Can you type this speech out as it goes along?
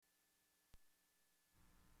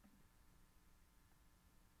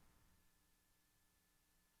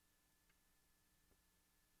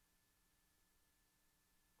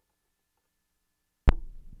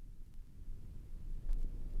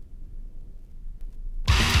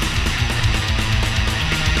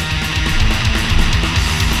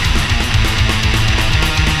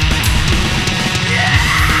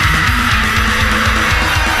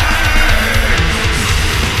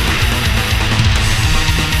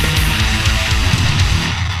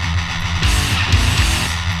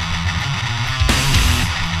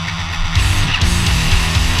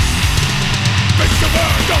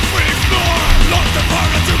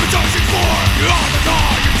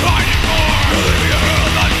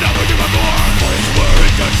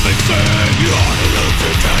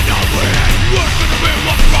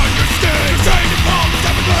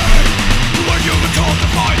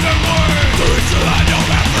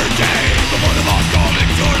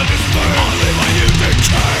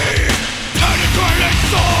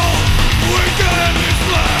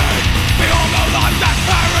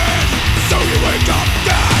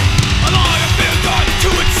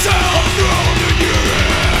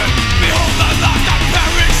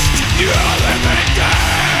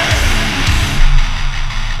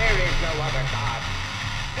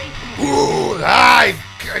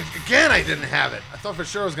Again, I didn't have it. I thought for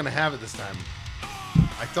sure I was going to have it this time.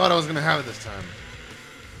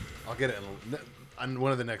 I'll get it on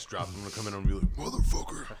one of the next drops. I'm going to come in and be like,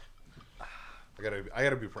 motherfucker. I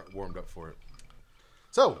gotta be warmed up for it.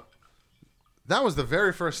 So, that was the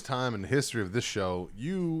very first time in the history of this show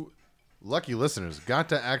you lucky listeners got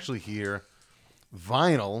to actually hear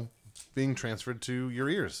vinyl being transferred to your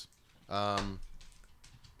ears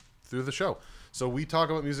through the show. So we talk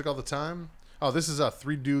about music all the time. Oh, this is a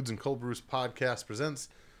Three Dudes and Cold Brews podcast presents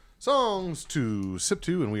songs to sip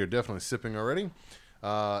to, and we are definitely sipping already.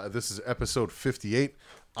 This is episode 58.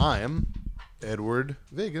 I am Edward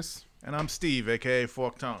Vegas. And I'm Steve, a.k.a.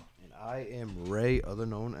 Fork Tongue. And I am Ray, other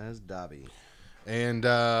known as Dobby. And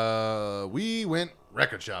we went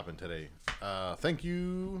record shopping today. Thank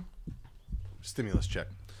you, stimulus check.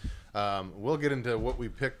 We'll get into what we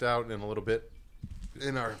picked out in a little bit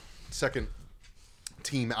in our second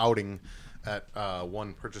team outing at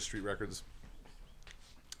One Purchase Street Records.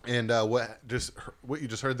 And what you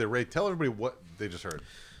just heard there, Ray, tell everybody what they just heard.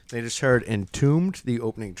 They just heard Entombed, the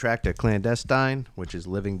opening track to Clandestine, which is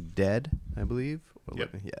Living Dead, I believe.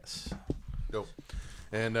 Yep. Yes. Dope.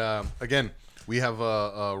 And again, we have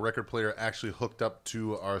a record player actually hooked up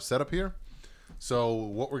to our setup here. So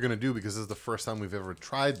what we're going to do, because this is the first time we've ever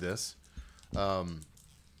tried this,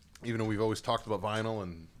 even though we've always talked about vinyl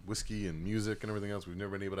and whiskey and music and everything else, we've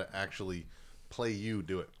never been able to actually play you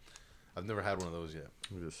do it. I've never had one of those yet.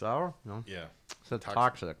 Is it sour? No. Yeah. It's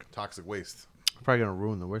toxic. Toxic waste. Probably going to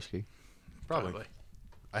ruin the whiskey. Probably.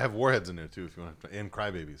 I have Warheads in there, too, if you want to. And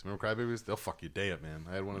Crybabies. Remember Crybabies? They'll fuck your day up, man.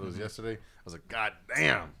 I had one of those yesterday. I was like, God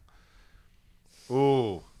damn.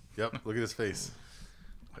 Ooh. Yep. Look at his face.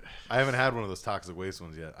 I haven't had one of those toxic waste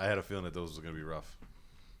ones yet. I had a feeling that those was going to be rough.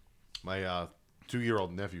 My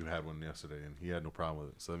 2-year-old nephew had one yesterday, and he had no problem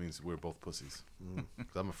with it. So that means we're both pussies.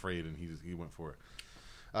 'Cause I'm afraid, and he went for it.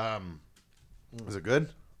 Is it good?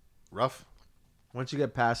 Rough? Once you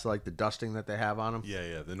get past like the dusting that they have on them.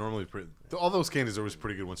 Yeah. They're normally pretty. All those candies are always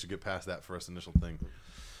pretty good once you get past that first initial thing.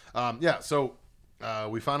 So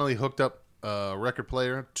we finally hooked up a record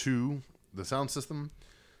player to the sound system.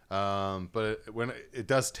 But when it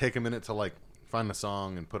does take a minute to like find the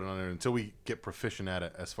song and put it on there until we get proficient at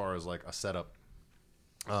it as far as like a setup.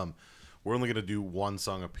 We're only gonna do one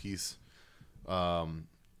song a piece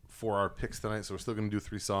for our picks tonight, so we're still gonna do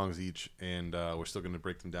 3 songs each, and we're still gonna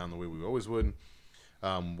break them down the way we always would.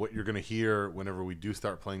 What you're gonna hear whenever we do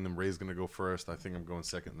start playing them, Ray's gonna go first. I think I'm going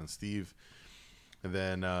second, and then Steve. And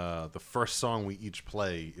then the first song we each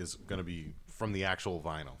play is gonna be from the actual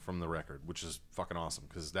vinyl, from the record, which is fucking awesome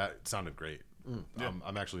because that sounded great. Yeah.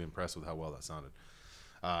 I'm actually impressed with how well that sounded.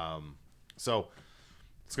 So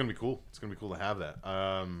it's gonna be cool. It's gonna be cool to have that.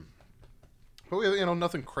 But we have,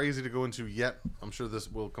 nothing crazy to go into yet. I'm sure this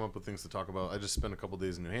will come up with things to talk about. I just spent a couple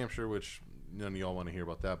days in New Hampshire, which none of y'all want to hear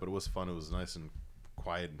about that, but it was fun. It was nice and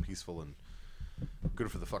quiet and peaceful and good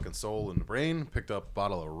for the fucking soul and the brain. Picked up a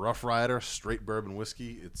bottle of Rough Rider straight bourbon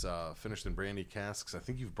whiskey. It's finished in brandy casks. I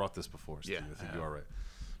think you've brought this before, Steve. Yeah, I think you are right.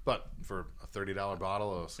 But for a $30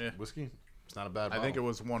 bottle of whiskey, it's not a bad bottle. I think it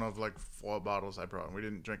was one of like 4 bottles I brought. We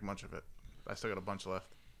didn't drink much of it. I still got a bunch left.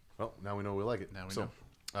 Well, now we know we like it. Now we know.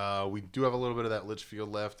 We do have a little bit of that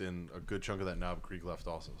Litchfield left and a good chunk of that Knob Creek left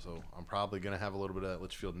also. So I'm probably going to have a little bit of that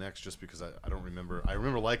Litchfield next just because I don't remember. I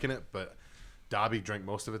remember liking it, but Dobby drank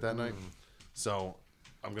most of it that night. So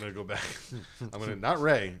I'm going to go back. Not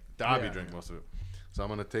Ray. Dobby drank most of it. So I'm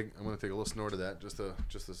going to take a little snort of that just to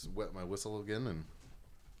wet my whistle again.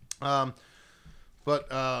 And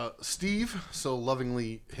but Steve so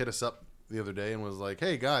lovingly hit us up the other day and was like,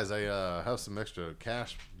 "Hey guys, I have some extra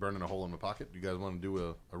cash burning a hole in my pocket. You guys want to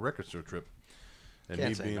do a record store trip?" And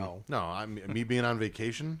Can't say no. Me being on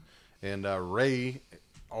vacation and Ray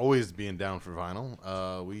always being down for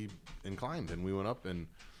vinyl. We inclined and we went up and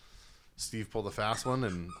Steve pulled a fast one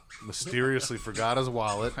and mysteriously forgot his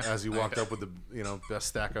wallet as he walked up with the best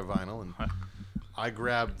stack of vinyl, and I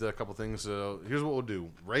grabbed a couple things. Here's what we'll do.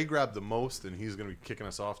 Ray grabbed the most and he's going to be kicking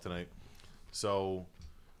us off tonight. So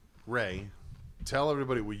Ray, tell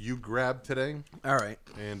everybody what you grabbed today. All right.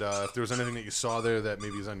 And if there was anything that you saw there that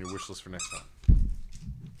maybe is on your wish list for next time.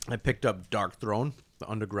 I picked up Dark Throne, the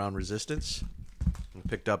Underground Resistance. I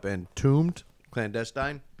picked up Entombed,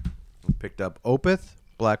 Clandestine. I picked up Opeth,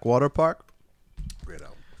 Black Water Park. Great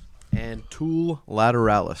album. And Tool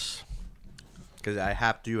Lateralis. Because I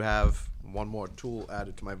have to have one more Tool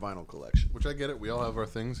added to my vinyl collection. Which I get it. We all have our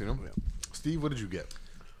things, Yeah. Steve, what did you get?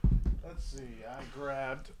 Let's see. I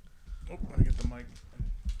grabbed... Oh, let me get the mic.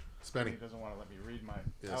 Spenny. He doesn't want to let me read my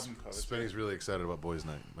Yes, album covers. Spenny's really excited about Boys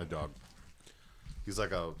Night, my dog. He's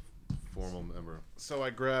like a formal member. So I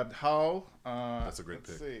grabbed How. That's a great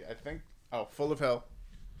let's pick. see. I think. Oh, Full of Hell.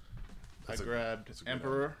 That's I grabbed that's a good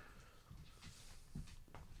Emperor.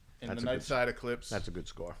 In That's the a Night good- Side Eclipse. That's a good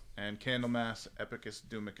score. And Candlemass, Epicus,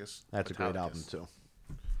 Doomicus. That's a great Metallicus. album too.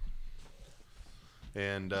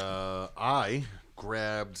 And I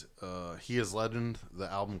grabbed He Is Legend, the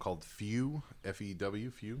album called Few,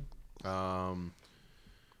 F-E-W, Few,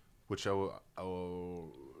 which I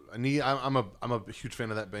need. I'm a huge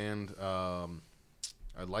fan of that band.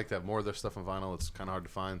 I'd like to have more of their stuff on vinyl. It's kind of hard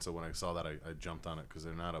to find, so when I saw that, I jumped on it because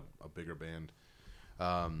they're not a bigger band.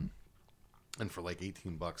 And for like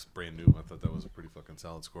 $18, brand new, I thought that was a pretty fucking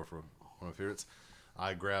solid score for one of my favorites.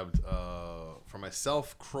 I grabbed for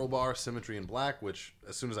myself Crowbar, Symmetry in Black, which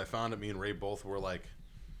as soon as I found it, me and Ray both were like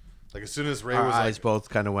as soon as Ray Our was eyes like, both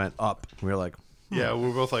kind of went up. We were like, yeah, we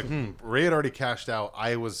were both like, Ray had already cashed out.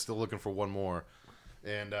 I was still looking for one more,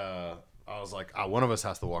 and I was like, one of us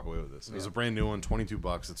has to walk away with this. It was a brand new one,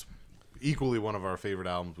 $22. It's equally one of our favorite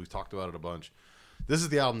albums. We've talked about it a bunch. This is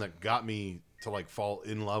the album that got me to like fall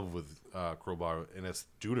in love with Crowbar, and it's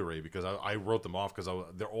due to Ray because I wrote them off because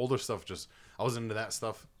their older stuff I was into that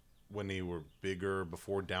stuff when they were bigger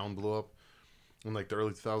before Down blew up in like the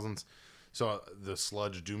early 2000s. So the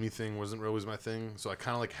sludge doomy thing wasn't always my thing. So I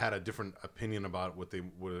kind of like had a different opinion about what they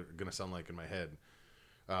were gonna sound like in my head.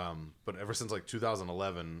 But ever since like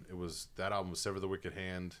 2011, it was that album was Sever the Wicked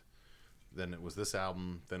Hand. Then it was this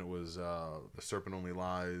album. Then it was The Serpent Only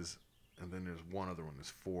Lies. And then there's one other one.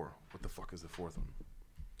 There's four. What the fuck is the fourth one?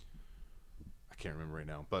 I can't remember right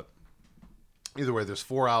now. But either way, there's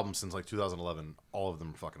 4 albums since like 2011. All of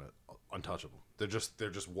them are fucking untouchable. They're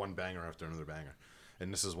just one banger after another banger,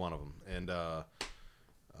 and this is one of them. And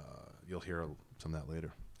you'll hear some of that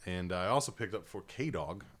later. And I also picked up for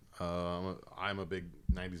K-Dog. I'm a big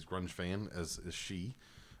 90s grunge fan, as is she.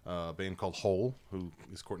 A band called Hole, who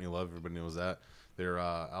is Courtney Love. Everybody knows that. Their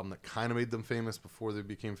album that kind of made them famous before they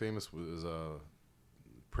became famous was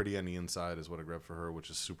Pretty on the Inside is what I grabbed for her, which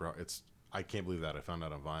is super. I can't believe that. I found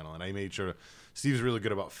out on vinyl. And I made sure Steve's really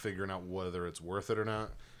good about figuring out whether it's worth it or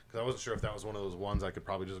not. Because I wasn't sure if that was one of those ones I could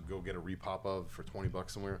probably just go get a repop of for $20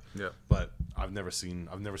 somewhere. Yeah. But I've never seen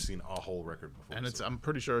a whole record before. And so. I'm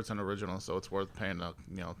pretty sure it's an original, so it's worth paying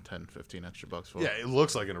 10, 15 extra bucks for. Yeah, it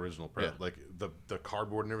looks like an original print, Yeah. like the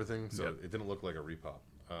cardboard and everything. So Yep. it didn't look like a repop.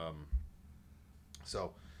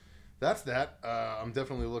 So that's that. I'm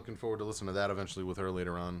definitely looking forward to listening to that eventually with her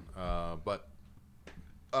later on. But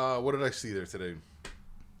what did I see there today?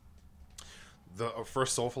 The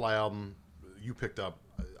first Soulfly album you picked up.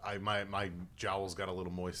 My jowls got a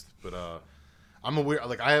little moist, but I'm aware.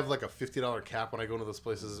 Like I have like a $50 cap when I go into those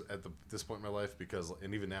places at this point in my life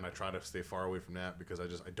and even then I try to stay far away from that because I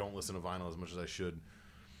don't listen to vinyl as much as I should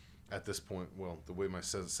at this point. Well, the way my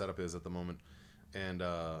setup is at the moment, and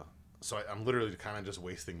so I'm literally kind of just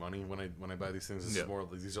wasting money when I buy these things. This is more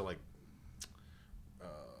these are like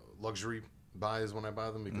luxury buys when I buy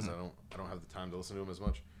them because I don't have the time to listen to them as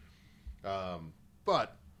much.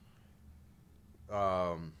 But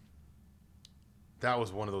that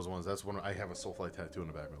was one of those ones. That's one I have a Soulfly tattoo in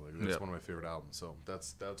the back of my leg. That's one of my favorite albums. So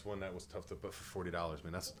that's one that was tough to put for $40,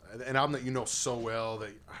 man. That's an album that you know so well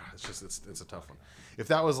that it's a tough one. If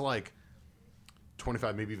that was like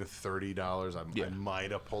 $25, maybe even $30, I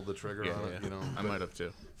might have pulled the trigger on it. You know, I might have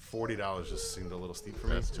too. $40 just seemed a little steep for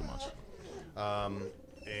me. That's too much.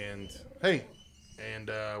 And hey,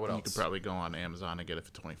 what else? You could probably go on Amazon and get it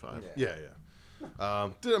for $25. Yeah.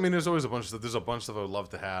 I mean, there's always a bunch of stuff. There's a bunch of stuff I would love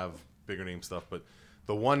to have, bigger name stuff, but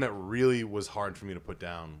the one that really was hard for me to put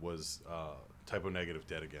down was Typo Negative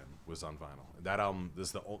Dead Again was on vinyl. That album,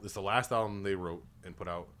 this is the last album they wrote and put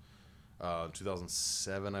out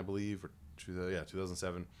 2007, I believe, or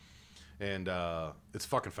 2007. And it's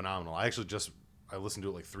fucking phenomenal. I listened to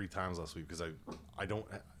it like 3 times last week because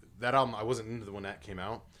that album, I wasn't into the when that came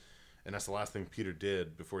out, and that's the last thing Peter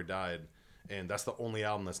did before he died. And that's the only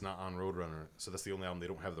album that's not on Roadrunner, so that's the only album they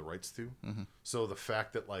don't have the rights to. Mm-hmm. So the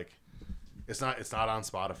fact that like it's not on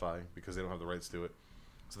Spotify because they don't have the rights to it.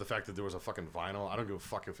 So the fact that there was a fucking vinyl, I don't give a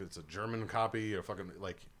fuck if it's a German copy or fucking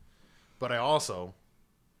like. But I also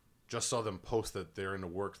just saw them post that they're in the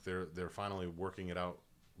works. They're finally working it out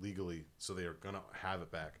legally, so they are gonna have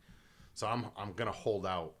it back. So I'm gonna hold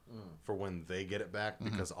out for when they get it back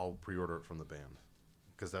because I'll pre-order it from the band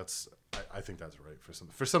because I think that's right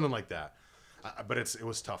for something like that. But it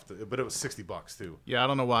was tough. But it was $60 too. Yeah, I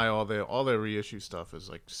don't know why all their reissue stuff is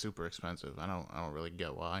like super expensive. I don't really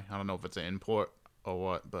get why. I don't know if it's an import or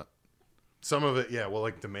what, but some of it, yeah. Well,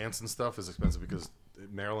 like the Manson stuff is expensive because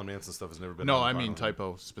Marilyn Manson stuff has never been. No, on I mean vinyl.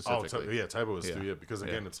 Typo specifically. Typo is too. Yeah, because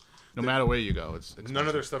again, it's no matter where you go, it's expensive. None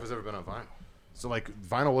of their stuff has ever been on vinyl. So like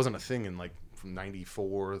vinyl wasn't a thing in like from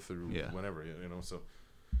 '94 through Yeah. whenever, you know. So,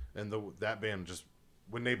 and that band just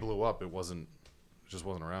when they blew up, it just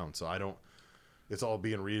wasn't around. So I don't. It's all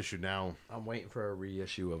being reissued now. I'm waiting for a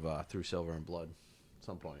reissue of Through Silver and Blood, at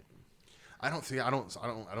some point. I don't see.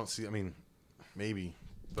 I mean, maybe,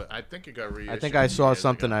 but I think it got reissued. I think I saw years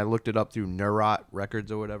something. ago. I looked it up through Neurot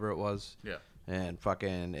Records or whatever it was. Yeah. And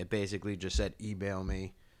fucking, it basically just said email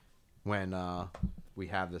me when we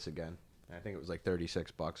have this again. I think it was like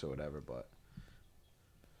 $36 or whatever, but.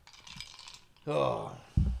 Oh.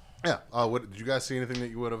 yeah. What did you guys see anything that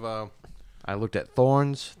you would have? I looked at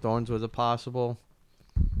Thorns. Thorns was a possible.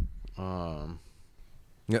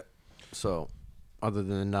 Yep. So, other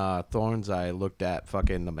than Thorns, I looked at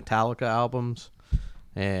fucking the Metallica albums,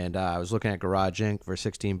 and I was looking at Garage Inc. for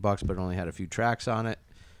 $16, but it only had a few tracks on it.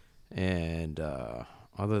 And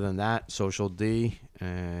other than that, Social D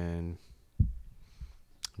and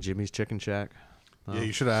Jimmy's Chicken Shack. Yeah,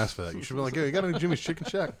 you should have asked for that. You should be like, "Yo, you got any Jimmy's Chicken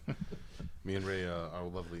Shack?" Me and Ray, our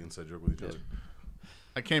lovely inside joke with each other.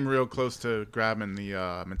 I came real close to grabbing the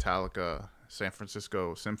Metallica San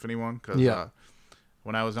Francisco Symphony one because Yeah.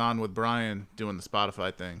 when I was on with Brian doing the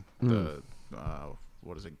Spotify thing, the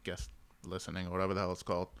what is it, guest listening or whatever the hell it's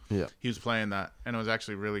called. Yeah. He was playing that, and it was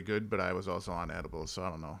actually really good. But I was also on edibles, so I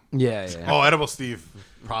don't know. Yeah, yeah. Oh, Edible Steve,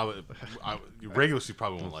 probably. Regular Steve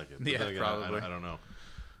probably won't like it. But Yeah, then again, probably. I don't know.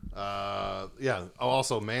 Yeah. Oh,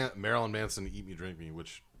 also, Marilyn Manson, "Eat Me, Drink Me,"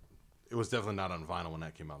 which it was definitely not on vinyl when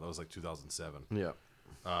that came out. That was like 2007. Yeah.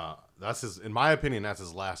 That's his, in my opinion, that's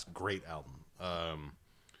his last great album.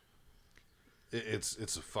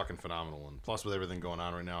 It's a fucking phenomenal one. Plus, with everything going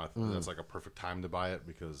on right now, I think that's like a perfect time to buy it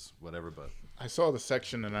because whatever. But I saw the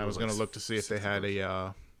section, and I was like gonna look to see if they had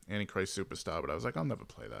a Antichrist Superstar, but I was like, I'll never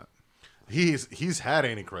play that. he's had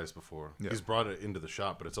Antichrist before. Yeah. He's brought it into the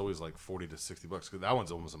shop, but it's always like $40 to $60 because that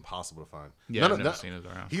one's almost impossible to find. Yeah, None I've of never that- seen it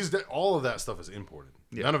around. All of that stuff is imported.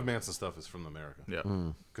 Yeah. None of Manson's stuff is from America. Yeah.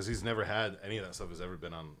 Because he's never had any of that stuff has ever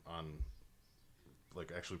been on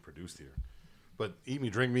like actually produced here. But Eat Me,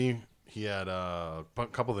 Drink Me, he had a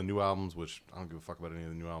couple of the new albums, which I don't give a fuck about any of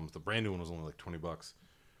the new albums. The brand new one was only like $20,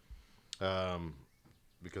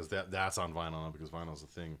 because that's on vinyl now because vinyl's a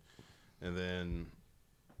thing. And then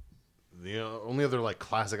the only other like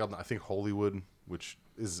classic album, I think Hollywood, which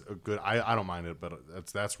is a good. I don't mind it, but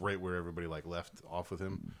that's right where everybody like left off with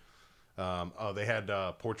him. They had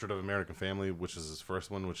Portrait of American Family, which is his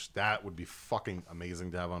first one, which that would be fucking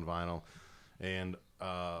amazing to have on vinyl. And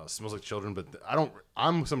Smells Like Children, but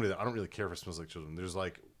I'm somebody that I don't really care for Smells Like Children. There's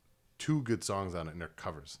like 2 good songs on it, and they're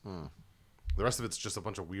covers. The rest of it's just a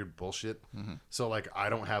bunch of weird bullshit. So like I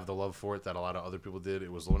don't have the love for it that a lot of other people did.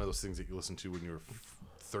 It was one of those things that you listen to when you were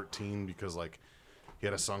 13 because like he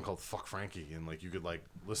had a song called "Fuck Frankie" and like you could like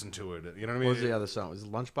listen to it. You know what I mean? What was the other song? Was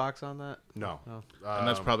Lunchbox on that? No. Oh. And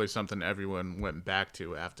that's probably something everyone went back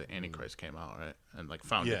to after Antichrist came out, right? And like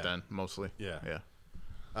found Yeah. it then mostly. Yeah.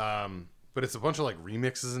 Yeah. But it's a bunch of like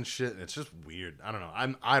remixes and shit, and it's just weird. I don't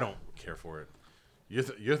know. I don't care for it.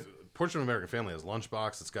 Your Portrait of American Family has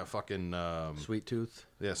Lunchbox. It's got fucking Sweet Tooth.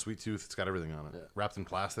 yeah, Sweet Tooth. It's got everything on it. Yeah. Wrapped in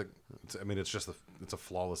plastic. It's just it's a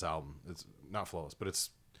flawless album. It's not flawless, but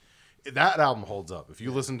that album holds up. If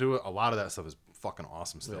you listen to it, a lot of that stuff is fucking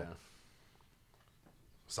awesome still. Yeah.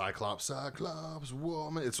 Cyclops,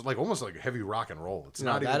 woman. It's like almost like heavy rock and roll. It's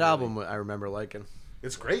No, not even that really- album I remember liking.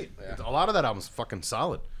 It's great. A lot of that album's fucking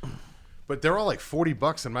solid. But they're all like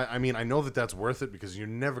 $40, and I know that that's worth it because you're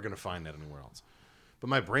never gonna find that anywhere else. But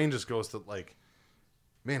my brain just goes to like,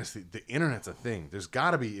 man, it's the internet's a thing. There's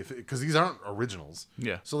got to be because these aren't originals.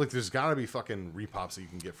 Yeah. So like, there's got to be fucking repops that you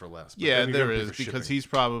can get for less. But Yeah, then you there gotta pay is for because shipping. he's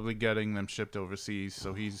probably getting them shipped overseas,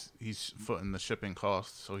 so he's footing the shipping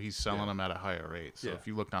costs, so he's selling them at a higher rate. So Yeah. if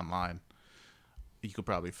you looked online, you could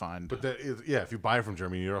probably find. But if you buy it from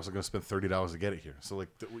Germany, you're also gonna spend $30 to get it here. So like,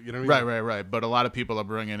 you know what I mean? Right. But a lot of people are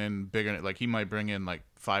bringing in bigger. Like he might bring in like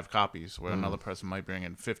 5 copies, where Mm. another person might bring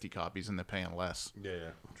in 50 copies, and they're paying less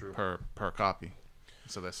Yeah, true. per copy,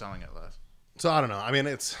 so they're selling it less. So I don't know. I mean,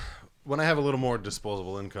 it's when I have a little more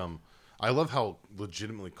disposable income. I love how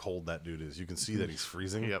legitimately cold that dude is. You can see that he's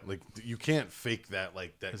freezing. Yep. Like you can't fake that.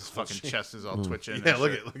 Like that. His fucking clenching. chest is all twitching. Yeah, and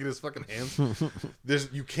look shit. at his fucking hands.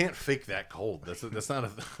 You can't fake that cold. That's not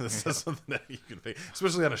that's not something that you can fake,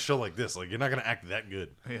 especially on a show like this. Like you're not gonna act that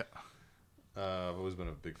good. Yeah. I've always been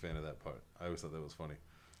a big fan of that part. I always thought that was funny.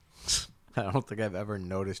 I don't think I've ever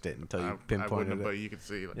noticed it until you I pinpointed wouldn't, it. but you could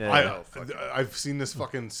see. Like, Yeah. oh, fuck it. I've seen this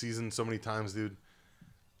fucking season so many times, dude.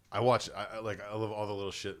 I love all the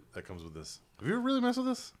little shit that comes with this. Have you ever really messed with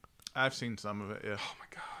this? I've seen some of it. Yeah. Oh my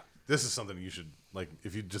god, this is something you should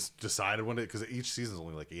if you just decided one day because each season's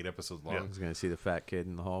only like 8 episodes long. Yeah. I was gonna see the fat kid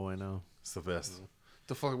in the hallway now. It's the best.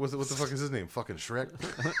 The fuck? What the fuck is his name? Fucking Shrek.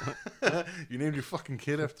 You named your fucking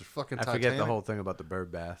kid after fucking I Titanic? forget the whole thing about the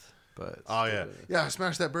bird bath, but Oh yeah, yeah. I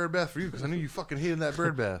smashed that bird bath for you because I knew you fucking hated that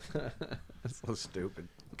bird bath. it's so stupid.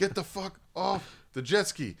 Get the fuck off the jet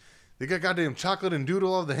ski. They got goddamn chocolate and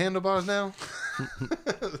doodle all the handlebars now.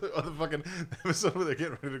 The fucking episode where they're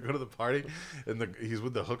getting ready to go to the party, and he's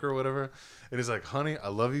with the hooker or whatever, and he's like, "Honey, I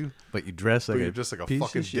love you, But you dress like but a you're just like a piece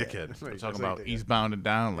fucking of shit. dickhead." We're talking about Eastbound and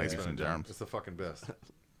Down, ladies and germs. It's the fucking best.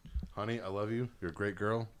 Honey, I love you. You're a great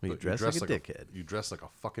girl. But you but dress like a dickhead. You dress like a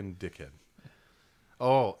fucking dickhead.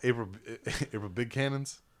 Oh, April Big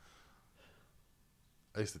Cannons.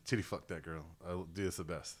 I used to titty fuck that girl. Dude, it's the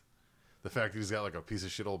best. The fact that he's got like a piece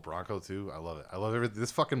of shit old Bronco too. I love it. I love everything.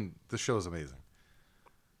 This show is amazing.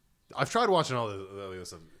 I've tried watching all the other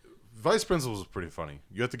stuff. Vice Principals was pretty funny.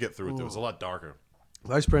 You have to get through it. It was a lot darker.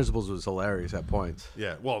 Vice Principals was hilarious at points.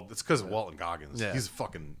 Yeah, well, it's because of Walton Goggins. Yeah. He's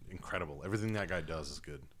fucking incredible. Everything that guy does is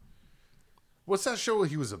good. What's that show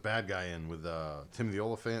he was a bad guy in with Timothy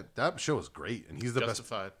Olyphant? That show is great, and he's the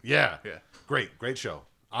Justified. best. Yeah, Yeah. great show.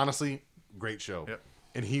 Honestly, great show. Yep.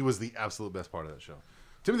 And he was the absolute best part of that show.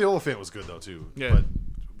 Timothy Olyphant was good though too. Yeah. But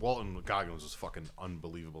Walton Goggins was fucking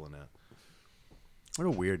unbelievable in that. What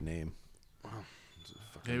a weird name. Yeah,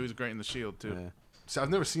 he was great in The Shield too. Yeah. See,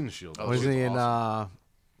 I've never seen The Shield. Oh, That Was shit's he in awesome.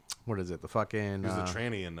 what is it? The fucking He was the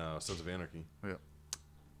tranny in Sons of Anarchy. Yeah.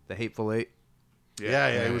 the Hateful Eight.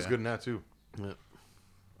 Yeah, he was good in that too. Yeah.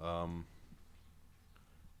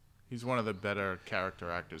 He's one of the better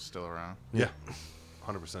character actors still around. Yeah,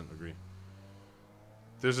 100% agree.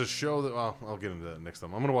 There's a show that I'll get into that next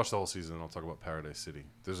time. I'm gonna watch the whole season and I'll talk about Paradise City.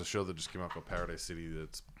 There's a show that just came out called Paradise City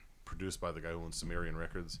that's produced by the guy who owns Sumerian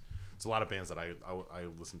Records. It's a lot of bands that I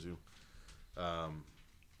listen to.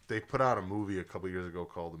 They put out a movie a couple years ago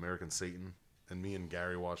called American Satan, and me and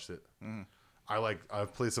Gary watched it.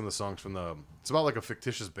 I've played some of the songs from it's about like a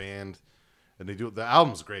fictitious band, and the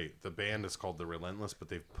album's great. The band is called The Relentless, but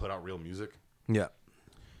they've put out real music. Yeah.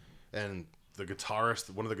 And the guitarist,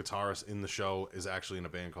 one of the guitarists in the show, is actually in a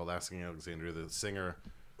band called Asking Alexandria. The singer,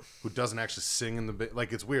 who doesn't actually sing in the band,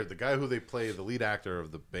 like it's weird. The guy who they play, the lead actor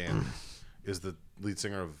of the band, is the lead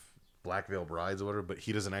singer of Black Veil Brides or whatever, but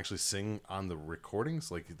he doesn't actually sing on the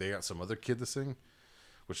recordings. Like they got some other kid to sing,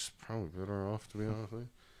 which is probably better off, to be honest with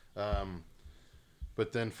you.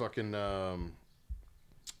 But then fucking, what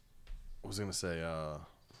was I gonna say?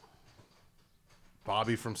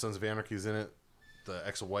 Bobby from Sons of Anarchy is in it. The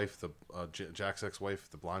ex-wife, Jack's ex-wife,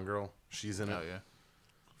 the blonde girl, she's in it. Oh yeah.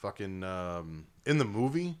 Fucking in the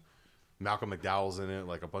movie, Malcolm McDowell's in it.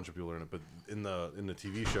 Like a bunch of people are in it, but in the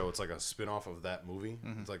TV show, it's like a spin-off of that movie.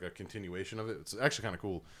 It's like a continuation of it. It's actually kind of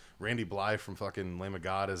cool. Randy Blythe from fucking Lamb of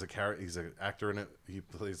God is a character. He's an actor in it. He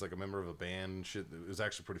plays like a member of a band and shit. It was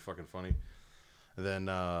actually pretty fucking funny. And then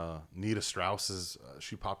Nita Strauss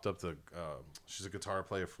she popped up. She's a guitar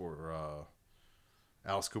player for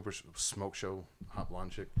Alice Cooper's Smoke Show, hot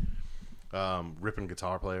blonde chick. Ripping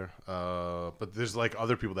guitar player. But there's like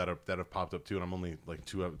other people that have popped up too, and I'm only like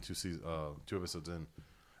two episodes in, and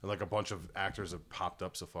like a bunch of actors have popped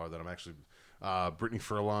up so far that I'm actually Brittany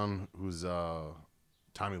Furlan, who's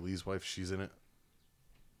Tommy Lee's wife, she's in it.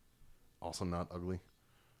 Also not ugly.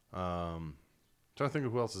 Trying to think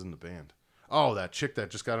of who else is in the band. Oh, that chick that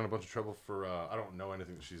just got in a bunch of trouble for I don't know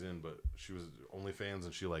anything that she's in, but she was OnlyFans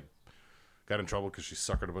and she like got in trouble because she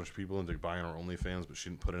suckered a bunch of people into buying her OnlyFans, but she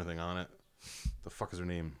didn't put anything on it. The fuck is her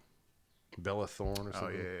name? Bella Thorne or something? Oh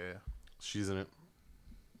yeah. She's in it.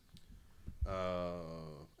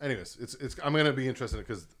 Anyways, it's I'm gonna be interested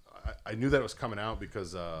because I knew that it was coming out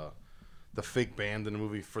because the fake band in the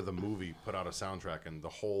movie for the movie put out a soundtrack, and the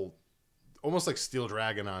whole almost like Steel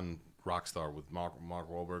Dragon on Rockstar with Mark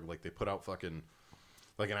Wahlberg, like they put out fucking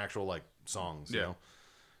like an actual like songs, you know.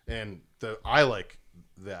 And I like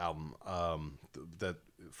the album that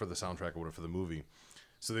for the soundtrack or whatever for the movie.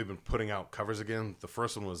 So they've been putting out covers again. The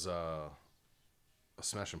first one was a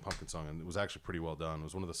Smashing Pumpkin song, and it was actually pretty well done. It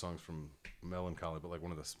was one of the songs from Melancholy, but like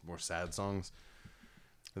one of the more sad songs.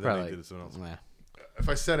 And then they did something else. Nah. If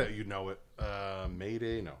I said it, you'd know it.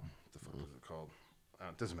 Mayday? No. What the fuck was it called?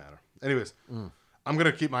 It doesn't matter. Anyways, I'm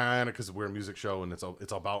gonna keep my eye on it because we're a music show and it's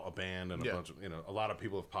about a band and a bunch of a lot of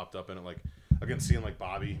people have popped up in it. Like again, seeing like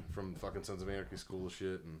Bobby from fucking Sons of Anarchy, School of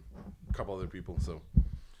Shit, and a couple other people. So.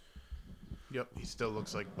 Yep. He still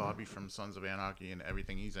looks like Bobby from Sons of Anarchy and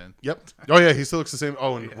everything he's in. Yep. Oh yeah, he still looks the same.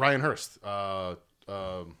 Oh, and Ryan Hurst, Opie.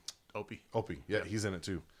 yeah, he's in it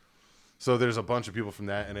too. So there's a bunch of people from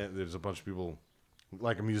that in it. There's a bunch of people,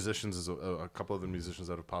 like musicians. There's a couple of the musicians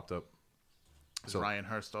that have popped up. Is So- Ryan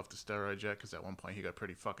Hurst off the steroids yet? Because at one point he got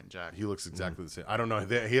pretty fucking jacked. He looks exactly the same. I don't know.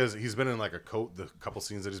 He's been in like a coat the couple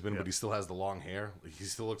scenes that he's been, but he still has the long hair. He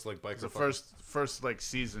still looks like biker. The first like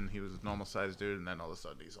season, he was a normal sized dude, and then all of a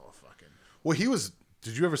sudden he's all fucking. Well, he was.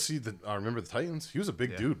 Did you ever see the? Remember the Titans? He was a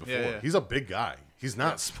big dude before. Yeah. He's a big guy. He's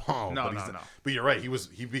not small. No, but no. But you're right. He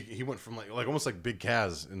went from like almost like Big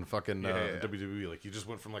Kaz in fucking Yeah. WWE. Like he just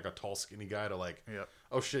went from like a tall, skinny guy to like, Yep.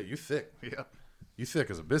 oh shit, you thick. Yep. You thick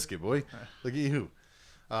as a biscuit, boy. Look at you.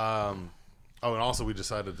 And also we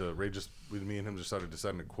decided to me and him decided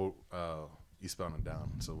to quote Eastbound and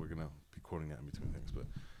Down. So we're gonna be quoting that in between things. But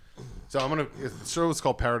so the show is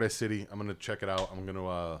called Paradise City. I'm gonna check it out. I'm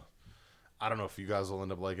gonna I don't know if you guys will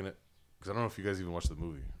end up liking it because I don't know if you guys even watched the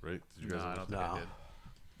movie, right? Did you guys? No, I ever- don't think I No.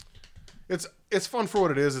 did. It's fun for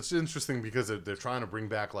what it is. It's interesting because they're trying to bring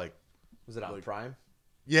back like. Was it on Prime?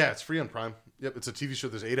 Yeah, it's free on Prime. Yep, it's a TV show.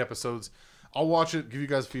 There's 8 episodes. I'll watch it, give you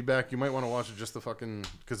guys feedback. You might want to watch it just the fucking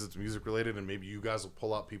because it's music related, and maybe you guys will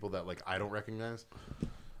pull out people that like I don't recognize.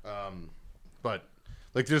 But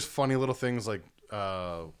like, there's funny little things like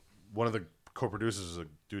one of the co-producers is a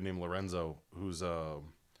dude named Lorenzo, who's a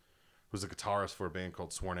guitarist for a band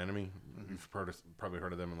called Sworn Enemy. You've probably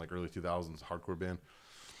heard of them in like early 2000s, hardcore band.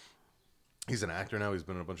 He's an actor now. He's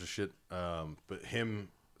been in a bunch of shit. But him,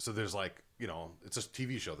 so there's like, it's a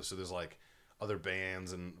TV show. So there's like other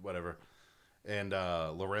bands and whatever. And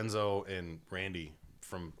Lorenzo and Randy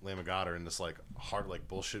from Lamb of God are in this like hard like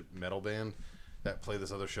bullshit metal band that play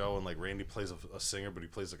this other show. And like Randy plays a singer, but he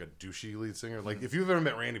plays like a douchey lead singer. Like if you've ever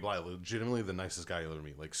met Randy Bly, legitimately the nicest guy you'll ever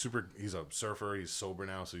meet. Like he's a surfer. He's sober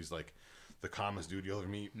now, so he's like the calmest dude you'll ever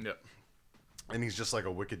meet. Yep. And he's just like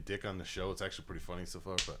a wicked dick on the show. It's actually pretty funny so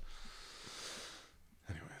far. But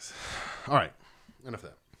anyways, all right, enough of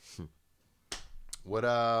that. What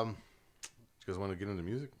you guys want to get into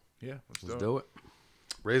music? Yeah. Let's do it.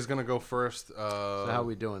 Ray's gonna go first. So how are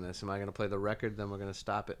we doing this? Am I going to play the record, then we're going to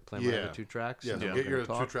stop it, play my other 2 tracks? Yeah, and so then get we're your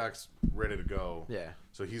gonna 2 talk? tracks ready to go. Yeah.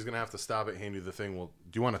 So he's gonna have to stop it, hand you the thing. Well,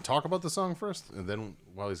 do you want to talk about the song first, and then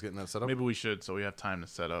while he's getting that set up? Maybe we should, so we have time to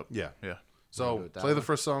set up. Yeah. Yeah. So do it that play the way.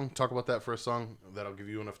 first song. Talk about that first song. That'll give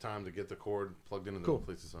you enough time to get the chord plugged in, and Cool. then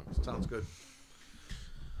we'll play the song. So- Sounds good.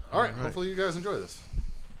 all right. Hopefully you guys enjoy this.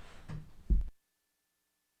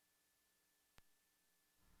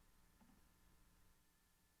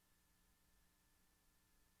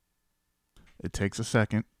 It takes a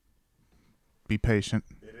second. Be patient.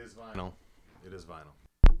 It is vinyl. It is vinyl.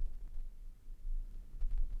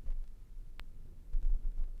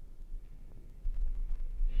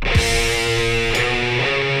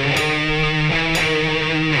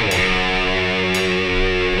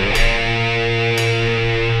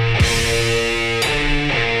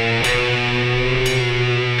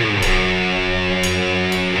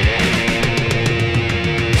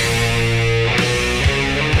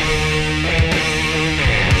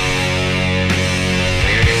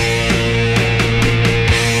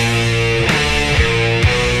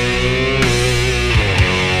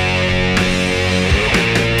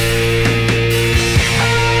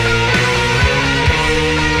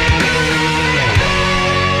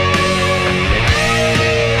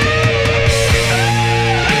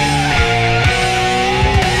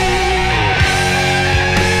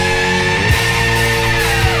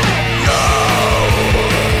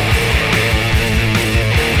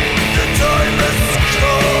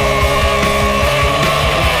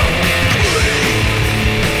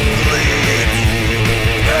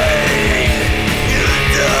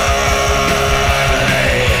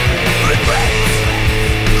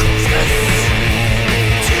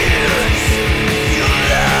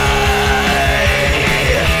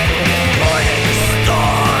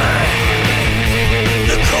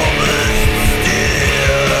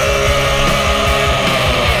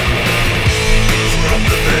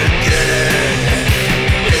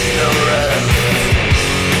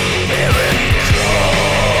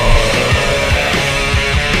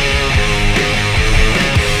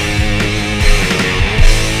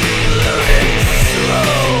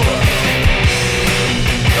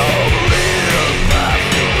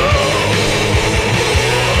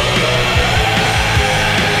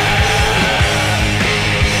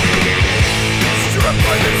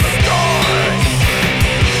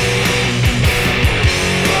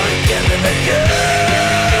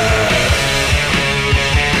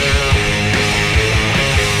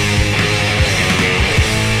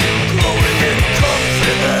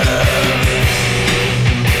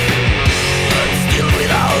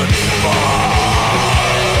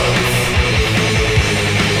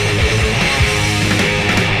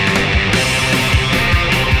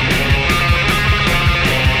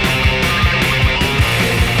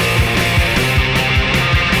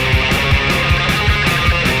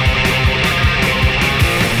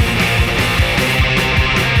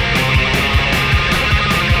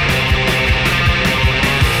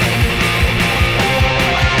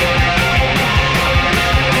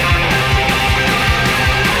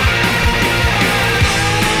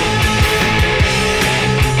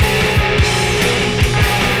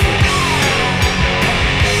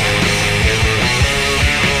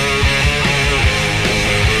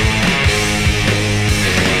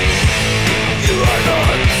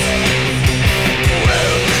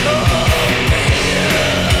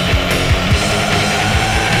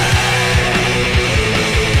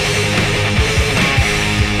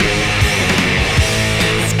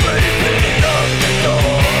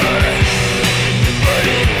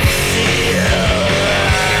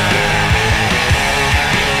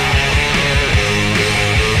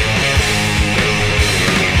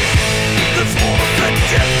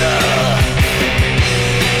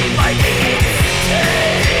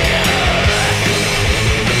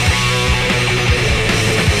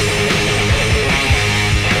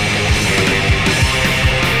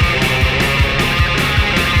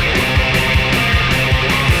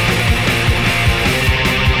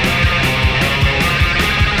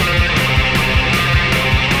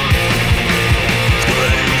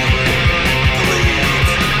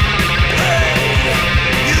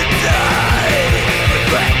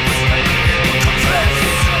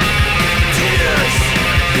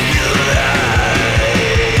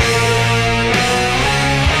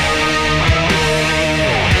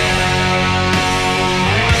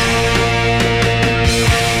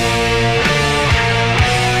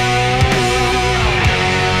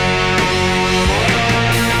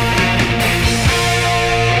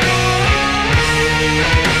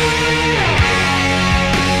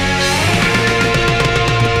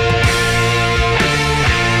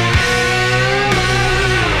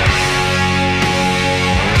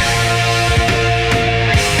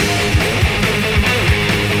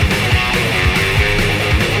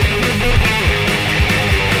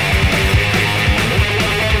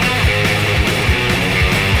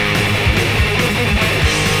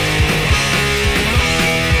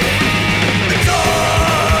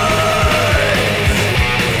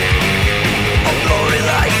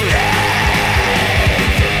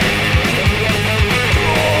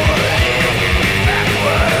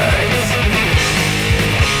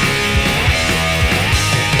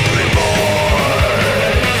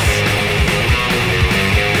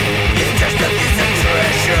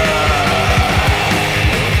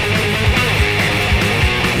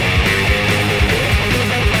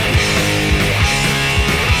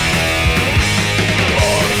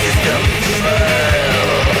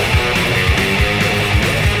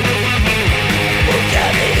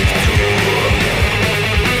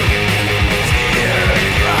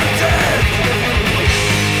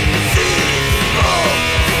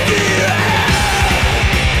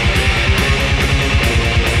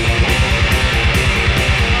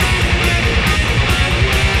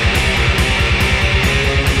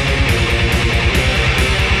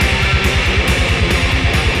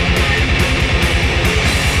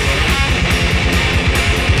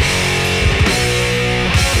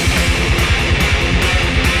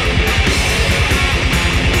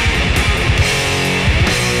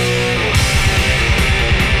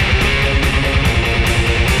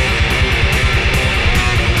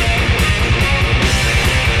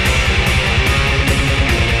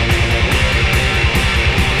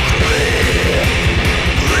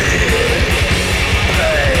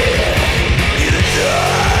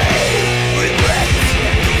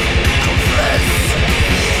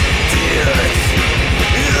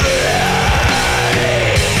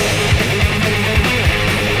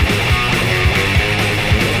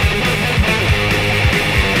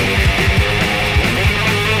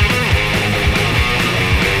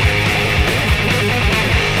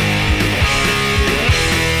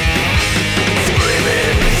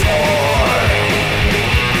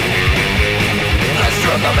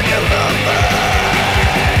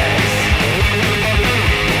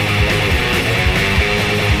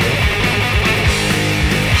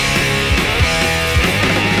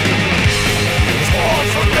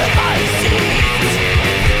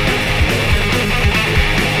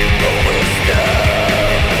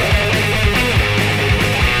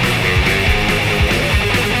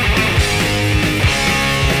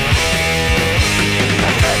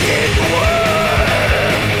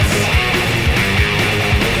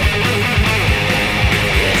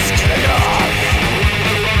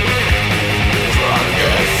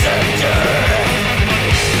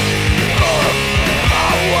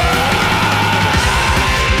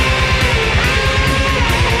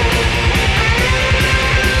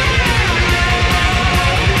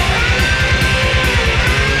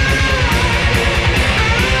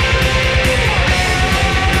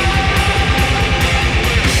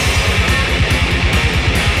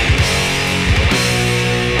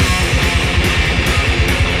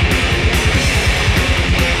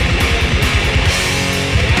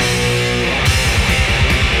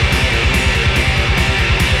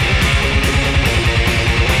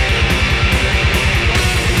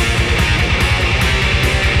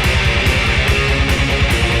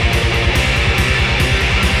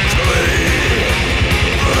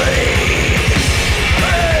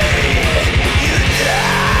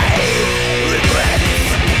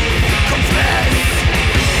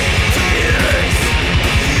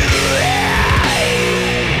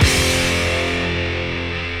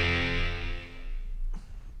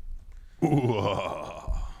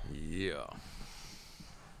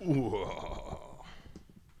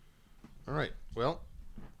 Well,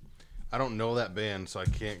 I don't know that band, so I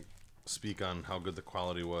can't speak on how good the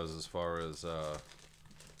quality was as far as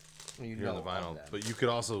You hearing the vinyl. But you could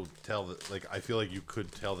also tell that, like, I feel like you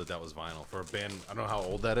could tell that was vinyl for a band. I don't know how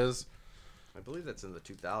old that is. I believe that's in the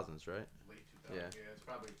 2000s, right? Late 2000s. Yeah. It's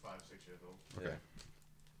probably 5-6 years old. Okay.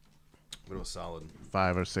 But it was solid.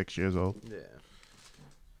 5 or 6 years old. Yeah.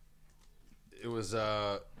 It was.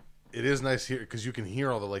 It is nice here because you can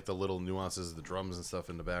hear all the the little nuances of the drums and stuff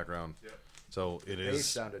in the background. Yep. So it Bass is.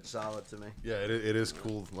 sounded solid to me. Yeah, it is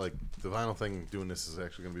cool. Like the vinyl thing, doing this is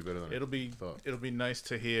actually gonna be better than It'll I be thought. it'll be nice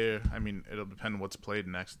to hear. I mean, it'll depend what's played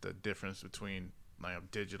next. The difference between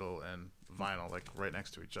digital and vinyl, like right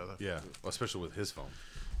next to each other. Yeah, well, especially with his phone.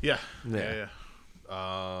 Yeah. Yeah.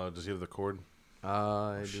 Yeah. Does he have the cord?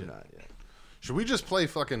 I do shit. not yet. Should we just play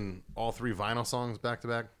fucking all 3 vinyl songs back to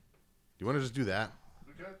back? Do you want to just do that?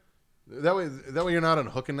 We good. That way you're not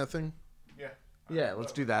unhooking that thing. Yeah. Yeah,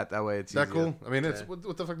 let's do that. That way it's Is that easier. cool? I mean, it's Yeah.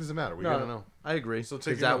 what the fuck does it matter? We No, gotta know. I agree. So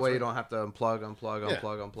So take that your notes, way right? you don't have to unplug. Yeah.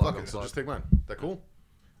 Unplug. Fuck it, so just take mine. That cool?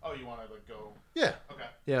 Oh, you want to go? Yeah. Okay.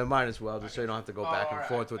 Yeah, might as well, just so you don't have to go back and alright.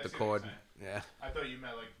 forth with I the see what you're cord. saying. Yeah. I thought you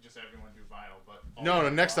meant just everyone do vinyl, but No,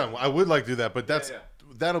 next time I would like to do that, but Yeah.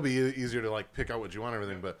 that'll be easier to pick out what you want and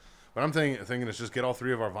everything. But I'm thinking is just get all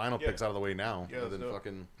 3 of our vinyl Yeah. picks out of the way now, Yeah, and let's then do it.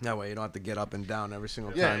 fucking That way you don't have to get up and down every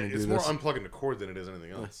single yeah. time you It's do more this. unplugging the cord than it is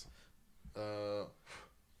anything else.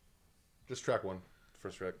 Just track 1,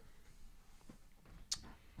 first track.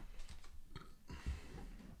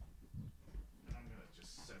 I'm gonna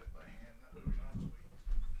just set it by hand. That way we don't have to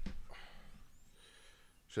wait.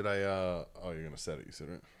 Should I? Oh, you're gonna set it. You said,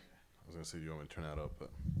 right? I was gonna say, do you want me to turn that up? But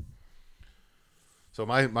so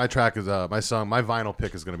my track is my vinyl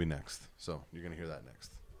pick is gonna be next. So you're gonna hear that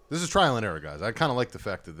next. This is trial and error, guys. I kind of like the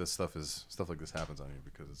fact that stuff like this happens on here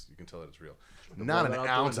because you can tell that it's real. Not an blow that out the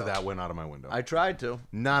ounce of window. that went out of my window. I tried to.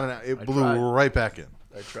 Not an. It I blew tried. right back in.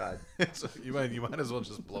 I tried. So you might as well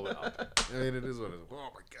just blow it up. I mean, it is what it is. Oh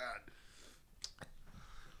my god,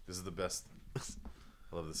 this is the best.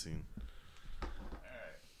 I love this scene.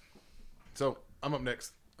 So I'm up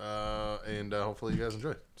next, and hopefully you guys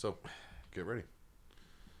enjoy. So get ready.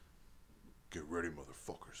 Get ready,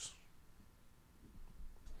 motherfuckers.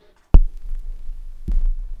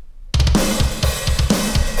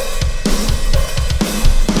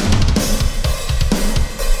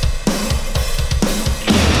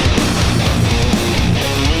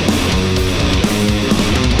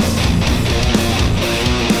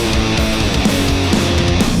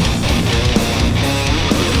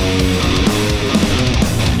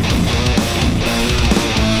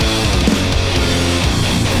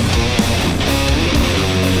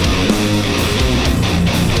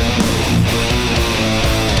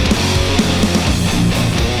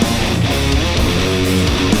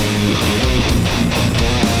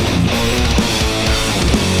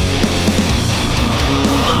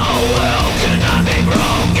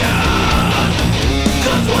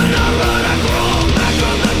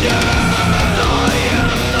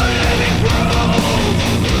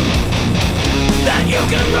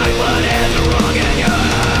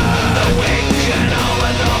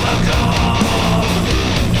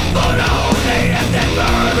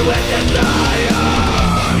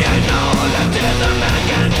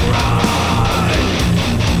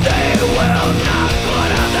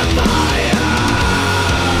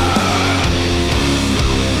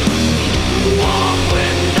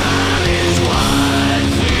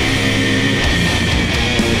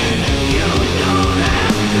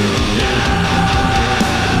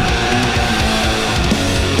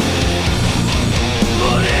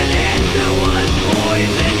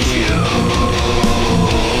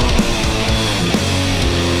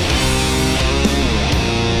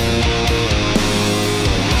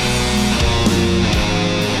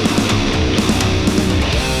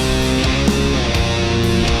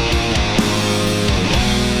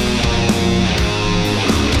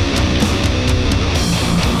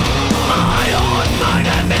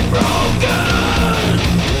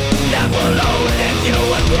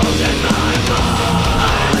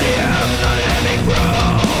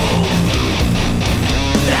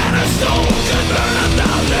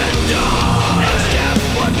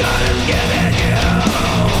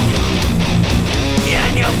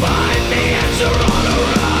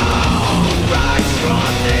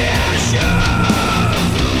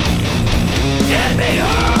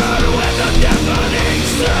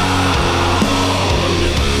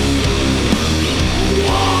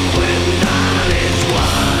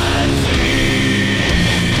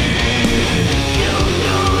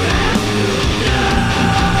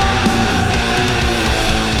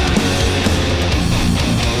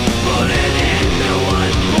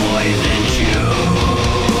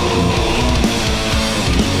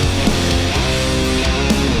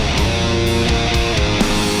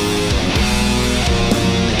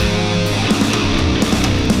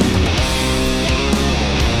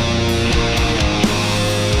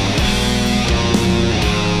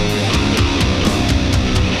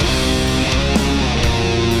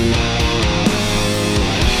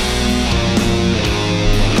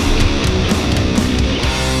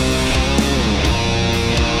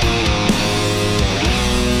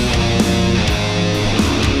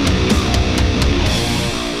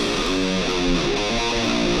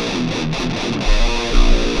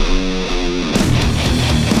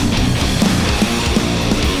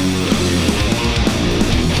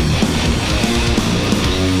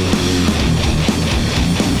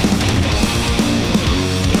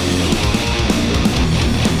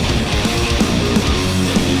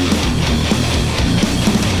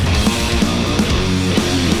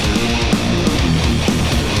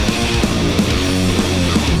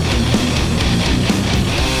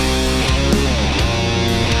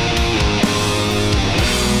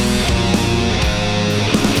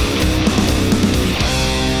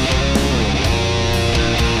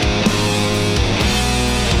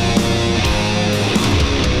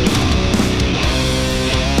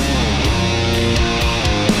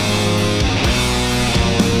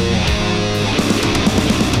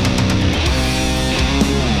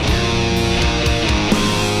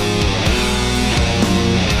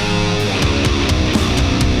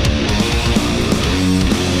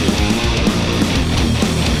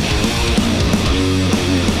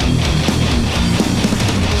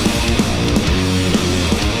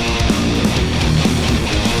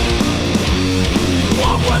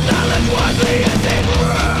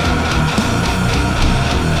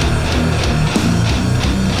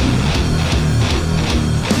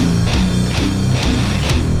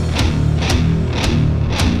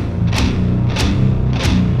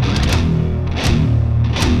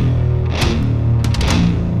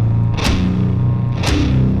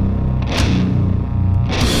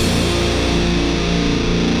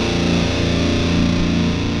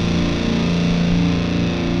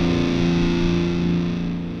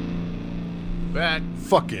 back.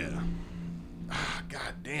 Fuck yeah.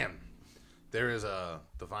 God damn. There is the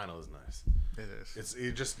vinyl is nice. It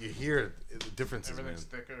is. You hear the differences,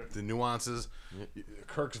 Everything's man. thicker. The nuances.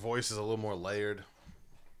 Kirk's voice is a little more layered.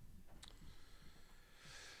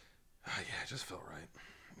 Yeah, it just felt right.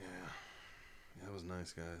 Yeah, that was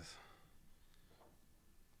nice, guys.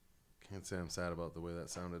 Can't say I'm sad about the way that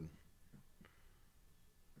sounded.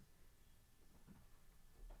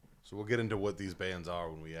 So we'll get into what these bands are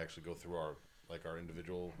when we actually go through our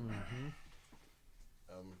individual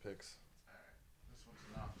album picks. Alright, this one's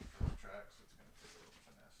not the first track, so it's gonna take a little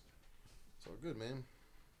finesse. It's all good, man.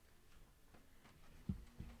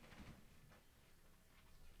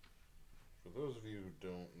 For those of you who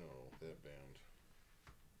don't know that band,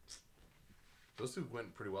 those two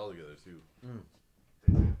went pretty well together too.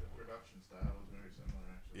 They did. The production style was very similar,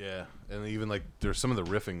 actually. Yeah, and even like there's some of the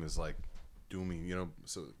riffing is like doomy, you know,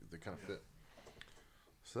 so they kind of fit.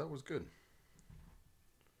 So that was good.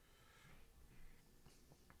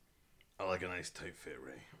 I like a nice tight fit,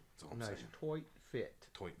 Ray. That's all I'm saying. toy fit.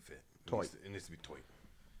 Tight fit. Tight. It needs to be tight.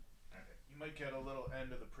 Alright, you might get a little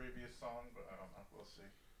end of the previous song, but I don't know. We'll see.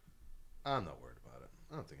 I'm not worried about it.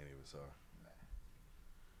 I don't think any of us are.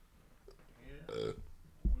 Here we are.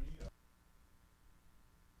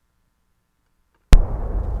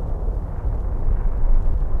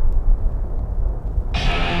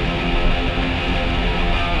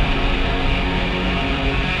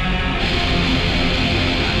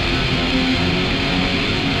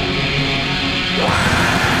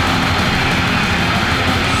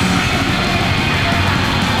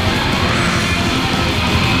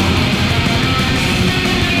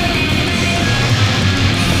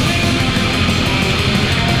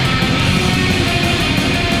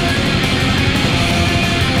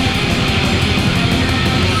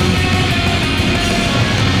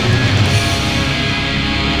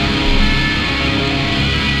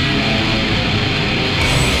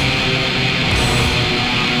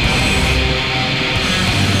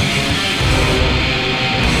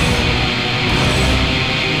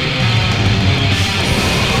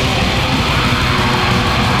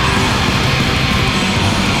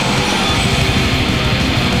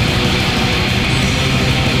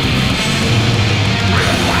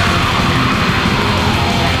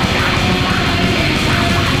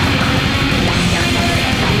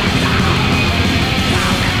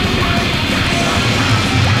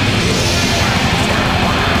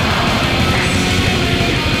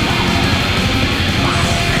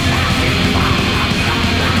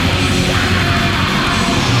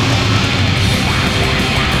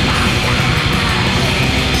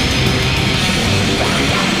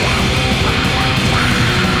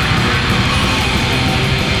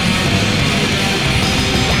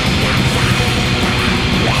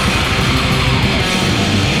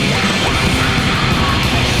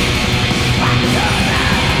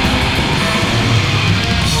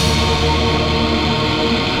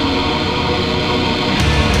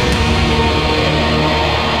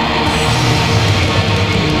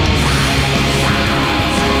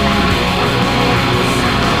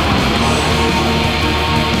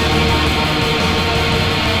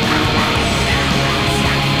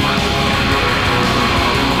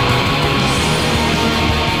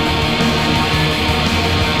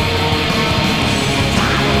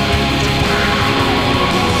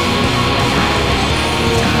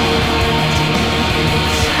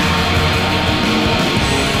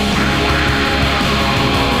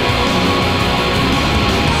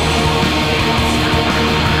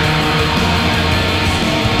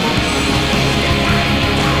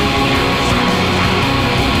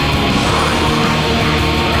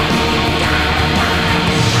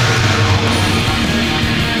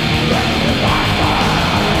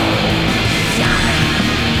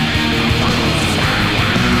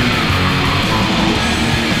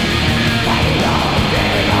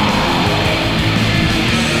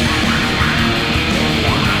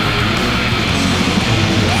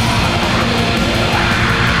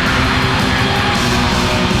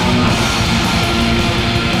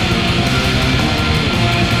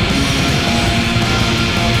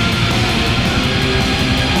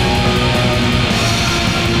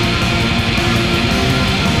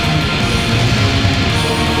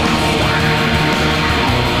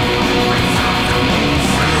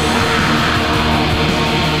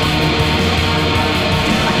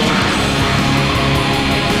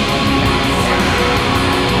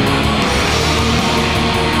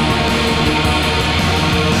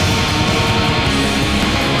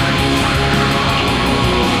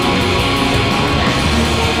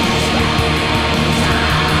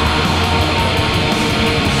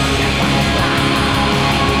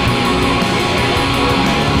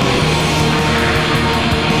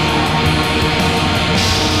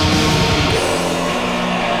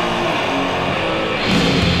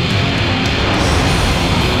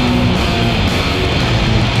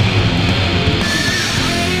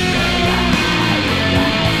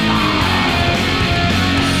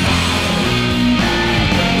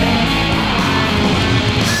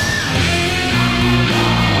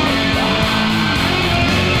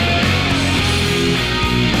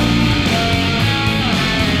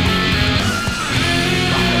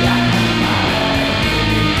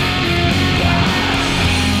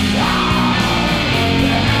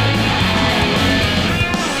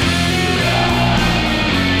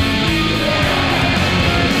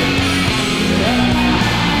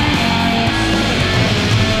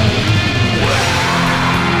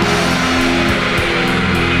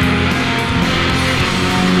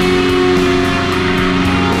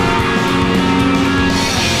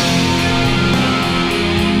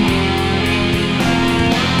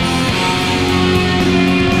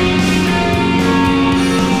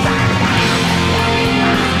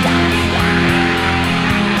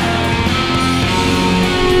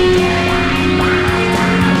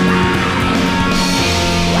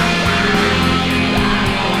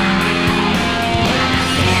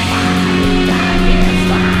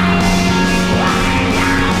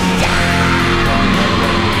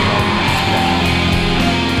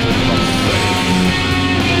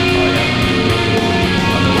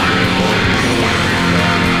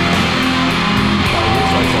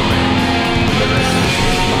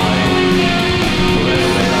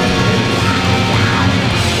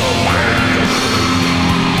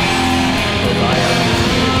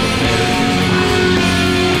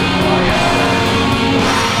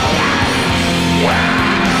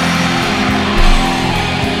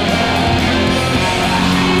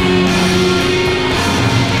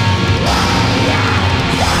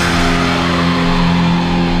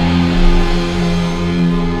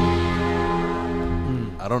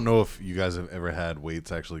 never had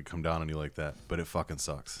weights actually come down on you like that, but it fucking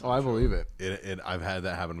sucks. Oh, I believe it. I've had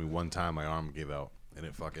that happen to me one time. My arm gave out, and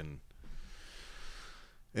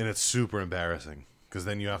it's super embarrassing because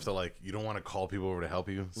then you have to like you don't want to call people over to help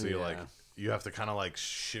you, so you have to kind of like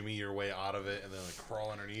shimmy your way out of it and then like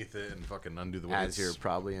crawl underneath it and fucking undo the weight. As you're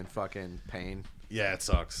probably in fucking pain. Yeah, it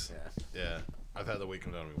sucks. Yeah. I've had the weight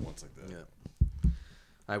come down on me once like that. Yeah.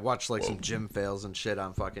 I watched like some gym fails and shit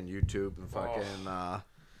on fucking YouTube and fucking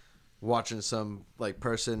watching some like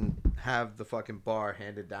person have the fucking bar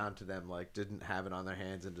handed down to them, like didn't have it on their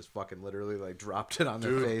hands and just fucking literally like dropped it on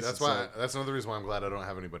their face. That's why. That's another reason why I'm glad I don't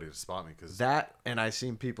have anybody to spot me because that, and I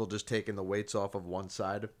seen people just taking the weights off of one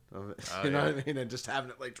side of it, you know what I mean, and just having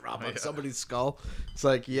it like drop on somebody's skull. It's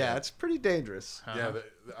like, it's pretty dangerous. Yeah,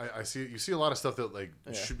 I see. You see a lot of stuff that like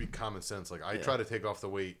should be common sense. Like I try to take off the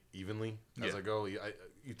weight evenly as I go.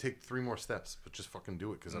 You take 3 more steps, but just fucking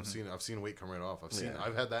do it because I've seen weight come right off.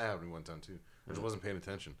 I've had that happen to me one time too. I just wasn't paying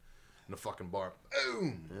attention, and the fucking bar,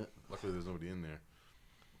 boom. Yeah. Luckily, there's nobody in there.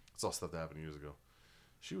 It's all stuff that happened years ago.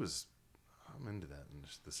 I'm into that in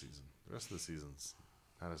this season. The rest of the season's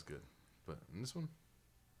not as good, but in this one,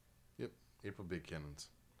 April Big Cannons.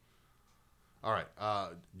 All right,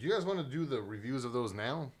 do you guys want to do the reviews of those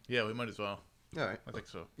now? Yeah, we might as well. All right, I think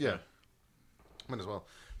so. Yeah. Might as well.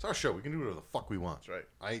 It's our show. We can do whatever the fuck we want. That's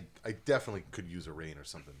right. I definitely could use a rain or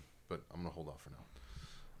something, but I'm gonna hold off for now.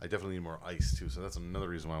 I definitely need more ice too, so that's another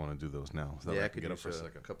reason why I want to do those now. So that I can get up for a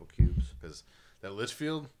second. A couple cubes. Because that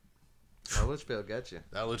Litchfield. Oh, Litchfield gets you.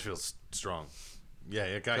 That Litchfield's strong. Yeah,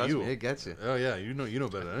 it got Trust you. me, it gets you. Oh yeah, you know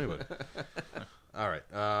better than anybody. All right,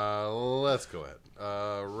 let's go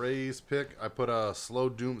ahead. Ray's pick. I put Slow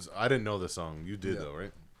Dooms. I didn't know this song. You did though,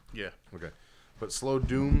 right? Yeah. Okay. But Slow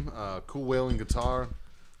Doom, cool wailing guitar.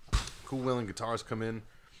 Cool wailing guitars come in,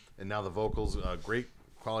 and now the vocals, great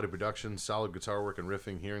quality production, solid guitar work and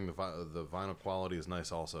riffing. Hearing the vinyl quality is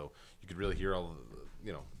nice also. You could really hear all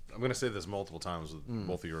the, I'm going to say this multiple times with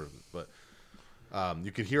both of yours, but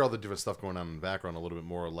you could hear all the different stuff going on in the background a little bit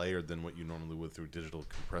more layered than what you normally would through digital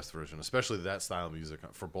compressed version, especially that style of music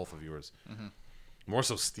for both of yours. Mm-hmm. More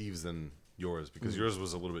so Steve's than yours because yours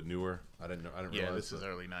was a little bit newer. I didn't realize. Yeah, this is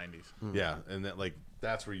early '90s. Yeah, and that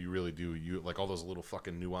that's where you really do like all those little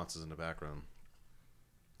fucking nuances in the background.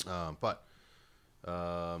 But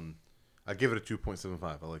I give it a 2.75.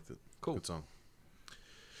 I liked it. Cool. Good song.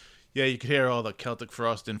 Yeah, you could hear all the Celtic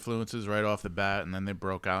Frost influences right off the bat, and then they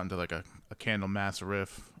broke out into like a Candlemass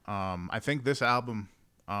riff. I think this album,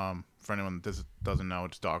 for anyone that doesn't know,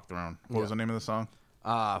 it's Dark Throne. What was the name of the song?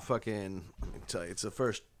 Fucking, let me tell you, it's the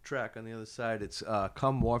first track on the other side. It's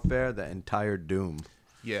Come Warfare, the entire Doom.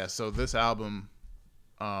 Yeah, so this album,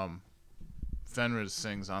 Fenriz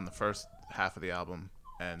sings on the first half of the album,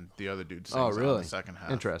 and the other dude sings on the second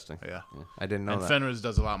half. Interesting. Yeah. I didn't know and that. Fenriz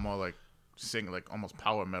does a lot more like sing, like almost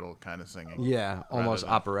power metal kind of singing. Yeah, almost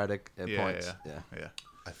operatic at points. Yeah.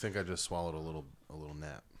 I think I just swallowed a little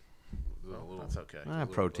nap. That's okay.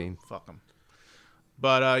 Protein. Fuck them.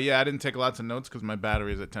 But I didn't take lots of notes because my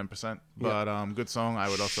battery is at 10%. But good song. I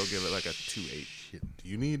would also give it like a 2.8. Shit. Do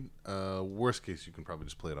you need worst case? You can probably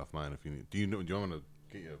just play it off mine if you need. Do you want me to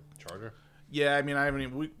get you a charger? Yeah, I mean, I haven't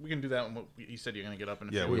even, we can do that. When you said you're gonna get up in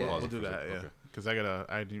a few. We'll do that. Yeah, because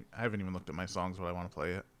I haven't even looked at my songs what I want to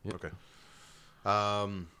play yet. Yep. Okay. I'll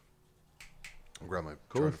grab my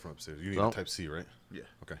charger from upstairs. You need a Type C, right? Yeah.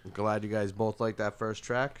 Okay. I'm glad you guys both like that first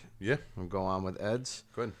track. Yeah. We'll go on with Ed's.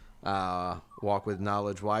 Go ahead. Walk with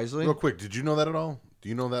Knowledge Wisely. Real quick, did you know that at all? Do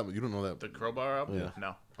you know that? You don't know that? The Crowbar album? Yeah.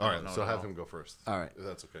 No. All right, so have him go first. All right. If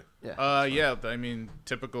that's okay. Yeah. Yeah. I mean,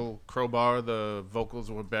 typical Crowbar. The vocals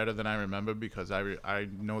were better than I remember because I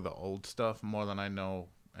know the old stuff more than I know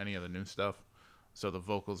any of the new stuff. So the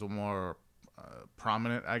vocals were more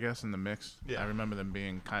prominent, I guess, in the mix. Yeah. I remember them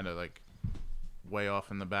being kind of like way off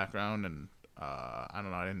in the background, and I don't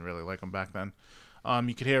know. I didn't really like them back then.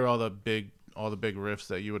 You could hear all the big riffs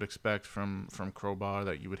that you would expect from Crowbar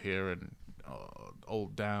that you would hear in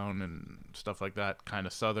Old Down and stuff like that. Kind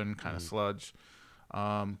of southern, kind of sludge.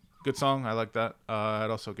 Good song. I like that.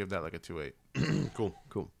 I'd also give that like a 2.8.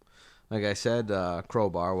 Cool. Like I said,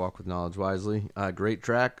 Crowbar, Walk with Knowledge Wisely. Great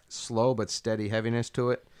track, slow but steady heaviness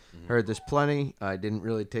to it. Heard this plenty. I didn't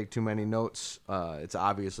really take too many notes. It's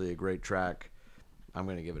obviously a great track. I'm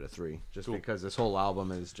gonna give it a 3, just because this whole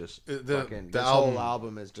album is just whole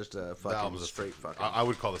album is just a fucking straight fucking. I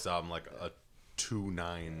would call this album like a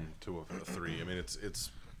 2.9 to a 3. I mean,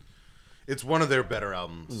 it's one of their better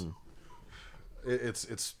albums.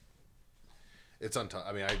 It's It's untouched.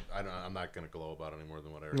 I mean, I'm not gonna glow about it any more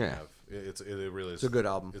than what I already Yeah. have. It really is. It's a good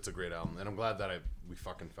album. It's a great album, and I'm glad that we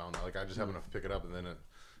fucking found it. Like I just happened to pick it up, and then as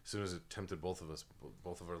soon as it tempted both of us,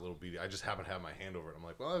 both of our little beady, I just happened to have my hand over it. I'm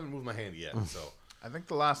like, well, I haven't moved my hand yet, so. I think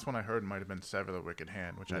the last one I heard might have been Sever the Wicked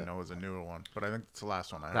Hand, which I know is a newer one, but I think it's the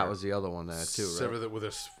last one I heard. That was the other one there too, right? Sever the with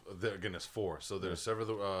this again. There's 4. So there's Sever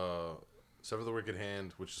the Wicked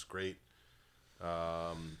Hand, which is great.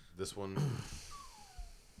 This one.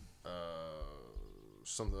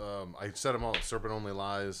 I said them all. Serpent Only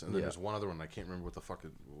Lies, and then there's one other one. I can't remember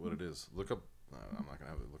what it is. Look up. I'm not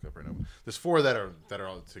gonna have it look up right now. There's 4 that are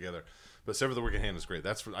all together, but Sever the Wicked Hand is great.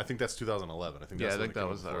 I think that's 2011. I think that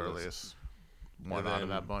was the earliest one out of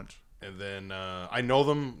that bunch. And then I know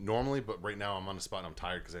them normally, but right now I'm on the spot and I'm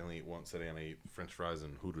tired because I only ate once today and I ate French fries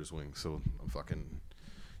and Hooters wings. So I'm fucking.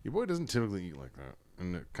 Your boy doesn't typically eat like that,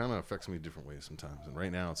 and it kind of affects me different ways sometimes. And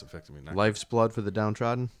right now it's affecting me. Life's Blood for the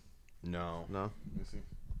Downtrodden. No. No. Let me see.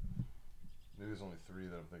 Maybe there's only 3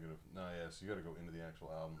 that I'm thinking of. No, yeah, so you got to go into the actual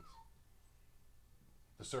albums.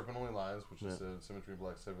 The Serpent Only Lies, which is Symmetry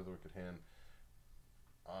Black, Sever the Wicked Hand.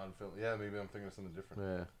 Odd Film. Yeah, maybe I'm thinking of something different.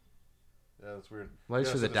 Yeah. Yeah, that's weird. Life's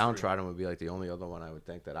yeah, for so the there's 3. Downtrodden would be like the only other one I would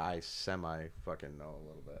think that I semi fucking know a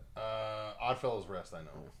little bit. Oddfellows Rest, I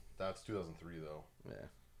know. That's 2003 though. Yeah.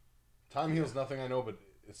 Time Heals Nothing, I know, but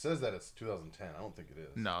it says that it's 2010. I don't think it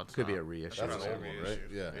is. No, it Could be a reissue. That's an old one, right?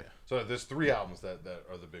 Yeah. So there's 3 albums that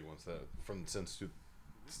are the big ones that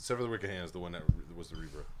Sever the Wicked Hand is the one that was the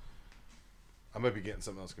rebirth. I might be getting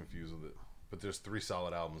something else confused with it, but there's 3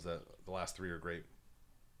 solid albums that the last 3 are great.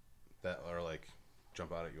 That are like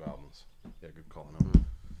jump out at you albums. Yeah, good calling out.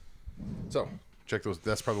 So check those.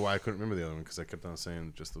 That's probably why I couldn't remember the other one because I kept on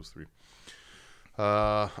saying just those 3.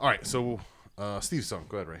 All right, so Steve's song.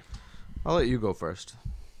 Go ahead, Ray. I'll let you go first.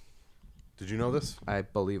 Did you know this? I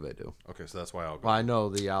believe I do. Okay, so that's why I'll go. Well, I know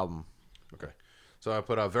the album. Okay. So I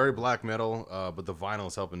put out very black metal, but the vinyl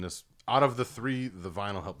is helping this. Out of the 3, the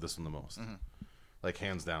vinyl helped this one the most. Mm-hmm. Like,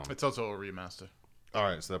 hands down. It's also a remaster. All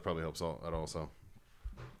right, so that probably helps at also.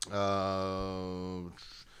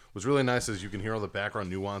 What's really nice is you can hear all the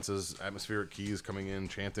background nuances, atmospheric keys coming in,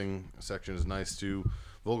 chanting section is nice too.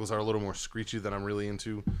 Vocals are a little more screechy than I'm really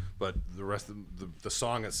into, but the rest of the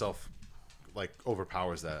song itself like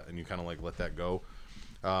overpowers that, and you kind of like let that go.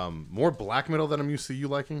 More black metal than I'm used to you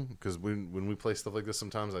liking, because when we play stuff like this,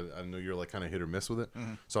 sometimes I know you're like kind of hit or miss with it.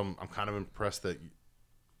 Mm-hmm. So I'm kind of impressed that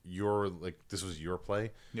you're like this was your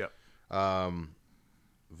play. Yep.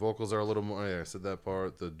 Vocals are a little more. Yeah, I said that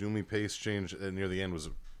part. The doomy pace change near the end was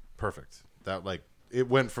perfect. That like it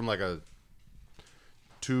went from like a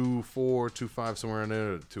 2.4, 2.5 somewhere in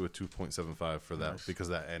there to a 2.75 for that because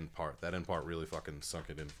that end part really fucking sunk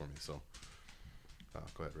it in for me. So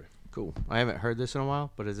go ahead, Ray. Cool. I haven't heard this in a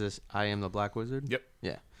while, but is this I Am the Black Wizard? Yep.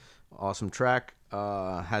 Yeah. Awesome track.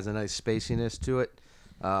 Has a nice spaciness to it.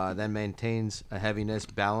 Then maintains a heaviness,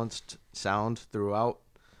 balanced sound throughout.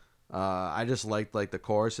 I just liked like the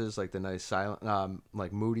choruses, like the nice silent,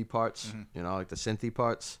 like moody parts, you know, like the synthy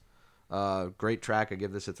parts. Great track. I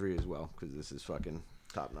give this a 3 as well because this is fucking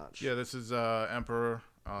top notch. Yeah, this is Emperor.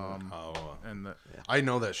 And I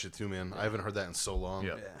know that shit too, man. I haven't heard that in so long.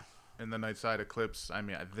 Yep. Yeah. And the Nightside Eclipse. I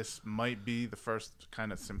mean, this might be the first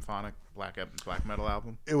kind of symphonic black metal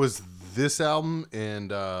album. It was this album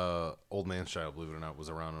and Old Man's Child, believe it or not, was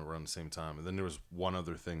around the same time. And then there was one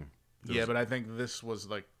other thing. But I think this was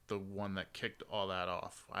like the one that kicked all that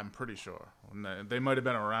off. I'm pretty sure. They might have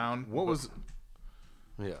been around. What was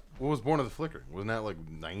Born of the Flickering? Wasn't that like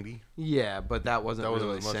 90? Yeah, but that wasn't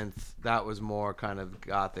really synth. That was more kind of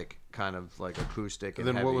gothic, kind of like acoustic and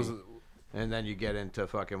then heavy. What was it? And then you get into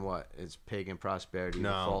fucking what? It's Pagan Prosperity, The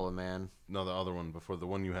Fall of Man. No, the other one before the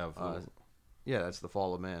one you have. Yeah, that's The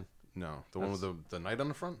Fall of Man. No, the one with the knight on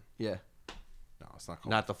the front? Yeah. No, it's not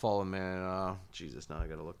called. Not The Fall of Man. Jesus, now I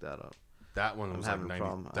got to look that up. That one was like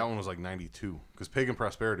 90. That one was like 92 because Pagan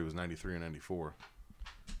Prosperity was 93 or 94.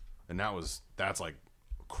 And that's like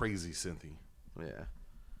crazy synthy. Yeah.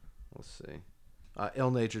 Let's see.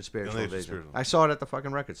 Ill-Natured Spiritual Invasion. I saw it at the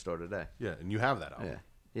fucking record store today. Yeah, and you have that album.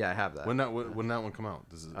 Yeah, I have that. When that one come out?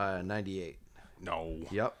 This is 98. No.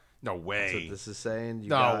 Yep. No way. That's what this is saying.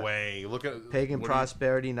 No way. Look at Pagan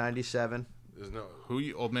Prosperity 97. There's no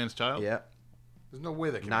Old Man's Child? Yeah. There's no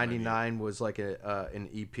way that came 99 was like an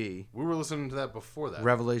EP. We were listening to that before that.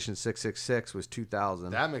 Revelation 666 was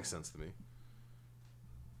 2000. That makes sense to me.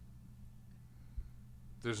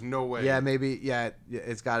 There's no way. Yeah, maybe. Yeah,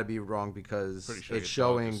 it's got to be wrong because sure it's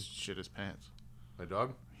showing. Shit his pants. My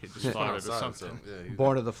dog. He just farted or something. Yeah,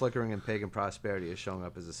 Born of the Flickering and Pagan Prosperity is showing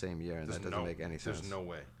up as the same year, and that doesn't make any sense. There's no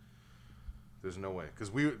way. There's no way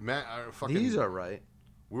because Matt. These are right.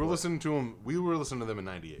 We were listening to them. We were listening to them in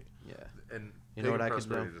 '98. Yeah. And You know what Pagan I could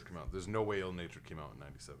Prosperity do? just came out. There's no way Ill Natured came out in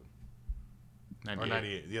 '97 or 98.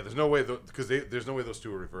 '98. Yeah, there's no way because there's no way those two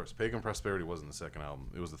were reversed. Pagan Prosperity wasn't the second album.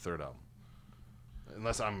 It was the third album.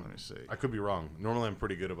 Unless Let me see. I could be wrong. Normally, I'm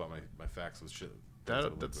pretty good about my facts with shit.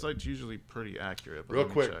 That site's usually pretty accurate. But Real let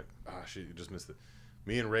me quick. check. Ah, shit, you just missed it.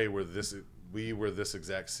 Me and Ray were this. We were this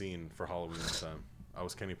exact scene for Halloween this time. I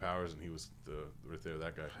was Kenny Powers and he was right there.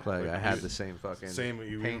 That guy. Like, I he had was- the same fucking Same. You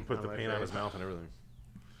even paint put the my paint on face. his mouth and everything.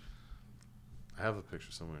 I have the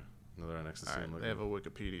picture somewhere. Another right next to All see him. right, they have a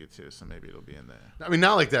Wikipedia too, so maybe it'll be in there. I mean,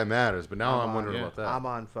 not like that matters, but now I'm wondering yeah. about that. I'm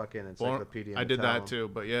on fucking Encyclopedia. I did that Metallum. too,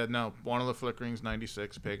 but yeah, no. Born of the Flickerings,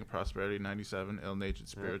 96. Pagan Prosperity, 97. Ill-Natured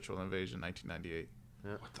Spiritual Invasion, 1998.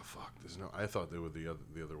 What the fuck? There's no. I thought they were the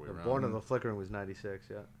other way The around. Born of the Flickering was 96,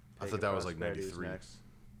 yeah. I thought that was like Prosperity 93. next.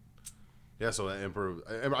 Yeah, so Emperor.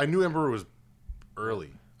 I knew Emperor was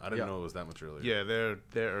early. I didn't Yeah. know it was that much earlier. Yeah,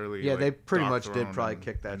 they're early. Yeah, like, they pretty Dark much did Throne probably and-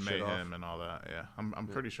 kick that and shit Mayhem off. and all that. Yeah, I'm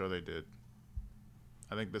pretty sure they did.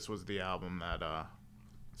 I think this was the album that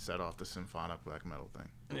set off the symphonic black metal thing.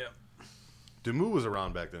 Yeah. Demu was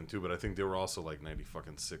around back then too, but I think they were also like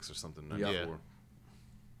 96 or something, 94.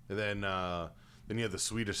 Yeah. And then you had the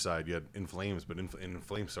Swedish side. You had In Flames, but In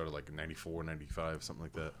Flames started like 94, 95, something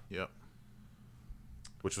like that. Yep.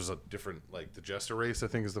 Which was a different, like the Jester Race, I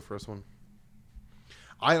think is the first one.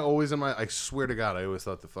 I swear to God, I always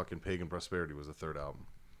thought the fucking Pagan Prosperity was the third album.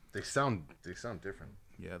 They sound different.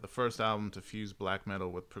 Yeah, the first album to fuse black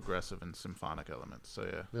metal with progressive and symphonic elements. So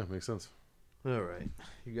yeah. Yeah, makes sense. All right.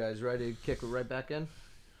 You guys ready to kick it right back in?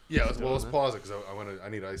 Yeah, let's pause it because I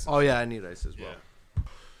need ice. Oh, yeah, I need ice as well.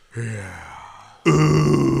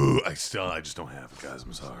 I just don't have it, guys.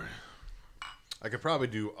 I'm sorry. I could probably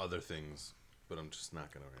do other things, but I'm just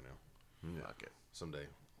not gonna right now. Fuck it. Someday,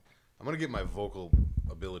 I'm gonna get my vocal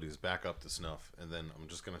abilities back up to snuff, and then I'm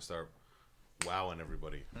just gonna start wowing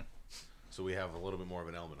everybody, so we have a little bit more of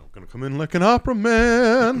an element. I'm gonna come in like an opera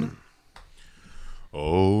man.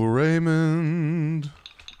 Oh, Raymond.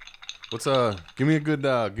 What's give me a good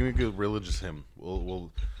religious hymn.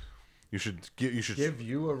 You should Give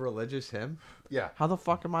you a religious hymn? yeah. How the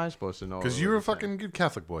fuck am I supposed to know? Because you're a fucking good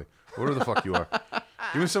Catholic boy. Whatever the fuck you are.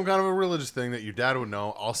 Give me some kind of a religious thing that your dad would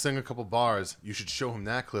know. I'll sing a couple bars. You should show him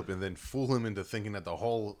that clip and then fool him into thinking that the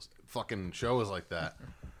whole fucking show is like that.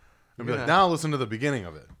 And be like, now listen to the beginning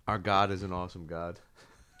of it. Our God is an awesome God.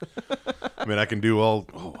 I mean, I can do all.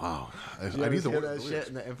 Oh, wow. I need the hear word. that shit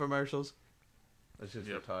in the infomercials? That's just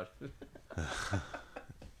retarded.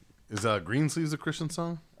 Is Green Sleeves a Christian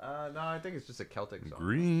song? No, I think it's just a Celtic song.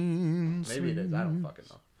 Green Maybe it is. I don't fucking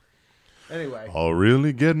know. Anyway, I'll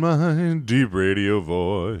really get my deep radio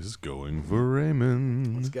voice going for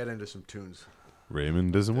Raymond. let's get into some tunes.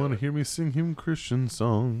 Raymond doesn't want to hear me sing him Christian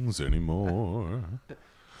songs anymore. You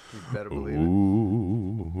better believe it.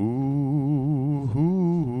 Ooh, ooh,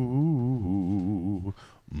 ooh,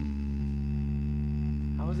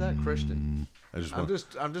 How is that Christian? I just I'm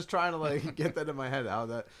want. just trying to like get that in my head. How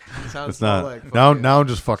that sounds It's so not. like Now fucking- I'm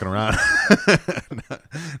just fucking around.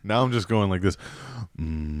 Now I'm just going like this.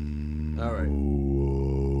 All right.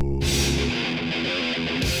 Ooh.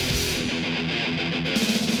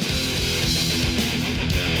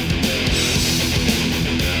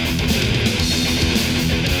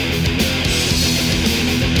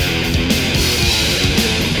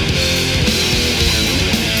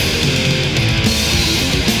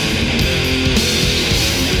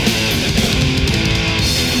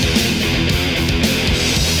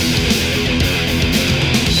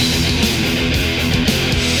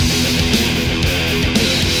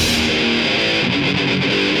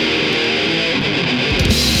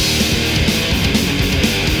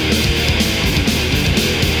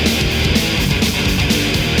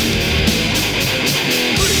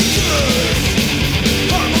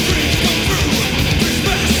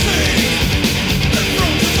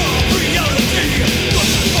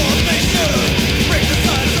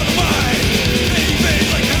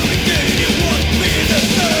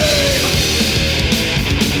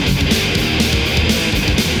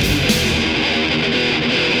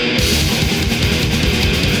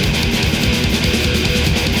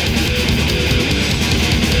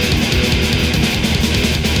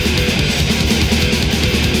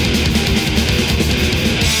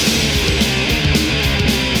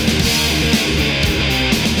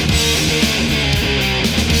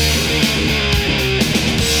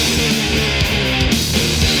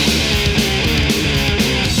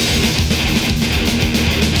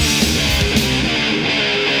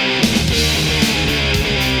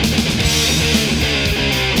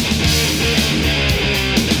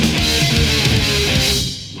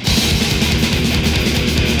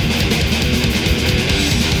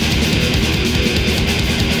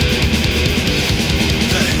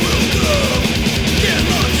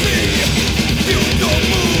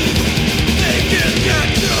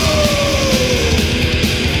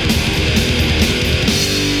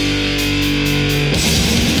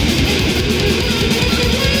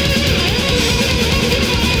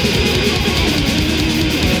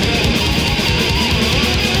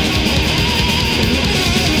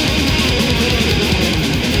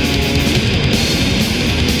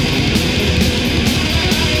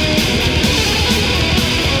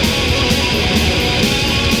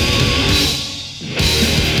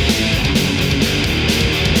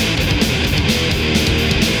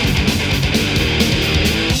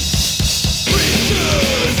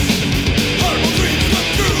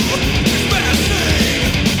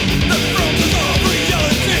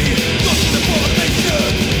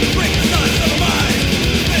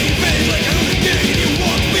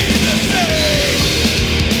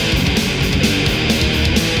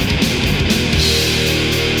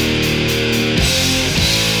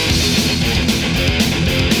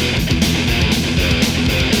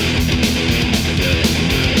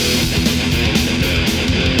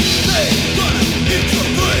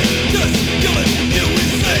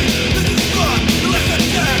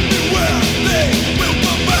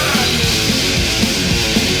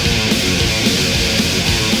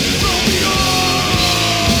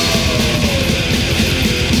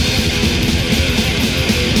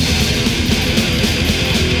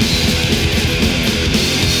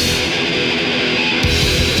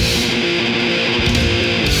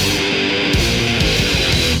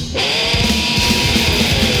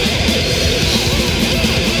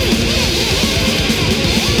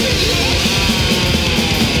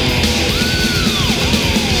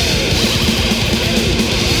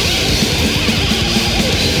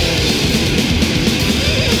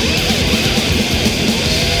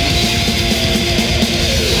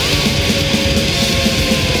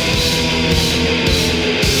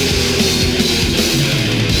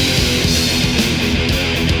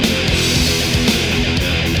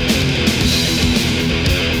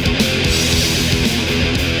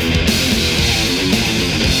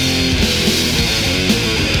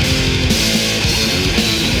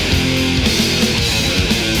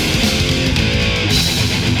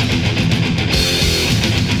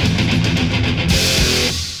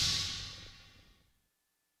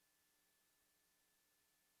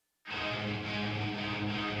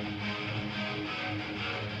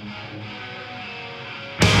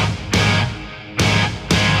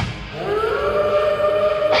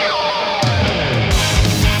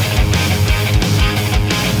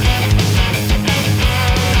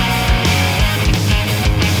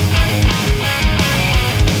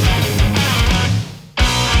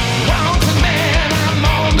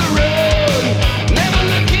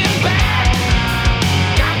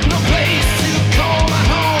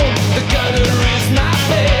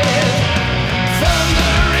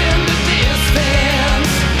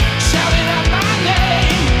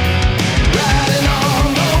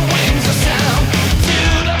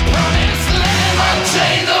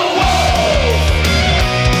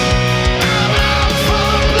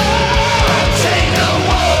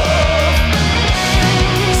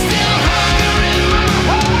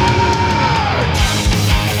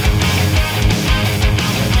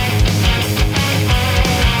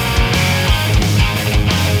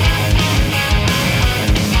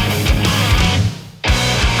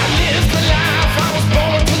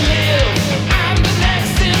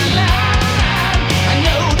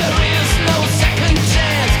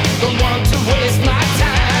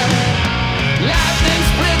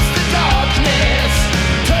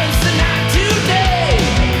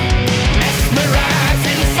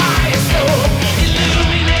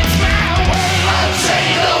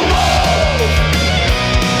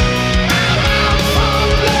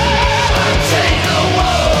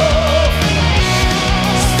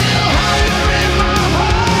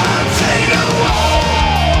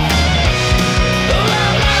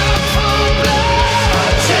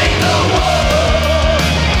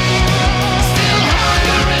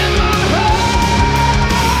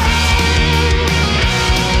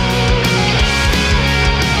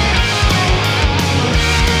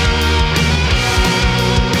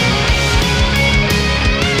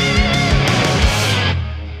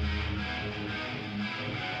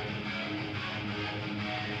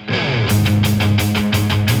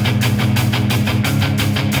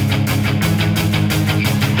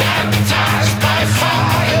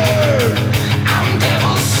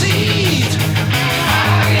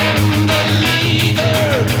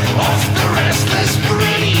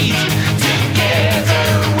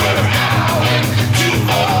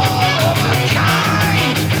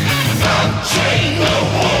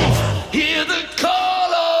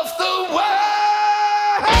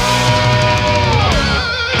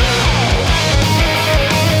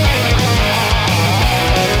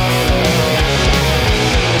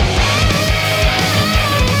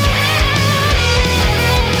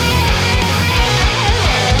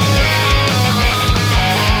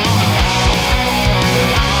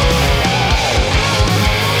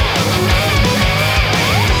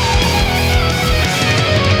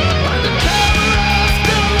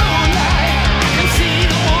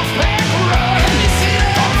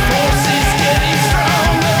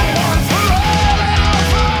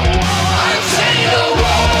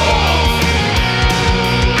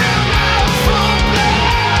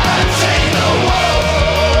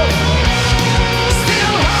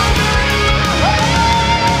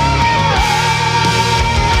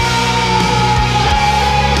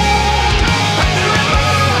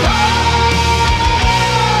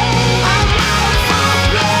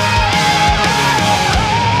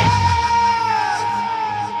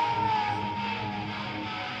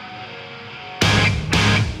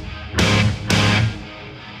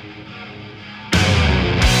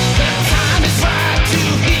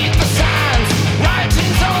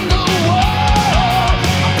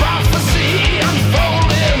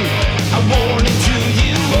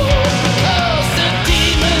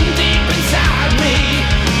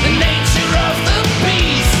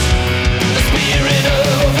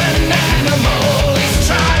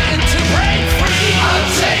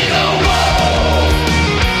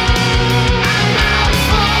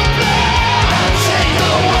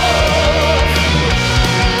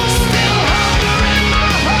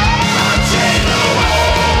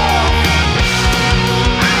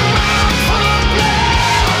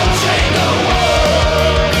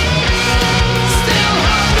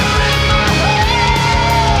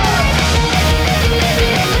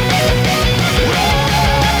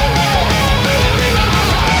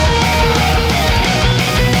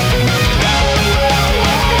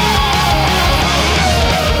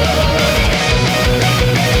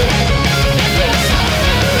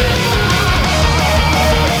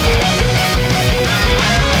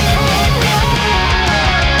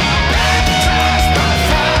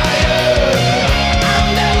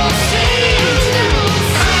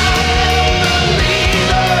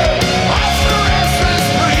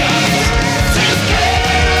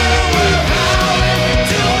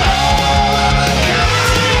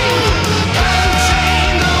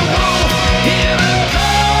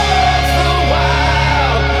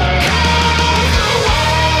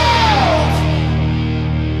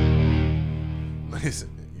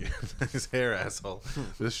 his hair, asshole.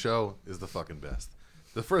 This show is the fucking best.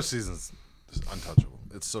 The first season's just untouchable.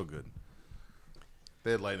 It's so good.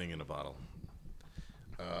 They had lightning in a bottle.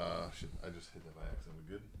 Shit, I just hit that by accident.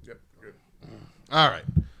 We good? Yep, good. All right.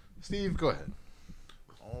 Steve, go ahead.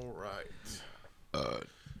 All right.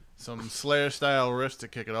 Some Slayer-style riffs to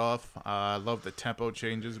kick it off. I love the tempo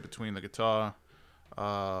changes between the guitar.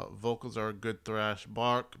 Vocals are a good thrash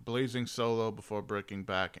bark, blazing solo before breaking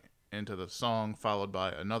back into the song, followed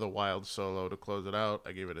by another wild solo to close it out.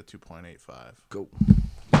 I gave it a 2.85. Go.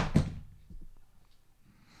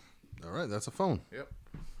 All right, that's a phone. Yep.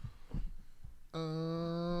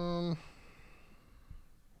 All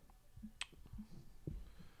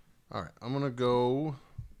right, I'm gonna go.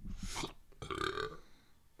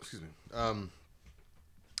 Excuse me.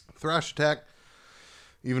 Thrash Attack.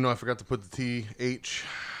 Even though I forgot to put the TH,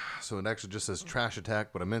 so it actually just says Trash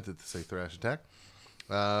Attack, but I meant it to say Thrash Attack.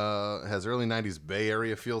 It has early '90s Bay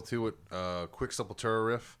Area feel to it. Quick Sepultura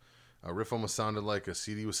riff. A riff almost sounded like a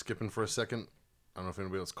CD was skipping for a second. I don't know if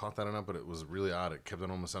anybody else caught that or not, but it was really odd. It kept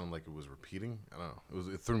on almost sounding like it was repeating. I don't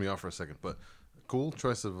know. It threw me off for a second, but cool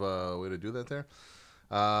choice of way to do that there.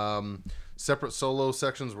 Separate solo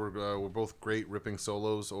sections were both great ripping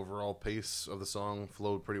solos. Overall pace of the song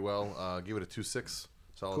flowed pretty well. Give it a 2.6.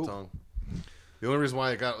 Solid Cool. song. The only reason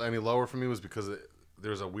why it got any lower for me was because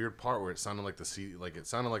there's a weird part where it sounded like the CD, like it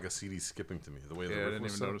sounded like a CD skipping to me. The way the Yeah, I riff didn't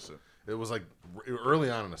was even set. notice it. It was like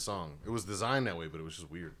early on in the song. It was designed that way, but it was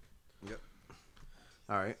just weird. Yep.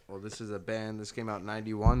 All right. Well, this is a band. This came out in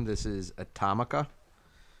 '91. This is Atomica,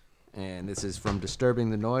 and this is from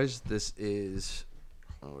Disturbing the Noise. This is,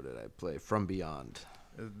 what did I play? From Beyond.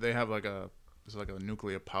 They have it's like a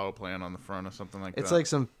nuclear power plant on the front or something like that. It's like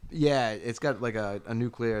some, yeah. It's got like a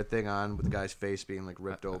nuclear thing on with the guy's face being like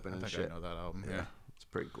ripped open I and think shit. I know that album. Yeah. It's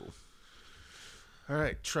pretty cool. All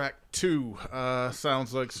right, track 2.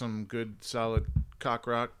 Sounds like some good, solid cock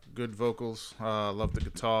rock. Good vocals. Love the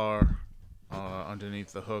guitar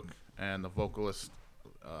underneath the hook, and the vocalist.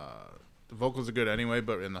 The vocals are good anyway,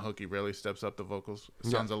 but in the hook he really steps up the vocals.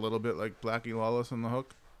 It sounds a little bit like Blackie Lawless in the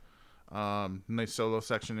hook. Nice solo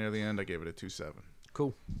section near the end. I gave it a 2.7.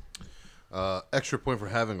 Cool. Extra point for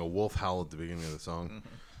having a wolf howl at the beginning of the song.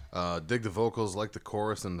 Dig the vocals, like the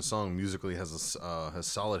chorus, and the song musically has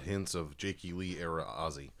solid hints of Jake E. Lee era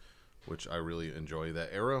Ozzy, which I really enjoy. That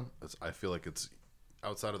era, I feel like it's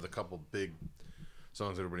outside of the couple big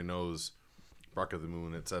songs everybody knows, Bark of the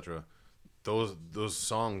Moon, etc. Those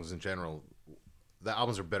songs in general, the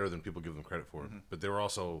albums are better than people give them credit for, but they were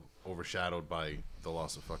also overshadowed by the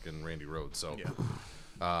loss of fucking Randy Rhoads. So,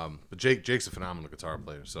 but Jake's a phenomenal guitar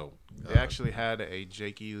player. So They actually had a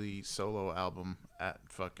Jake E. Lee solo album at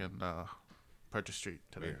fucking Purchase Street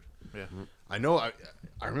today. Weird. Yeah. I know.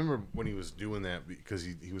 I remember when he was doing that because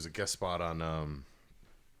he was a guest spot on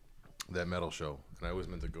that metal show, and I always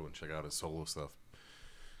meant to go and check out his solo stuff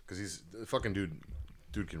because he's a fucking dude.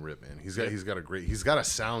 Dude can rip, man. He's got a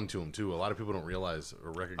sound to him too. A lot of people don't realize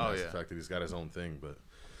or recognize the fact that he's got his own thing, but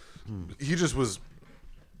he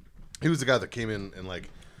was the guy that came in and like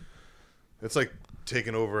it's like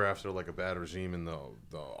taking over after like a bad regime in the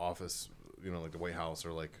office, you know, like the White House,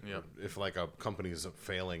 or like if like a company's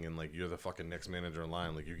failing and like you're the fucking next manager in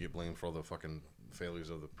line, like you get blamed for all the fucking failures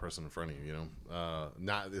of the person in front of you, you know.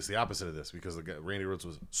 It's the opposite of this because Randy Rhoads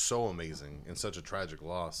was so amazing and such a tragic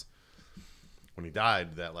loss when he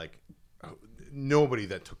died that like nobody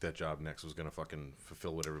that took that job next was gonna fucking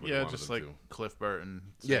fulfill what everybody wanted just them like to. Cliff Burton,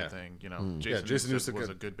 same thing, you know. Jason Newsted was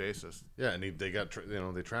a good bassist. Yeah, and they got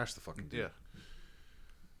they trashed the fucking dude.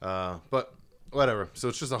 Yeah. But whatever. So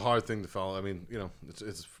it's just a hard thing to follow. I mean, you know,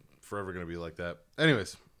 it's forever gonna be like that.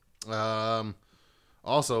 Anyways,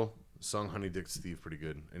 also sung "Honey Dick Steve" pretty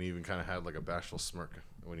good, and he even kind of had like a bashful smirk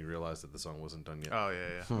when he realized that the song wasn't done yet. Oh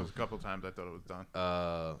yeah. There was a couple times I thought it was done.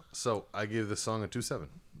 So I gave this song a 2.7.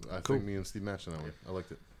 I think me and Steve matched on that one. I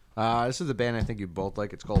liked it. This is the band I think you both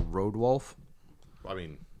like. It's called Road Wolf. I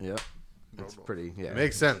mean, Yep. It's Wolf. pretty, yeah. it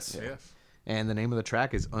makes sense. Yes. And the name of the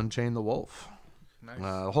track is Unchain the Wolf. Nice.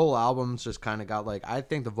 The whole album's just kind of got like, I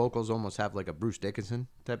think the vocals almost have like a Bruce Dickinson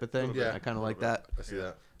type of thing. Yeah, I kind of like that. I see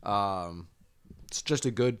that. It's just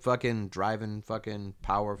a good fucking driving fucking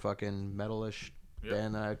power fucking metalish Yep.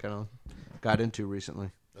 band that I kind of got into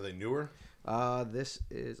recently. Are they newer? This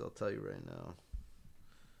is, I'll tell you right now.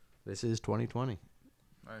 This is 2020.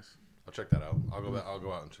 Nice. I'll check that out. I'll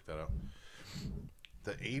go out and check that out.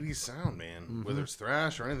 The 80s sound, man. Whether it's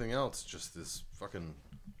thrash or anything else, just this fucking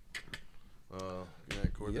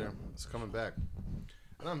that chord there. It's coming back.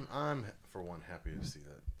 And I'm for one happy to see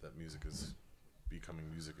that music is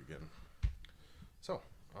becoming music again. So,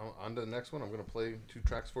 on to the next one. I'm going to play 2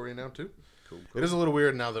 tracks for you now, too. Cool. It is a little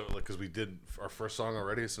weird now that, because we did our first song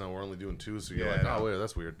already, so now we're only doing 2, so you're Yeah, like, I know. oh, wait,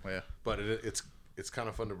 that's weird. Yeah. But it's kind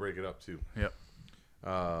of fun to break it up, too. Yep.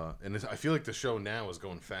 And I feel like the show now is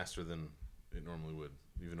going faster than it normally would,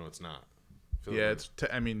 even though it's not. Yeah,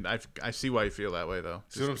 I mean, I see why you feel that way though.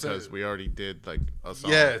 See what I'm saying? Because we already did like a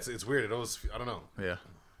song. Yeah, it's weird. It always, I don't know. Yeah.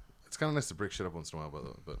 It's kind of nice to break shit up once in a while, by the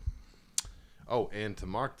way. But oh, and to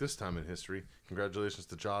mark this time in history, congratulations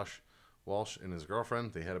to Josh Walsh and his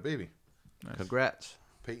girlfriend. They had a baby, Nice. Congrats.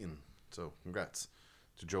 Peyton. So congrats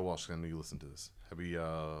to Joe Walsh. I know you listen to this. Happy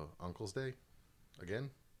Uncle's Day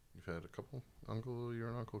again. You've had a couple uncle.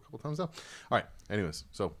 You're an uncle a couple times now. All right. Anyways,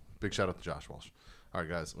 so big shout out to Josh Walsh. All right,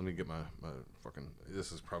 guys. Let me get my fucking.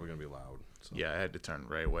 This is probably gonna be loud. So. Yeah, I had to turn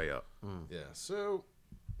way up. Yeah. So.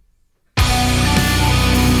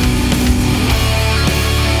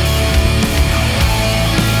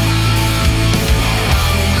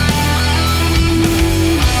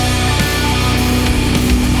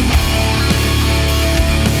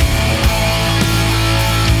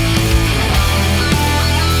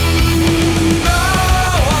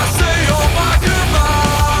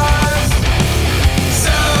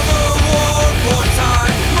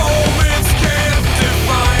 Moments can't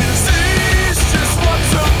define. It's just what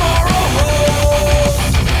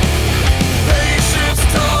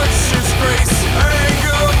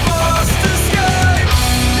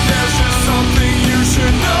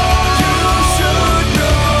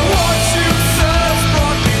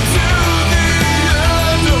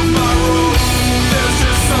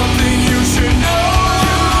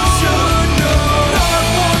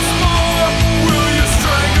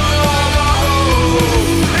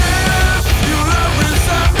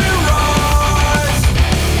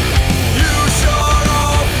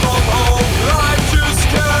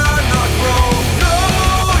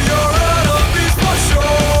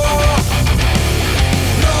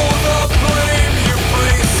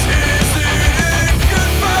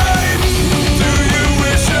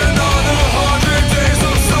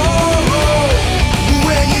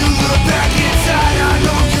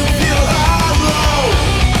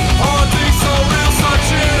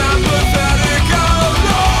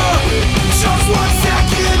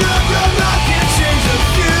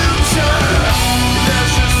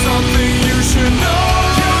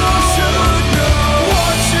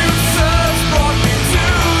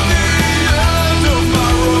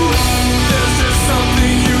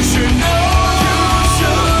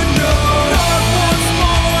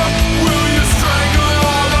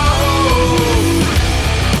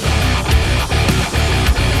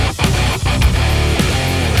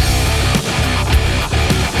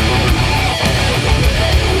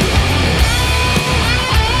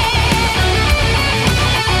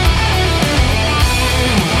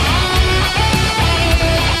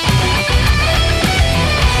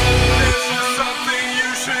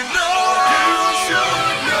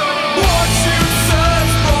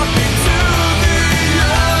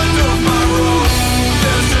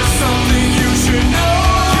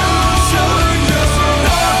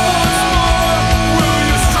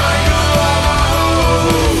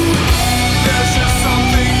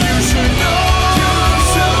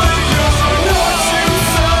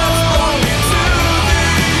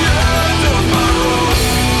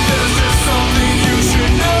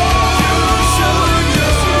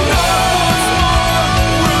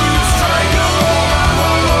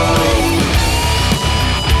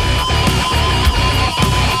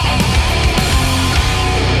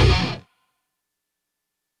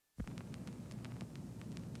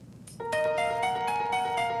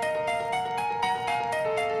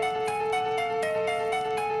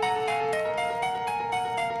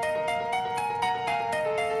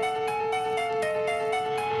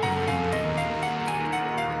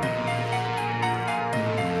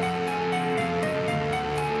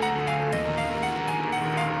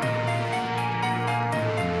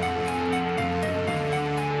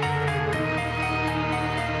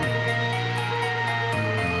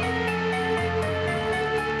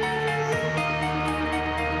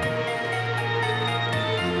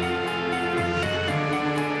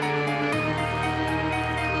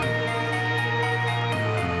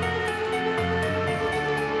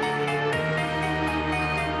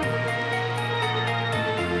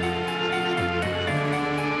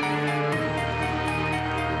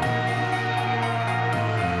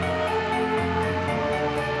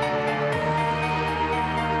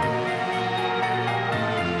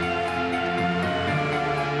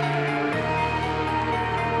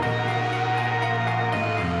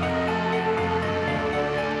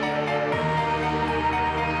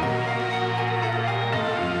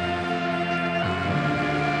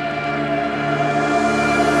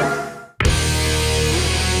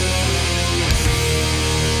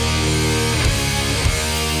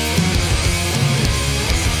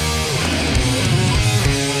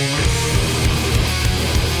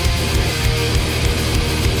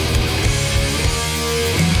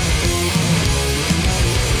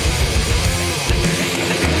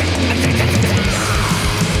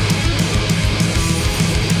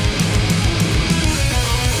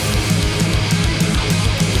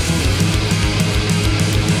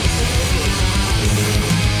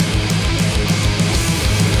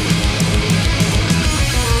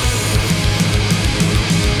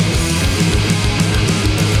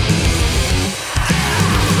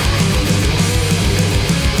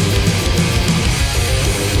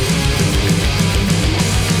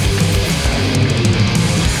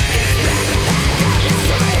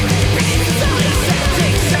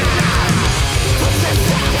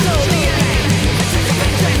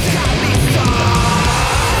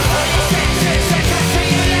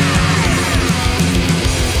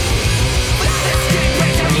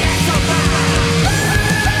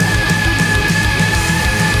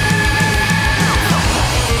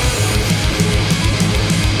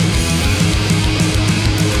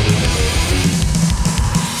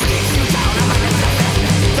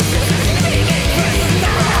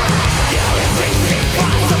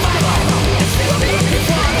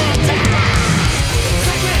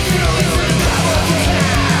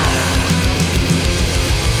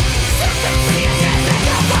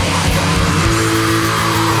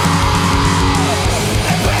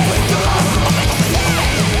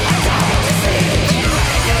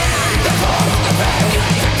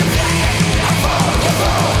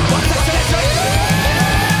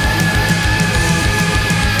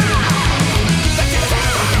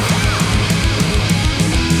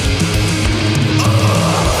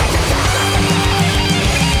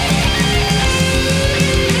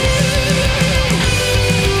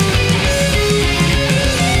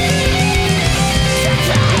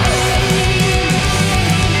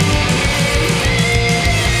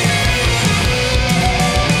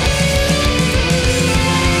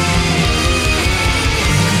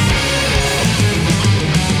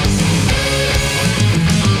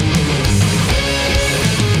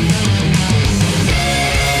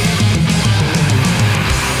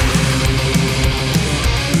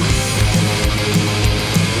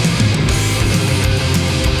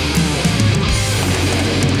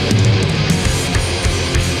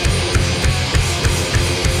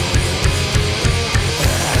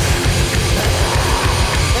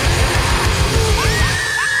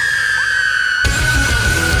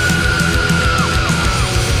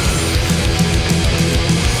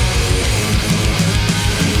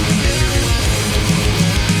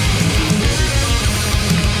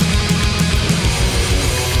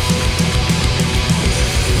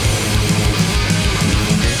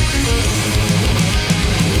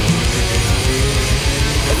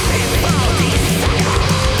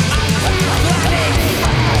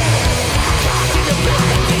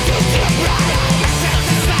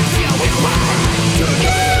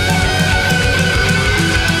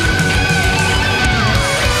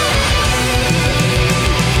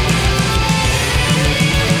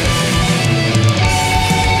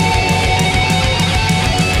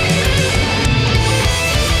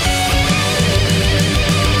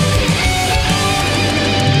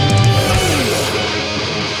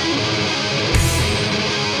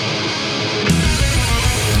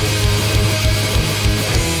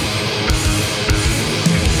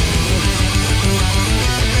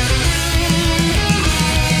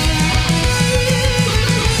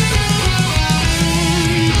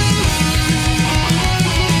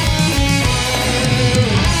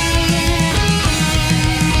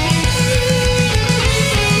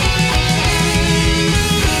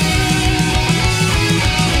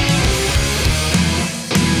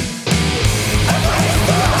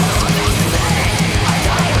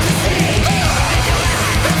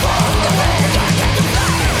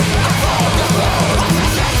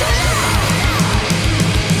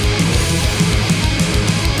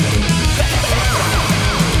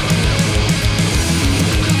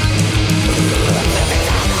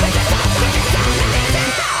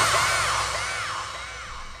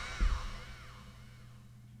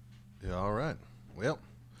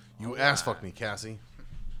Ass fuck me, Cassie.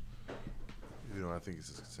 You know, I think it's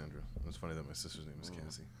Cassandra. It's funny that my sister's name is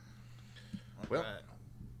Cassie. Well,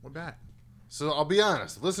 we're back. So I'll be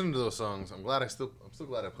honest. Listening to those songs, I'm still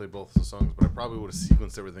glad I played both of the songs, but I probably would have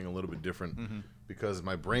sequenced everything a little bit different because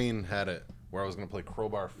my brain had it where I was gonna play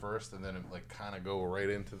Crowbar first and then it, like kind of go right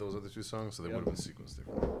into those other two songs, so they would have been sequenced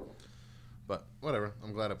different. But whatever.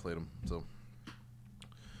 I'm glad I played them. So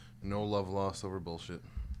no love lost over bullshit.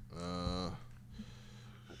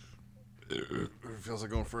 It feels like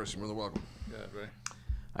going first. You're more than welcome. Yeah, right.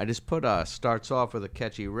 I just put starts off with a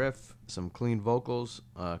catchy riff, some clean vocals.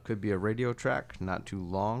 Could be a radio track, not too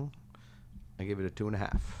long. I give it a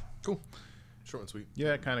 2.5. Cool. Short and sweet.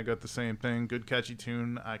 Yeah, kind of got the same thing. Good catchy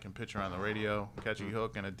tune I can picture on the radio. Catchy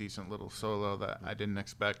hook and a decent little solo that I didn't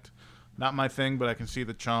expect. Not my thing, but I can see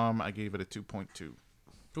the charm. I gave it a 2.2.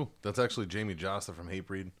 Cool. That's actually Jamie Josta from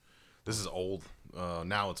Hatebreed. This is old.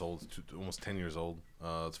 Now it's old. It's almost 10 years old.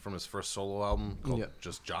 It's from his first solo album called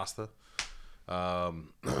just Josta.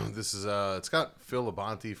 This is it's got Phil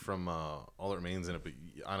Labonte from All That Remains in it, but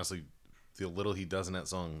honestly, the little he does in that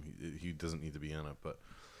song, he doesn't need to be in it. But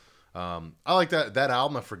I like that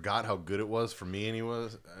album. I forgot how good it was for me.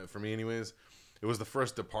 Anyways, it was the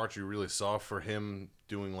first departure you really saw for him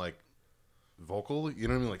doing like vocal. You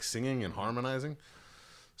know what I mean, like singing and harmonizing.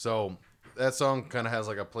 So that song kind of has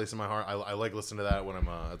like a place in my heart. I like listening to that when I'm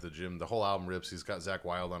at the gym. The whole album rips. He's got Zakk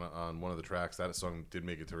Wylde on one of the tracks. That song did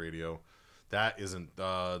make it to radio. That isn't.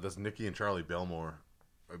 That's Nicky and Charlie Belmore,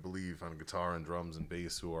 I believe, on guitar and drums and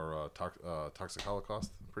bass, who are Toxic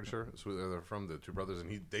Holocaust. I'm pretty sure that's who they're from, the two brothers,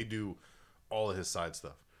 and they do all of his side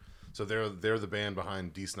stuff. So they're the band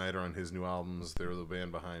behind Dee Snider on his new albums. They're the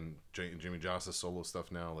band behind Jimmy Josta's solo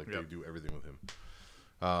stuff now. Like they do everything with him.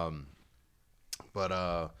 But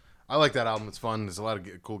I like that album. It's fun. There's a lot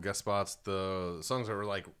of cool guest spots. The songs are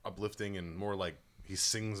like uplifting and more like he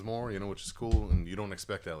sings more, which is cool. And you don't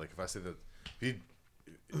expect that. Like if I say that, you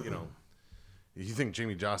think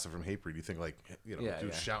Jamie Josta from Hatebreed, you think like,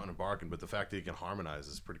 dude shouting and barking, but the fact that he can harmonize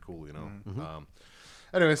is pretty cool,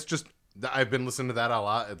 Anyways, just I've been listening to that a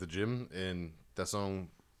lot at the gym, and that song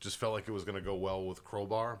just felt like it was gonna go well with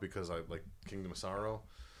Crowbar because I like Kingdom of Sorrow.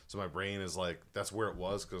 So my brain is like, that's where it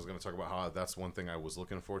was, because I was going to talk about how that's one thing I was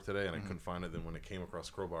looking for today, and I couldn't find it. Then when it came across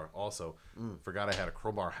Crowbar, also forgot I had a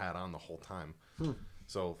Crowbar hat on the whole time.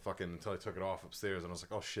 So fucking until I took it off upstairs, and I was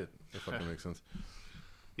like, oh shit, it fucking makes sense.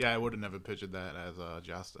 Yeah, I would have never pictured that as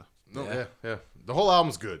Josta. No, yeah. The whole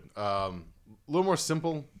album's good. A little more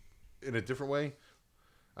simple in a different way.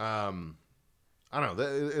 I don't know.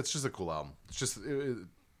 It's just a cool album. It's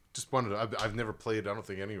just wanted to. I've never played, I don't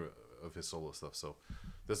think, any of his solo stuff, so.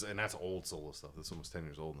 And that's old solo stuff. That's almost 10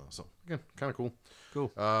 years old now. So, again, kind of cool.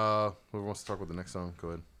 Cool. Whoever wants to talk about the next song, go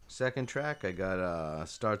ahead. Second track, I got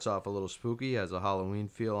starts off a little spooky, has a Halloween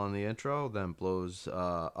feel on the intro, then blows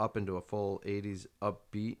up into a full 80s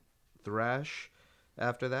upbeat thrash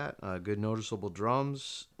after that. Good noticeable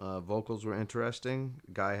drums. Vocals were interesting.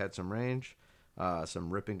 Guy had some range. Some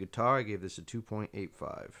ripping guitar. I gave this a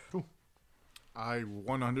 2.85. Cool. I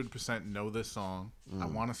 100% know this song. I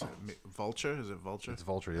want to say Vulture. Is it Vulture? It's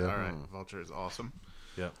Vulture, yeah. All right, Vulture is awesome.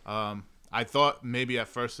 Yeah. I thought maybe at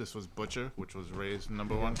first this was Butcher, which was Ray's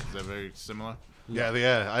number one, because they're very similar. Yeah.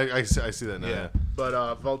 I see that now. Yeah.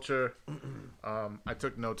 But Vulture, I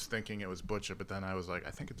took notes thinking it was Butcher, but then I was like,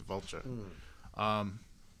 I think it's Vulture.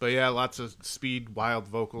 But yeah, lots of speed, wild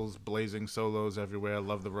vocals, blazing solos everywhere.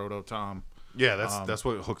 Love the Roto Tom. Yeah, that's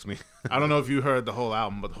what hooks me. I don't know if you heard the whole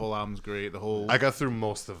album, but the whole album's great. I got through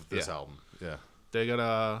most of this album. Yeah.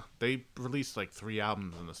 They released like 3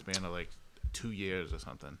 albums in the span of like 2 years or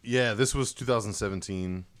something. Yeah, this was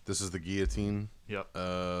 2017. This is the Guillotine. Yep.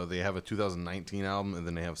 They have a 2019 album, and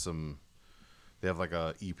then they have like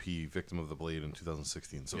a EP, Victim of the Blade, in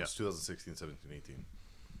 2016. So it's 2016, 17, 18.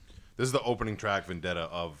 This is the opening track, Vendetta,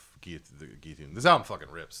 of the Guillotine. This album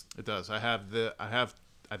fucking rips. It does. I have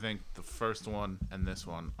I think the first one and this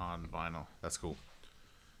one on vinyl. That's cool.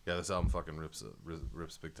 Yeah, this album fucking rips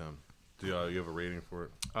big time. Do you have a rating for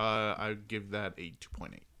it? I give that a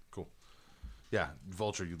 2.8. Cool. Yeah,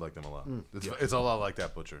 Vulture, you'd like them a lot. It's a lot like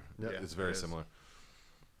that, Butcher. Yeah, it's very similar.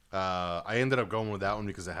 I ended up going with that one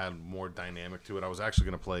because it had more dynamic to it. I was actually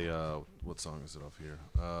going to play, what song is it off here?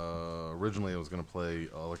 Originally, I was going to play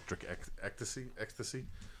Electric Ecstasy,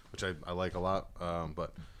 which I like a lot,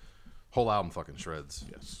 but whole album fucking shreds.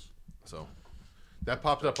 Yes. So that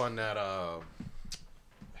popped up on that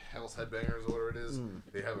Hell's Headbangers or whatever it is.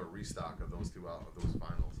 They have a restock of those those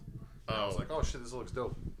vinyls. And I was like, oh shit, this looks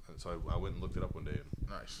dope. And so I went and looked it up one day. And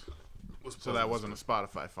Nice. So that wasn't a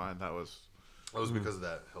Spotify find. That was because of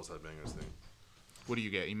that Hell's Headbangers thing. What do you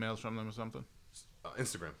get? Emails from them or something?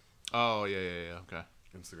 Instagram. Oh yeah. Okay.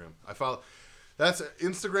 Instagram. I follow. That's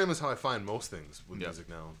Instagram is how I find most things with Yep. music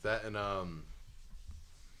now. That and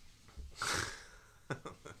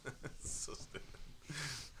it's so stupid.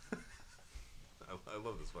 I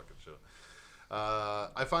love this fucking show.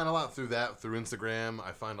 I find a lot through that, through Instagram.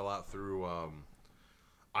 I find a lot through.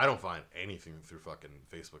 I don't find anything through fucking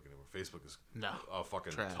Facebook anymore. Facebook is No. a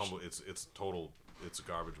fucking Trash. tumble. It's total. It's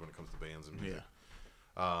garbage when it comes to bands and music.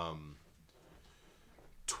 Yeah.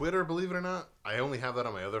 Twitter, believe it or not, I only have that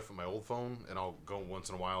on my old phone, and I'll go once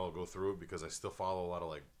in a while. I'll go through it because I still follow a lot of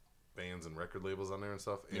like bands and record labels on there and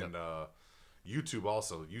stuff. Yep. And YouTube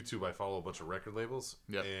also. YouTube, I follow a bunch of record labels,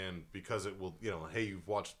 Yep. and because it will, hey, you've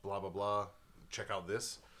watched blah blah blah, check out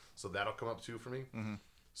this, so that'll come up too for me. Mm-hmm.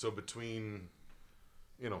 So between,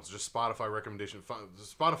 just Spotify recommendation.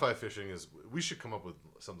 Spotify fishing is. We should come up with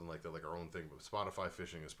something like that, like our own thing. But Spotify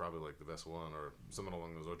fishing is probably like the best one, or something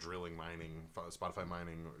along those, or drilling, mining, Spotify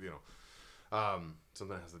mining,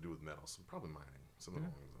 something that has to do with metals, probably mining, something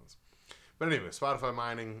along those lines. But anyway, Spotify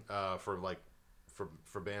mining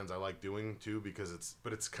for bands I like doing too because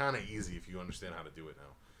it's kind of easy if you understand how to do it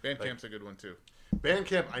now. Bandcamp's a good one too.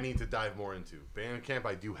 Bandcamp I need to dive more into. Bandcamp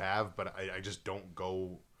I do have, but I just don't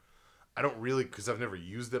go. I don't really, because I've never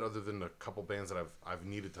used it other than a couple bands that I've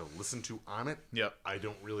needed to listen to on it. Yep. I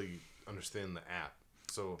don't really understand the app.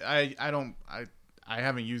 So I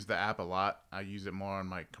haven't used the app a lot. I use it more on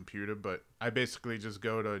my computer, but I basically just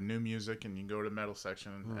go to new music and you go to metal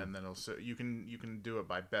section and then you can do it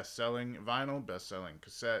by best selling vinyl, best selling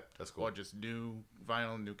cassette. That's cool. Or just new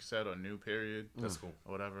vinyl, new cassette, or new period. That's cool.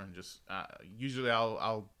 Or whatever, and just usually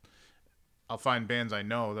I'll find bands I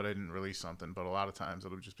know that I didn't release something, but a lot of times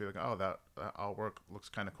it'll just be like, oh, that artwork looks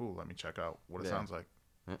kind of cool. Let me check out what it sounds like.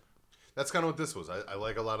 That's kind of what this was. I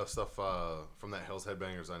like a lot of stuff from that Hell's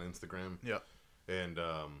Headbangers on Instagram. Yep. And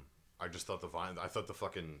I just thought I thought the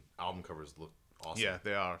fucking album covers looked awesome. Yeah,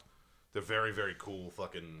 they are. They're very, very cool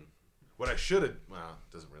fucking... What I should have... Well,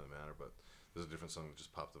 it doesn't really matter, but there's a different song that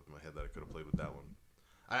just popped up in my head that I could have played with that one.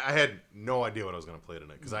 I had no idea what I was going to play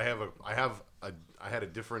tonight, because I had a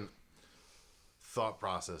different thought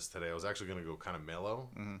process today. I was actually going to go kind of mellow,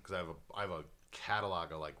 because I have a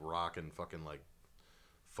catalog of like rock and fucking like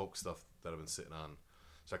folk stuff that I've been sitting on.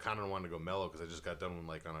 So I kind of wanted to go mellow because I just got done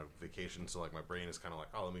like on a vacation. So like my brain is kind of like,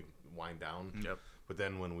 oh, let me wind down. Yep. But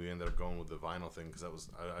then when we ended up going with the vinyl thing, because I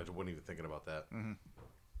wasn't even thinking about that.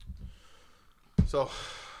 So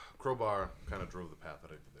Crowbar kind of drove the path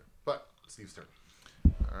that I did there. But Steve's turn.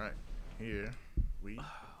 All right, here we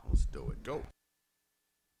Let's do it. go.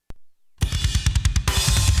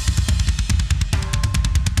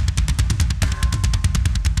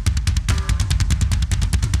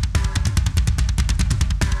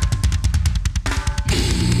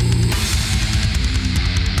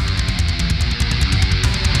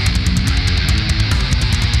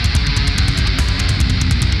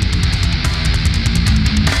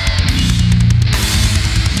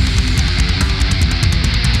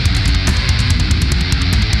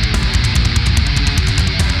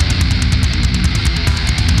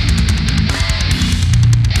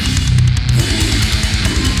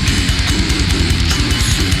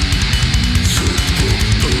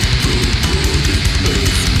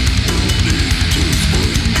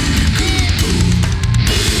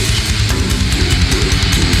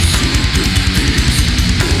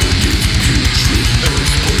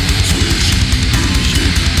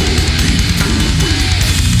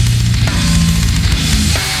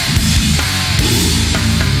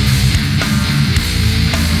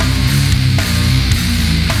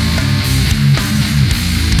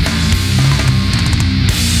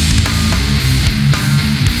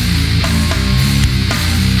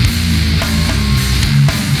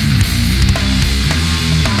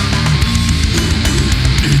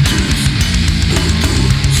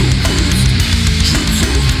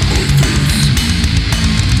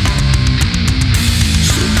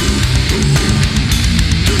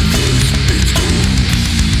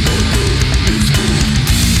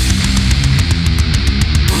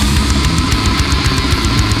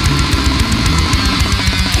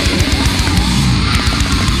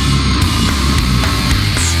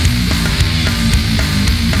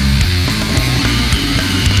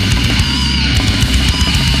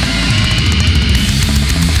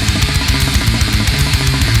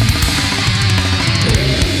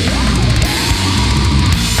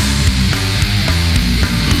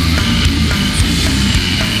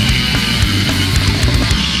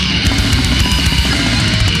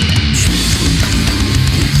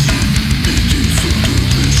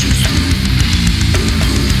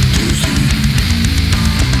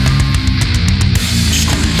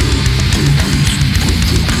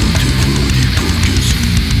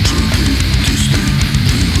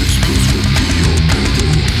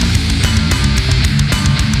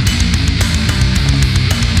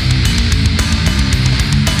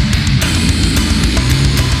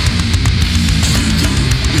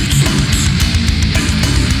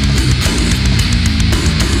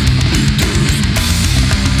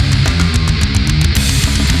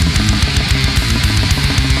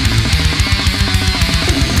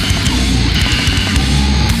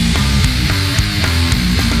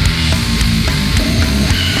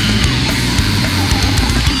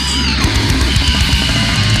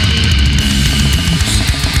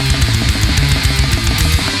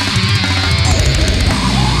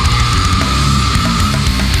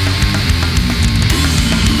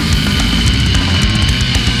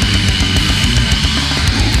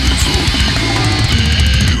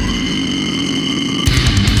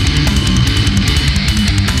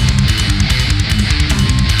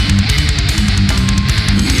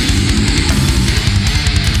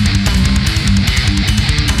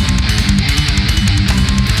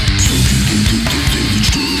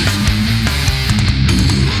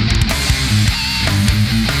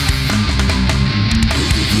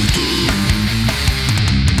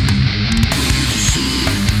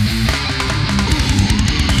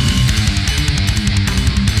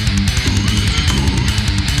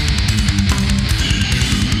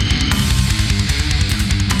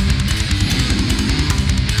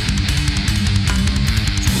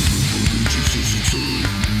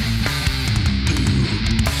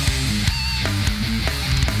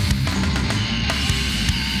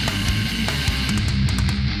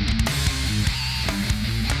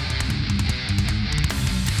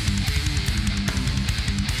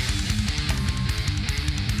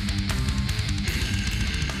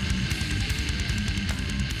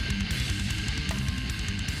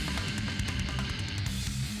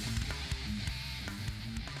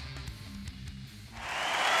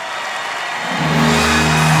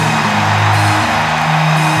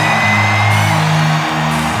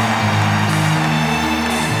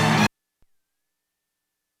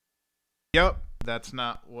 that's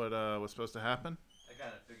not what was supposed to happen. I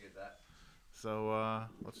kind of figured that. So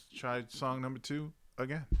let's try song number 2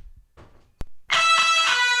 again.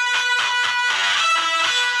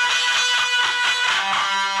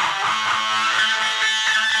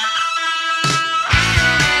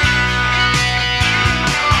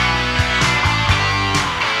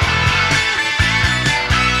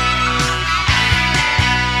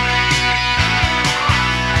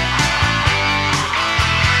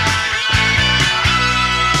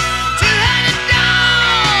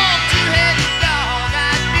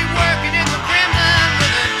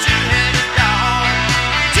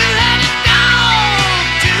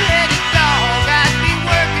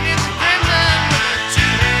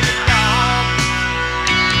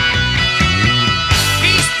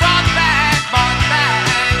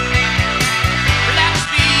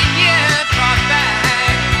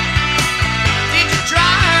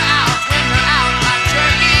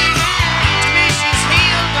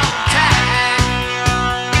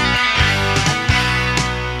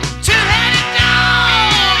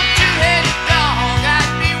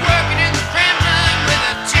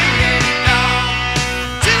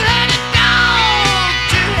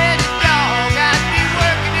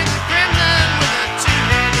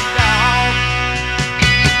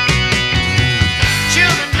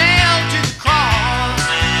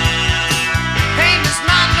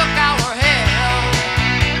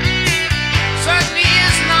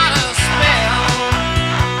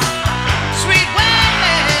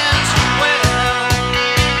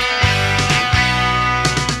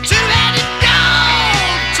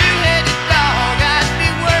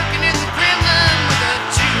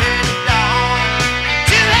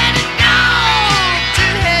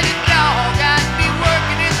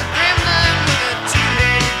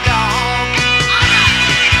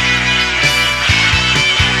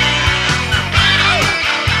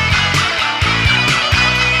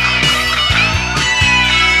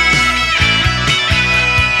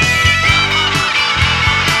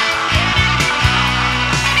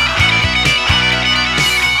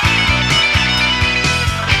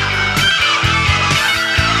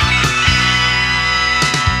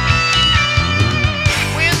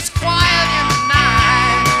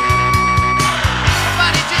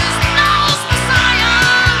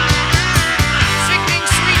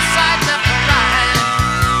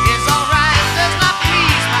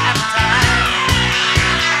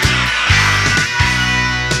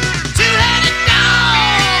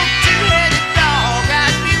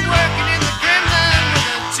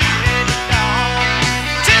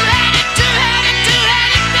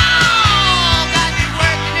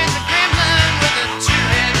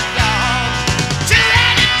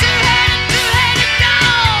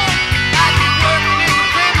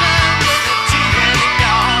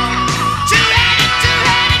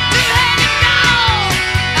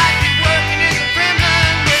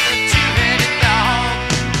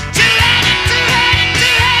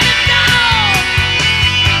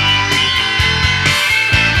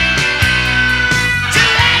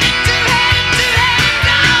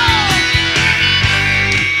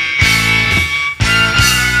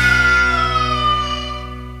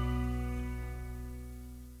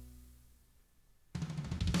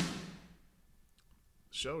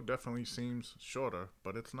 Show definitely seems shorter,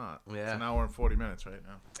 but it's not. Yeah. It's an hour and 40 minutes right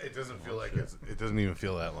now. It doesn't feel like it doesn't even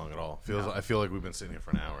feel that long at all. I feel like we've been sitting here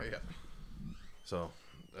for an hour. Yeah. So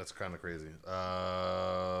that's kind of crazy.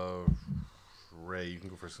 Ray, you can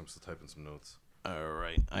go first. I'm still typing some notes. All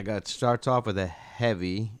right. I got starts off with a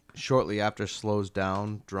heavy. Shortly after slows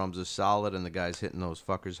down. Drums are solid, and the guy's hitting those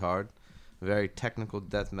fuckers hard. Very technical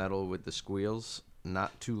death metal with the squeals.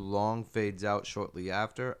 Not too long. Fades out shortly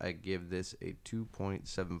after. I give this a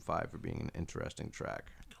 2.75 for being an interesting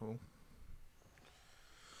track. Cool.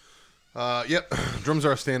 Yep. Drums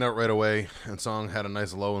are a standout right away, and song had a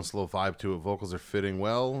nice low and slow vibe to it. Vocals are fitting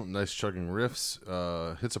well. Nice chugging riffs.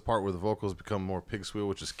 Hits a part where the vocals become more pig squeal,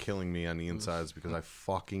 which is killing me on the insides because I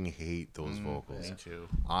fucking hate those vocals. Me too.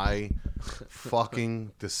 I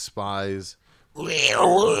fucking despise.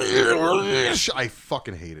 I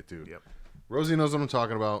fucking hate it, dude. Yep. Rosie knows what I'm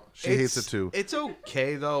talking about. She hates it too. It's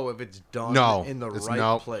okay, though, if it's done in the it's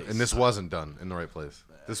right place. And this wasn't done in the right place.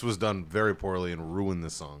 This was done very poorly and ruined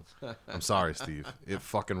this song. I'm sorry, Steve. It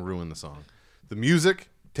fucking ruined the song. The music,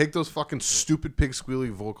 take those fucking stupid pig squealy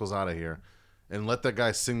vocals out of here and let that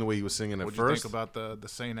guy sing the way he was singing at What first. do you think about the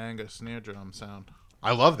St. Angus snare drum sound?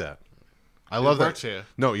 I love that. I love that. works here.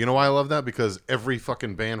 No, you know why I love that? Because every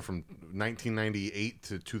fucking band from 1998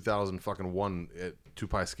 to 2001 at Two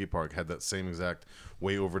Pi Skate Park had that same exact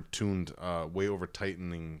way over tightened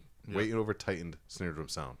snare drum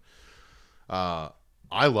sound.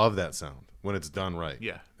 I love that sound when it's done right.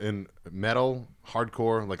 Yeah. In metal,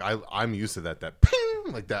 hardcore, like I'm used to that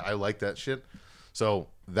ping, like that. I like that shit. So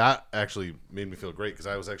that actually made me feel great because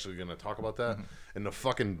I was actually going to talk about that. And the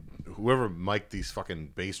fucking whoever mic'd these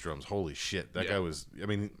fucking bass drums, holy shit, that guy was. I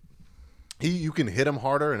mean, you can hit him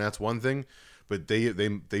harder, and that's one thing, but they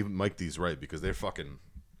mic these right because they're fucking.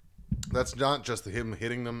 That's not just him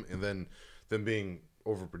hitting them and then them being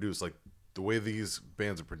overproduced. Like the way these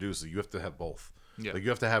bands are produced, you have to have both. Yeah. Like you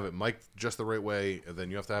have to have it mic'd just the right way, and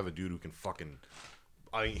then you have to have a dude who can fucking.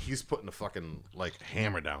 I mean, he's putting a fucking like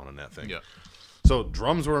hammer down on that thing. Yeah. So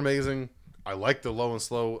drums were amazing. I liked the low and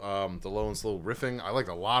slow riffing. I liked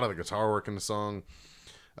a lot of the guitar work in the song.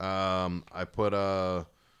 I put a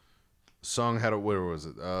song had a where was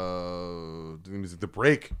it? The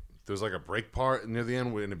break. There's like a break part near the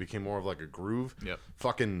end, and it became more of like a groove. Yep.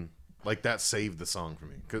 Fucking like that saved the song for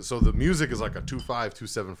me. So the music is like a 2.5,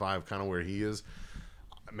 2.75 kind of where he is.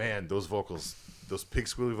 Man, those vocals, those pig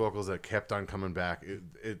squealy vocals that kept on coming back.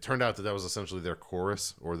 It turned out that was essentially their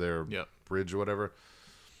chorus or their bridge or whatever,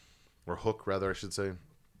 or hook rather, I should say.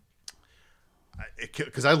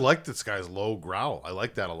 Because I like this guy's low growl. I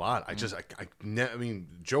like that a lot. I mean,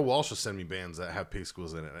 Joe Walsh will send me bands that have pig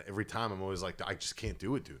squeals in it. Every time I'm always like, I just can't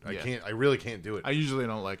do it, dude. I really can't do it. I usually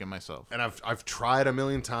don't like it myself. And I've tried a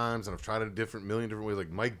million times, and I've tried it a million different ways. Like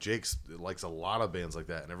Mike Jakes likes a lot of bands like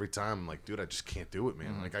that, and every time I'm like, dude, I just can't do it,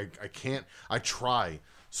 man. Like I can't. I try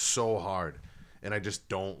so hard, and I just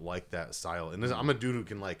don't like that style. And I'm a dude who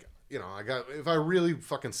can like. You know, if I really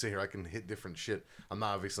fucking sit here, I can hit different shit. I'm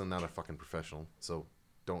obviously not a fucking professional, so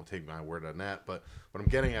don't take my word on that. But what I'm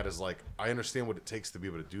getting at is like, I understand what it takes to be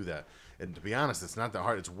able to do that. And to be honest, it's not that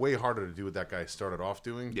hard. It's way harder to do what that guy started off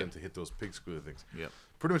doing than to hit those pig squeal things. Yeah.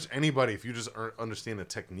 Pretty much anybody, if you just understand the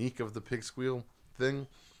technique of the pig squeal thing,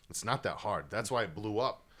 it's not that hard. That's why it blew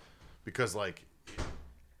up. Because like,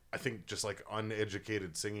 I think just like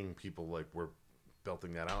uneducated singing people like were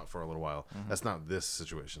belting that out for a little while. That's not this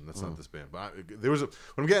situation. That's not this band. But what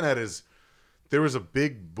I'm getting at is there was a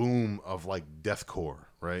big boom of like deathcore,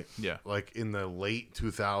 right? Yeah. Like in the late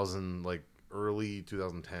 2000, like early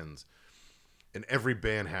 2010s, and every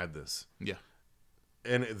band had this. Yeah.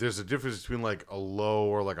 And there's a difference between like a low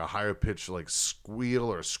or like a higher pitch like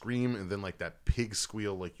squeal or a scream, and then like that pig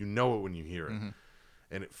squeal, like you know it when you hear it,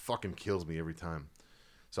 and it fucking kills me every time.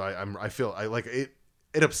 So I feel like it.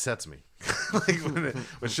 It upsets me like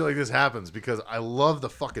when shit like this happens because I love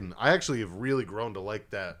I actually have really grown to like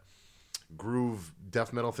that groove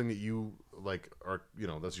death metal thing that you like are, you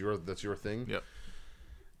know, that's your thing. Yep.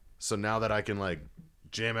 So now that I can like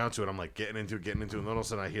jam out to it, I'm like getting into it, and then all of a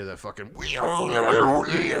sudden I hear that fucking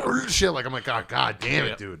shit like I'm like, God damn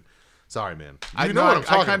it, dude. Sorry, man. You know what I'm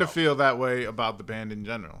talking I kind of about. feel that way about the band in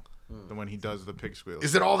general. When he does the pig squeals.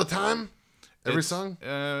 Is it all the time? Every song?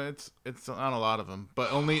 It's on a lot of them,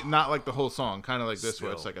 but only not like the whole song. Kind of like this,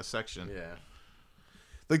 where it's like a section. Yeah.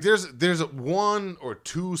 Like there's one or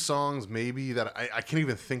two songs maybe that I can't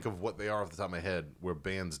even think of what they are off the top of my head where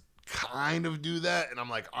bands kind of do that, and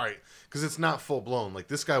I'm like, all right, because it's not full blown. Like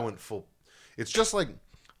this guy went full. It's just like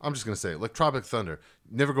I'm just gonna say it, like Tropic Thunder.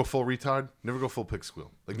 Never go full retard. Never go full pig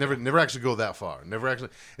squeal. Like never actually go that far.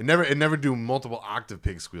 Never do multiple octave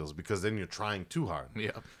pig squeals because then you're trying too hard.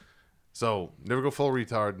 Yeah. So never go full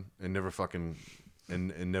retard and never fucking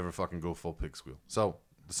go full pig squeal. So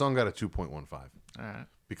the song got a 2.15. All right.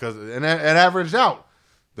 Because it averaged out.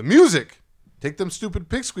 The music, take them stupid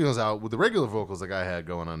pig squeals out with the regular vocals the guy had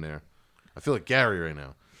going on there. I feel like Gary right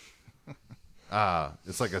now.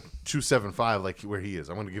 It's like a 2.75 like where he is.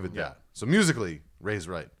 I'm going to give it that. So musically, Ray's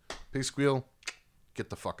right. Pig squeal, get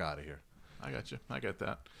the fuck out of here. I got you. I get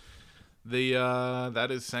that.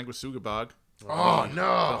 That is Sanguisugabog. Oh,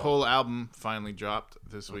 no. The whole album finally dropped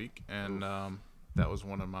this week, and that was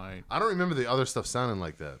one of my... I don't remember the other stuff sounding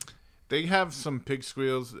like that. They have some pig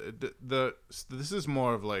squeals. This is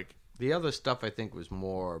more of like... The other stuff I think was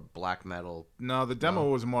more black metal. No, the demo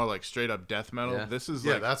was more like straight up death metal. Yeah. This is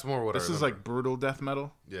That's more what I This remember. is like brutal death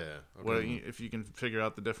metal. Yeah. Okay. Where if you can figure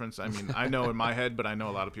out the difference. I mean, I know in my head, but I know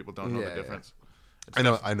a lot of people don't know the difference. I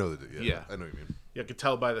know that. Yeah. I know what you mean. You can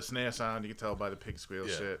tell by the snare sound. You can tell by the pig squeal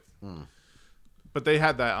shit. Mm. But they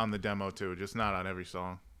had that on the demo too, just not on every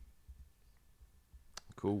song.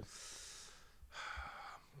 Cool.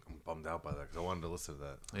 I'm bummed out by that because I wanted to listen to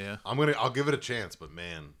that. Yeah. I'll give it a chance, but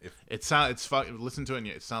man, if listen to it and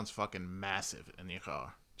it sounds fucking massive in your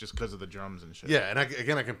car just because of the drums and shit. yeah, and I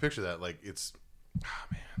can picture that. Like it's,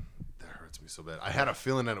 man, that hurts me so bad. I had a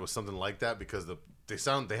feeling that it was something like that because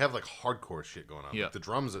they have like hardcore shit going on. Yeah. Like the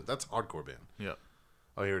drums, that's hardcore band. Yeah.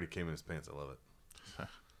 Oh, he already came in his pants. I love it.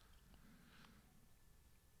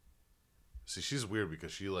 See, she's weird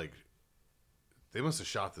because she like. They must have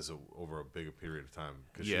shot this over a bigger period of time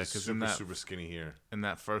because Yeah, she's 'cause in super skinny here. In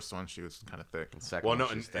that first one, she was kind of thick. Second Well, one,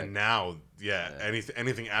 no, she's thick. and now, yeah,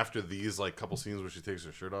 anything after these like couple scenes where she takes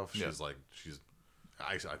her shirt off, she's Yeah. like she's.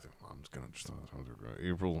 I think I'm just gonna just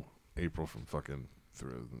April from fucking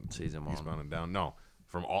through Season one. Eastbound and Down. No,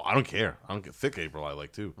 from all I don't care. I don't get thick April. I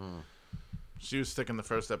like too. She was thick in the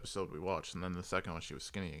first episode we watched, and then the second one she was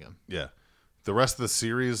skinny again. Yeah, the rest of the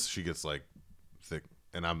series she gets like thick,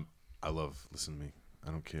 and I love listen to me. I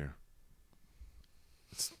don't care.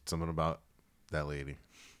 It's something about that lady.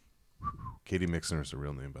 Katie Mixner is her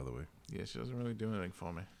real name, by the way. Yeah, she doesn't really do anything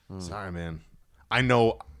for me. Sorry, man. I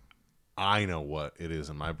know what it is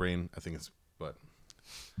in my brain. I think it's but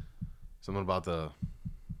something about the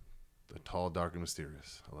tall, dark, and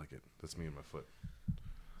mysterious. I like it. That's me and my foot.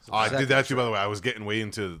 Oh, I did that too, by the way. I was getting way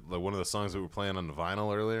into like one of the songs that we were playing on the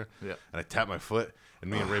vinyl earlier. Yeah. And I tapped my foot, and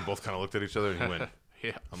me and Ray both kind of looked at each other, and he went.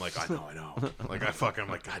 Yeah. I'm like, I know. Like I'm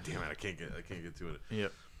like, God damn it, I can't get to it.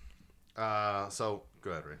 Yep. So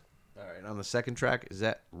go ahead, Ray. All right, on the second track, is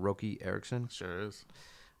that Roky Erickson? Sure is.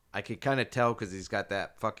 I could kind of tell because he's got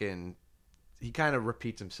that fucking. He kind of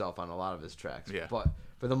repeats himself on a lot of his tracks. Yeah. But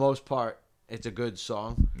for the most part, it's a good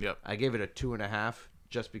song. Yep. I gave it a 2.5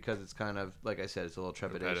 just because it's kind of, like I said, it's a little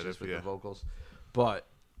trepidatious Repetitive, with yeah. the vocals. But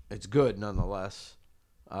it's good nonetheless.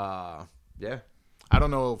 Yeah. I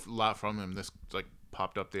don't know a lot from him. This like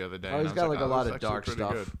popped up the other day. Oh, and he's I was got, like, a this lot is of actually dark pretty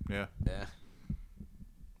stuff. Good. Yeah. Yeah.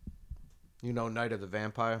 You know Night of the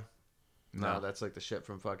Vampire? No. That's like the shit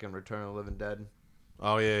from fucking Return of the Living Dead.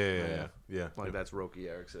 Oh yeah. Like that's Roky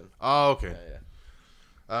Erickson. Oh okay.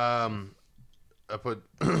 Yeah. I put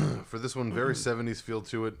for this one very 70s feel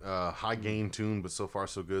to it. High gain tune, but so far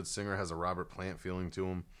so good. Singer has a Robert Plant feeling to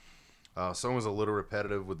him. Song was a little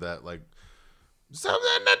repetitive with that like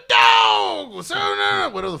something the dog,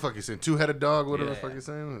 something whatever the fuck he's saying, two-headed dog, whatever the fuck he's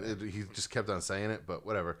saying. He just kept on saying it, but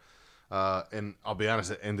whatever. And I'll be honest,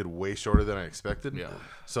 it ended way shorter than I expected. Yeah.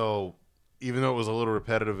 So even though it was a little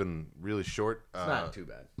repetitive and really short, It's not too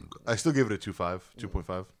bad. I still give it a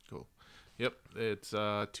 2.5. Cool. Yep. It's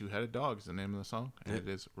Two-Headed Dog is the name of the song, and it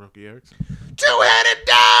is Roky Erickson. Two-headed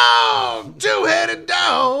dog! Two-headed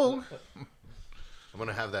dog! I'm going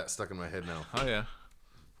to have that stuck in my head now Oh yeah.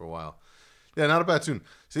 for a while. Yeah, not a bad tune.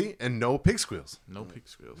 See? And no pig squeals. No pig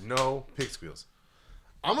squeals. No pig squeals.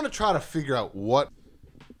 I'm going to try to figure out what...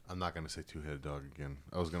 I'm not going to say two-headed dog again.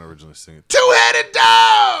 I was going to originally sing it. Two-headed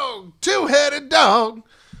dog! Two-headed dog!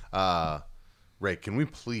 Ray, can we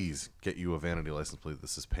please get you a vanity license plate?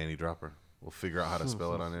 This is Panty Dropper. We'll figure out how to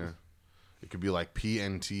spell it on there. It could be like Hey,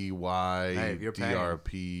 if you're paying.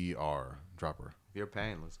 PNTYDRPR. Dropper. If you're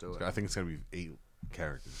paying, let's do it. I think it's going to be 8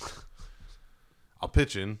 characters. I'll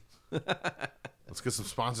pitch in. Let's get some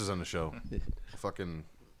sponsors on the show.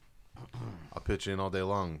 I'll pitch in all day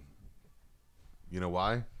long. You know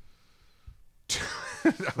why?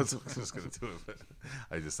 I was just going to do it, but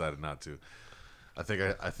I decided not to. I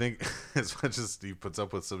think as much as Steve puts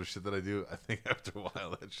up with some shit that I do, I think after a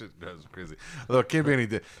while that shit drives me crazy. Although it can't be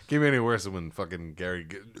any worse than when fucking Gary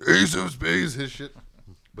Ace of Spades his shit.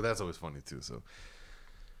 But that's always funny too. So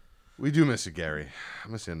we do miss you, Gary. I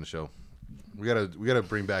miss you on the show. We gotta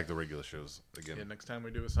bring back the regular shows again. Yeah, next time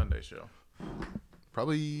we do a Sunday show.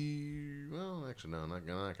 Probably. Well, actually, no, not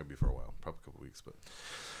gonna be for a while. Probably a couple weeks, but.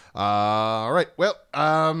 All right. Well,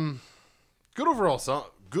 good overall song.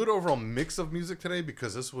 Good overall mix of music today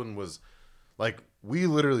because this one was like we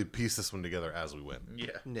literally pieced this one together as we went. Yeah.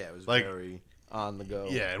 Yeah, it was Like- very on the go.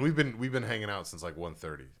 Yeah, and we've been hanging out since like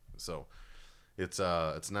 1:30. So it's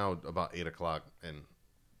now about 8:00 and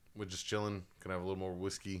we're just chilling, gonna have a little more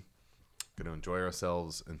whiskey, gonna enjoy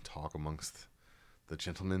ourselves and talk amongst the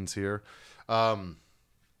gentlemen's here. There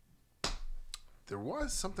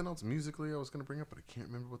was something else musically I was gonna bring up, but I can't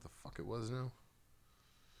remember what the fuck it was now.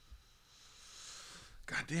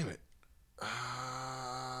 God damn it.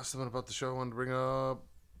 Something about the show I wanted to bring up.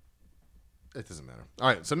 It doesn't matter. All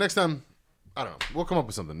right, so next time, I don't know. We'll come up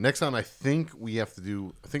with something. Next time, I think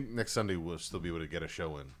next Sunday we'll still be able to get a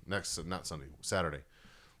show in. Not Sunday, Saturday.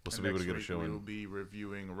 We'll still be able to get a show We will in. be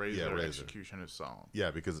reviewing Razor Razor. Executioner's song.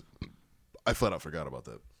 Yeah, because I flat out forgot about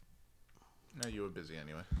that. No, you were busy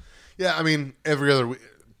anyway. Yeah, I mean, every other week,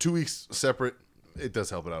 2 weeks separate, it does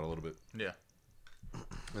help it out a little bit. Yeah.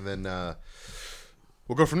 And then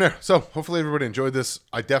we'll go from there. So hopefully everybody enjoyed this.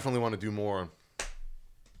 I definitely want to do more.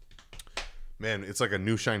 Man, it's like a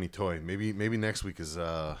new shiny toy. Maybe next week is 3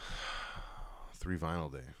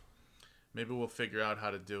 vinyl day. Maybe we'll figure out how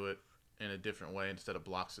to do it in a different way instead of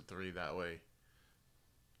blocks of 3. That way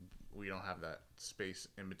we don't have that space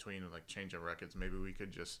in between and like change our records. Maybe we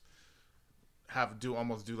could just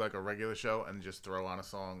almost do like a regular show and just throw on a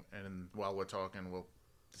song, and while we're talking, we'll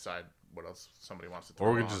decide what else somebody wants to throw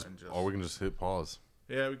Or we on. can just hit pause.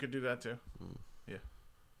 Yeah, we could do that too. Yeah.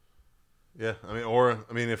 Yeah,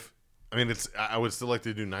 it's. I would still like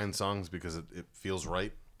to do 9 songs because it feels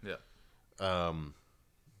right. Yeah.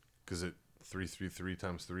 Because 3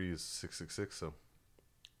 times 3 is 666. So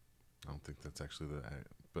I don't think that's actually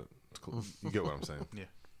but it's cool. You get what I'm saying. Yeah.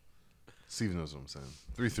 Steve knows what I'm saying.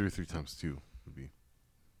 3 times 2 would be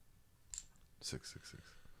 666.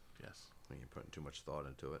 Yes. I think you're putting too much thought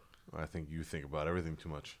into it. I think you think about everything too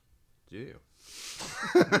much. Do you?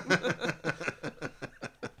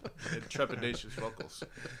 Trepidatious vocals.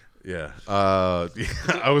 Yeah.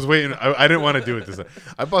 I was waiting. I didn't want to do it this time.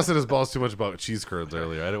 I busted his balls too much about cheese curds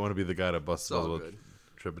earlier. I didn't want to be the guy that busts his balls about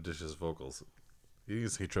trepidatious vocals. He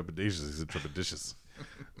didn't say trepidatious. He said trepidatious.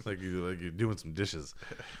 like you're doing some dishes.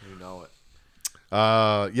 You know it.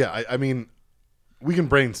 Yeah. I mean, we can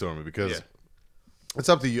brainstorm it because it's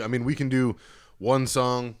up to you. I mean, we can do one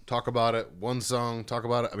song, talk about it. One song, talk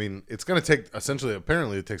about it. I mean, it's going to take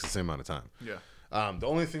apparently it takes the same amount of time. Yeah. The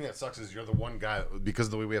only thing that sucks is you're the one guy, because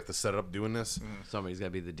of the way we have to set up doing this. Somebody's got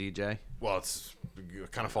to be the DJ. Well,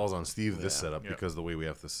 it kind of falls on Steve, this setup, because of the way we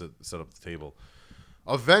have to set up the table.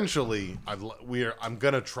 Eventually, I'm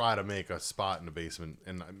going to try to make a spot in the basement,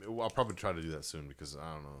 and I'll probably try to do that soon because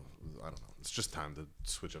I don't know. It's just time to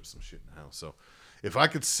switch up some shit in the house. So if I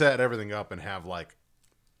could set everything up and have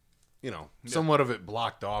somewhat of it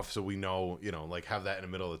blocked off so we know, like have that in the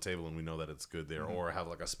middle of the table and we know that it's good there, or have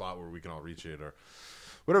like a spot where we can all reach it, or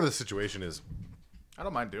whatever the situation is. I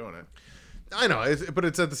don't mind doing it. I know, but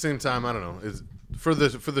it's at the same time, I don't know. It's for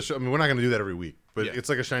the show. I mean, we're not going to do that every week, but it's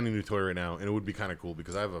like a shiny new toy right now, and it would be kind of cool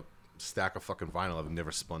because I have a stack of fucking vinyl I've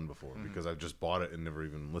never spun before because I've just bought it and never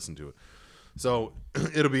even listened to it. So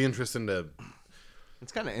it'll be interesting to.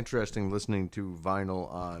 It's kind of interesting listening to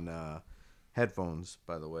vinyl on headphones,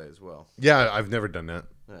 by the way, as well. Yeah, I've never done that.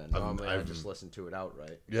 Yeah, normally I just listen to it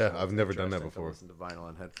outright. Yeah, I've never done that Interesting to before. Listen to vinyl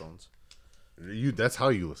on headphones. That's how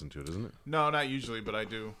you listen to it, isn't it? No, not usually, but I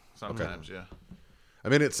do sometimes. Okay. Yeah. I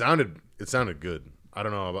mean, it sounded good. I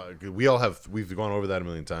don't know about we've gone over that a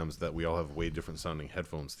million times that we all have way different sounding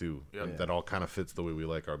headphones too. Yep. That all kind of fits the way we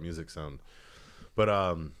like our music sound. But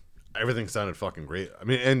everything sounded fucking great. I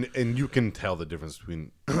mean, and you can tell the difference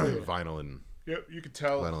between vinyl and. Yep, you could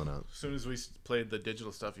tell vinyl and out. As soon as we played the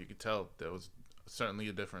digital stuff, you could tell there was certainly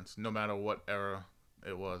a difference. No matter what era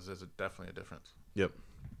it was, there's definitely a difference. Yep.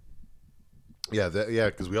 Yeah,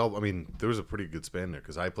 because there was a pretty good span there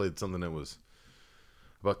because I played something that was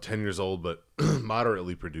about 10 years old but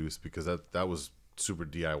moderately produced because that was super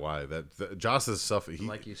DIY. That Joss's stuff,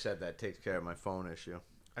 like you said, that takes care of my phone issue.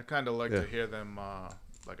 I kind of like to hear them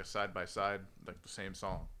like a side by side, like the same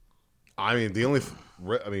song. I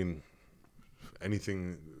mean,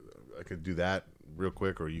 anything I could do that real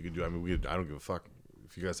quick, or you could do. I mean, I don't give a fuck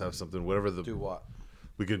if you guys have something, whatever do what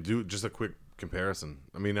we could do. Just a quick comparison.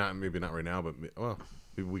 I mean, maybe not right now, but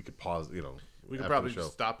maybe we could pause. We could probably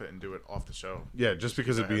just stop it and do it off the show. Yeah, just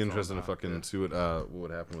because it'd be interesting to fucking see what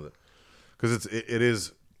would happen with it, because it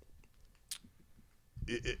is.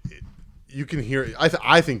 You can hear. I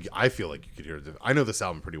feel like you could hear it. I know this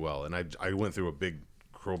album pretty well, and I went through a big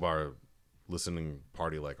Crowbar listening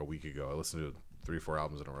party like a week ago. I listened to 3-4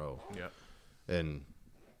 albums in a row. Yeah. And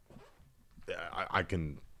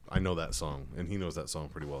I know that song, and he knows that song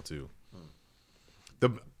pretty well too.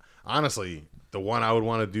 Honestly, the one I would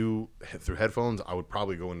want to do through headphones, I would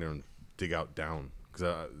probably go in there and dig out Down,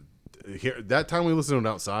 because that time we listened to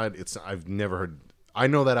it outside, I've never heard. I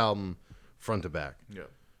know that album front to back. Yeah.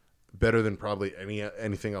 Better than probably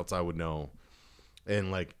anything else I would know.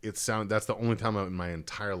 And like that's the only time in my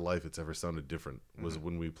entire life it's ever sounded different was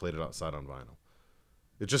when we played it outside on vinyl.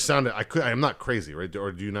 It just sounded. I'm not crazy, right?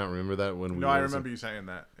 Or do you not remember that when we? No, I remember you saying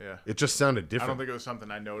that. Yeah. It just sounded different. I don't think it was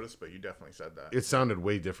something I noticed, but you definitely said that. It sounded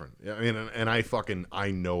way different. I mean, and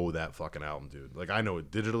I know that fucking album, dude. Like I know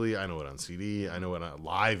it digitally, I know it on CD, I know it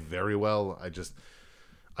live very well.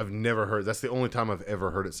 I've never heard. That's the only time I've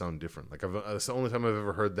ever heard it sound different. Like that's the only time I've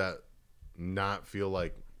ever heard that not feel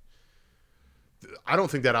like. I don't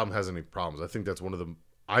think that album has any problems. I think that's one of the.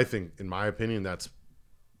 I think, in my opinion, that's.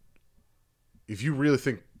 If you really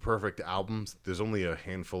think perfect albums, there's only a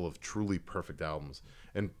handful of truly perfect albums,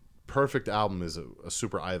 and perfect album is a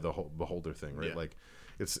super eye of the beholder thing, right? Yeah. Like,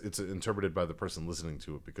 it's interpreted by the person listening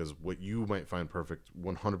to it, because what you might find perfect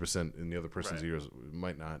 100% in the other person's ears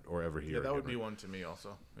might not or ever hear. Yeah, that would be one to me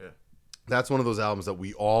also. Yeah, that's one of those albums that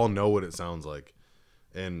we all know what it sounds like,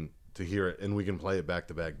 and to hear it, and we can play it back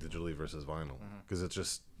to back digitally versus vinyl, because it's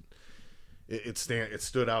just it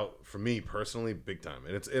stood out for me personally big time,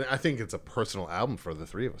 and I think it's a personal album for the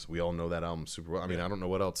three of us. We all know that album super well. I mean, I don't know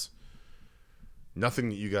what else. Nothing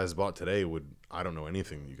that you guys bought today I don't know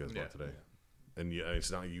anything that you guys bought today. And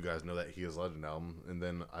it's not you guys know that He Is Legend album, and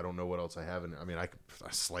then I don't know what else I have. I mean,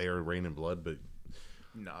 Slayer, Rain and Blood, but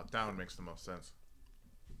no, that one makes the most sense.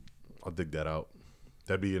 I'll dig that out.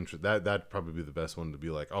 That'd be interesting. That'd probably be the best one to be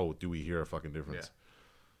like, oh, do we hear a fucking difference?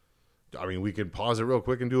 Yeah. I mean, we could pause it real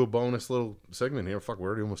quick and do a bonus little segment here. Fuck, we're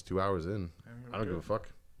already almost 2 hours in. I don't give a fuck.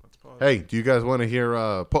 Let's pause. Hey, do you guys want to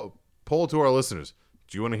hear poll to our listeners?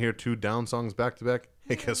 Do you want to hear 2 Down songs back to back?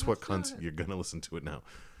 Hey, guess what, cunts? You're gonna listen to it now,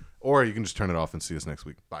 or you can just turn it off and see us next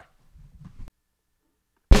week. Bye.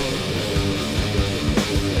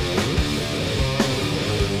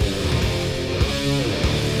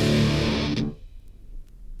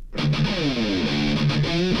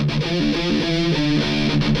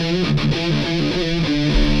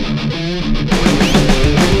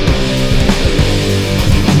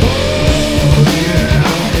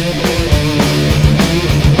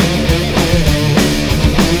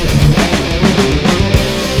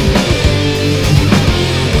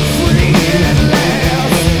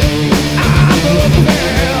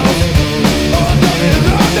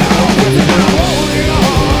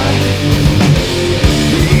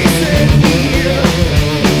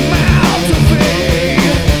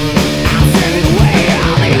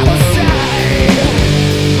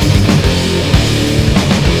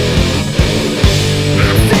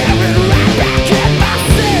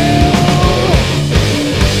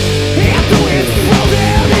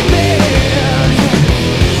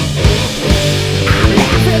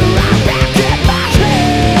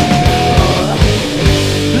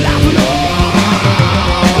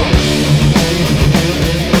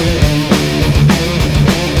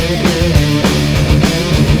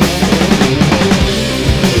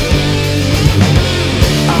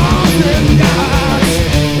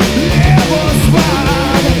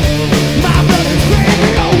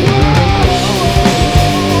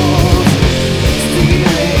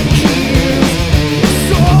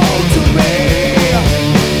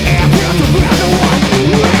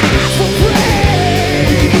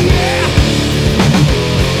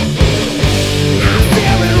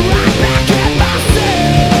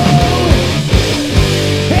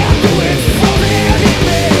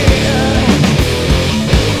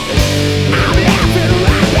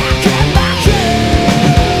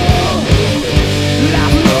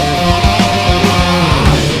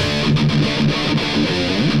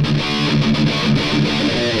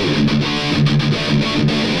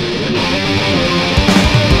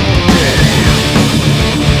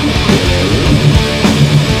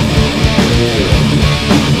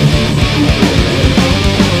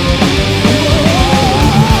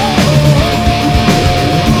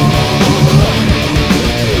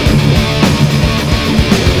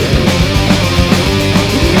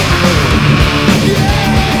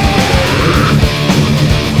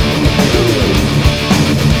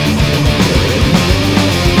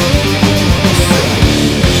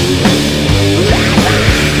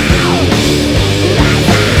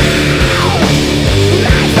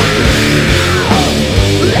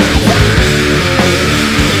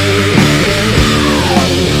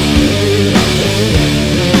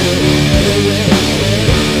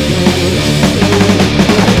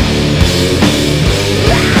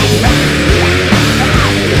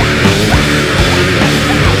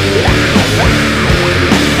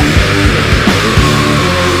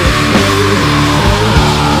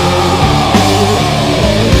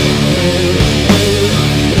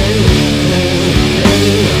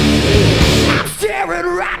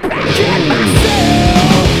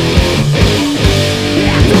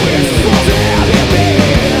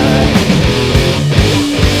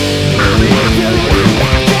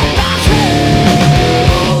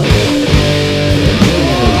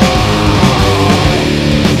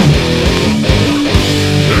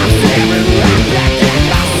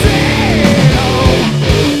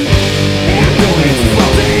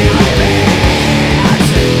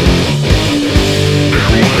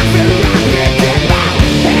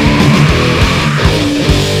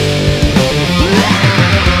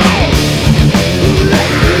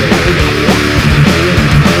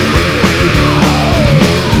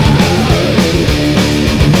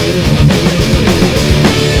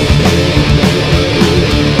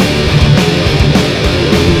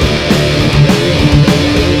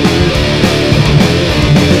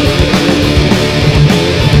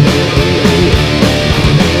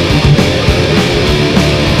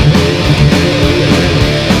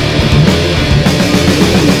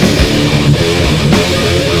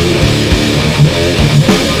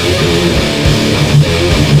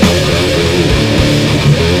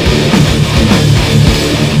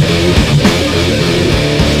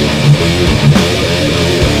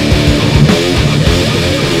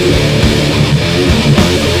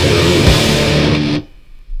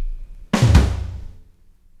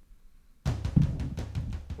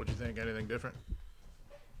 think anything different?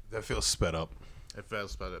 That feels sped up. It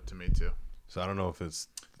feels sped up to me too. So I don't know if it's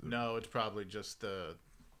No, it's probably just the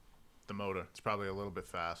motor. It's probably a little bit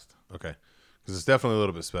fast. okay, because it's definitely a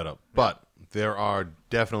little bit sped up. But there are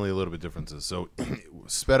definitely a little bit differences. So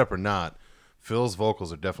sped up or not, Phil's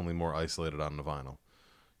vocals are definitely more isolated on the vinyl.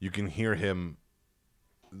 You can hear him,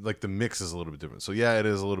 like the mix is a little bit different. So yeah, it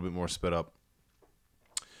is a little bit more sped up.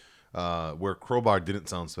 Where Crowbar didn't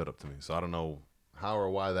sound sped up to me. So I don't know how or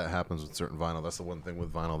why that happens with certain vinyl. That's the one thing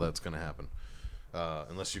with vinyl that's going to happen.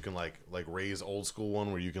 Unless you can like Ray's old school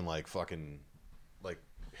one where you can like fucking like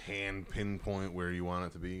hand pinpoint where you want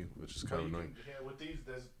it to be, which is kind of annoying. Yeah, with these,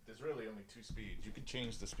 there's really only 2 speeds. You can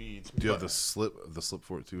change the speeds. Do you have the slip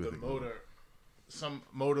for it too? The motor, some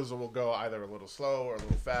motors will go either a little slow or a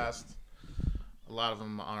little fast. A lot of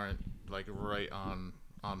them aren't like right on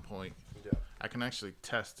point. Yeah. I can actually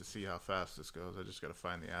test to see how fast this goes. I just got to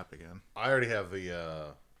find the app again. I already have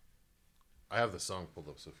I have the song pulled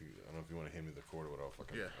up, so if you, I don't know if you want to hand me the chord or whatever,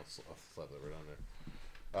 Yeah. I'll slap that right on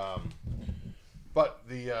there. But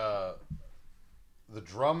the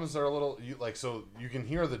drums are a little, so you can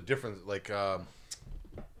hear the difference,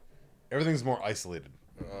 everything's more isolated,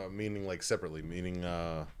 meaning like separately, meaning,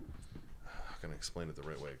 how can I explain it the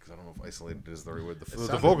right way? Because I don't know if isolated is the right word.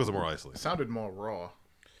 The vocals are more isolated. It sounded more raw.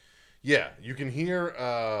 Yeah, you can hear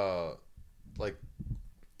like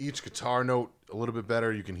each guitar note a little bit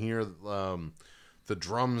better. You can hear the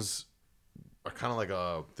drums are kind of like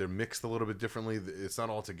they're mixed a little bit differently. It's not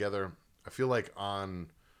all together. I feel like on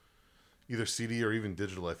either CD or even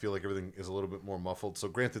digital, I feel like everything is a little bit more muffled. So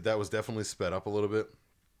granted, that was definitely sped up a little bit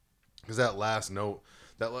because that last note,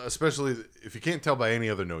 especially if you can't tell by any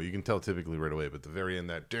other note, you can tell typically right away. But the very end,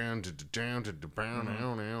 that down to down to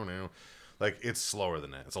down, like it's slower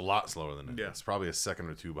than that. It's a lot slower than that. Yeah. It's probably a second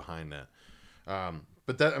or two behind that.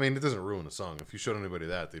 But that, I mean, it doesn't ruin a song. If you showed anybody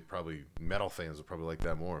that, metal fans would probably like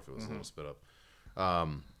that more if it was a little sped up.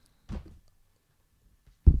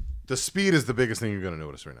 The speed is the biggest thing you're going to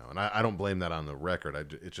notice right now. And I don't blame that on the record.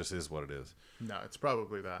 It just is what it is. No, it's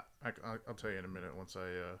probably that. I'll tell you in a minute once I...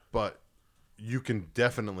 But you can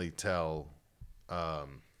definitely tell the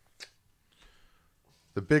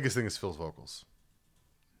biggest thing is Phil's vocals.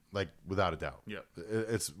 Like, without a doubt. Yeah.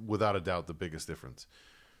 It's without a doubt the biggest difference.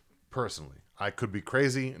 Personally, I could be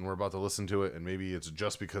crazy, and we're about to listen to it, and maybe it's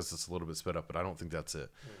just because it's a little bit sped up, but I don't think that's it.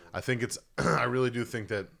 I think it's. I really do think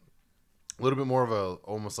that a little bit more of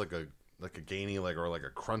almost like a gainy, or like a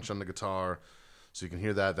crunch on the guitar, so you can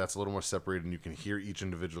hear that. That's a little more separated, and you can hear each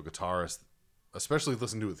individual guitarist, especially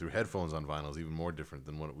listen to it through headphones on vinyl, is even more different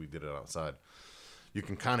than what we did it outside. You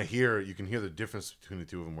can kind of hear. You can hear the difference between the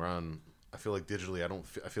two of them. We're on. I feel like digitally,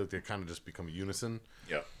 I feel like they kind of just become unison.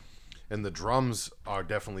 Yeah. And the drums are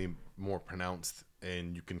definitely more pronounced,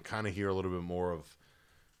 and you can kind of hear a little bit more of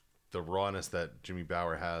the rawness that Jimmy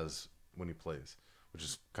Bower has when he plays, which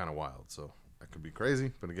is kind of wild. So that could be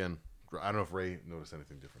crazy, but again, I don't know if Ray noticed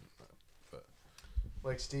anything different. But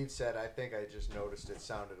like Steve said, I think I just noticed it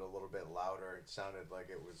sounded a little bit louder. It sounded like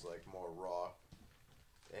it was like more raw.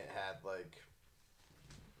 It had like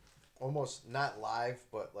almost not live,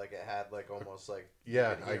 but like it had like almost like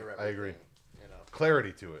yeah, you could hear I agree. everything, you know,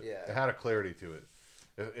 Clarity to it. Yeah. It had a clarity to it.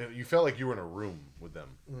 You felt like you were in a room with them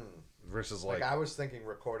versus like I was thinking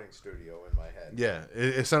recording studio in my head. Yeah,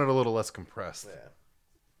 it sounded a little less compressed. Yeah.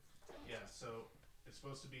 Yeah, so it's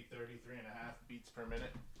supposed to be 33.5 beats per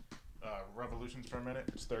minute. Revolutions per minute.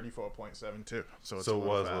 It's 34.72. So it's So it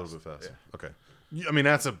was a little bit faster. Yeah. Okay. I mean,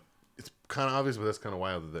 it's kind of obvious, but that's kind of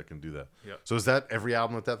wild that can do that. Yeah. So is that every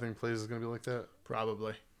album that thing plays is going to be like that?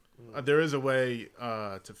 Probably. There is a way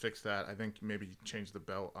to fix that. I think maybe change the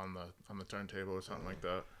belt on the turntable or something like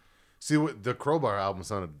that. See, the Crowbar album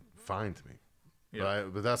sounded fine to me. Yeah.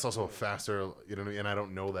 But that's also a faster, and I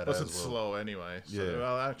don't know that Plus as it's well. slow anyway. So, Yeah.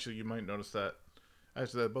 well, actually, you might notice that.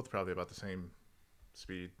 Actually, they're both probably about the same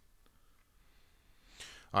speed.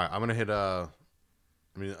 All right, I'm going to hit,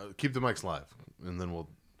 keep the mics live, and then we'll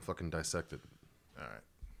fucking dissect it. All right.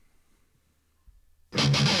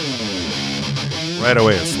 Right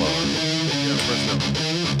away it's slower. Yeah, first note.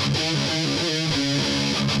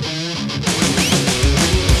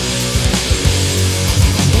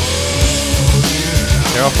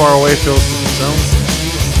 How far away Phil's sounds?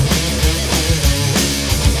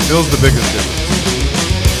 Phil's the biggest difference.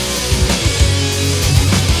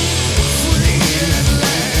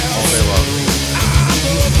 All day long.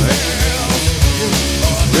 Right?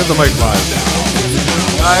 We have the mic live.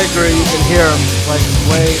 I agree. You can hear him like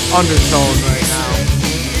way undertone right now.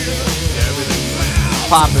 Yeah, everything.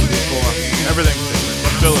 Popping before. Everything's different.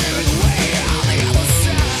 But Phil is better.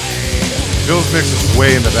 Phil's mix is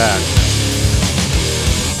way in the back.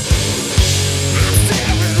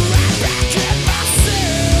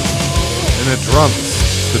 And the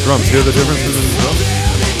drums. Hear the difference between the drums?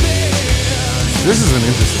 This is an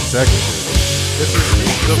interesting segment. This is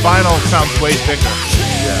the vinyl sounds way thicker.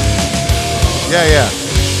 Yeah.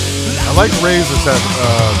 I like Ray's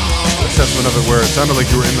assessment of it, where it sounded like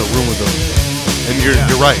you were in the room with them. And you're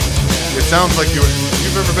right. It sounds like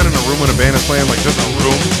you've ever been in a room when a band is playing, like just a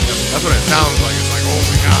room? That's what it sounds like. It's like, oh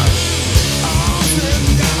my god.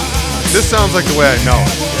 This sounds like the way I know it.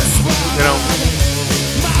 You know?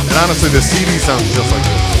 And honestly, the CD sounds just like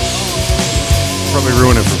this. Probably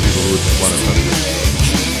ruin it for people who would want to touch it.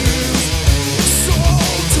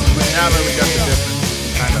 Now that we got the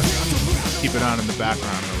difference, kind of keep it on in the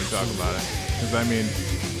background when we talk about it. Because, I mean,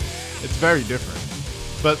 it's very different.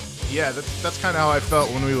 But, yeah, that's kind of how I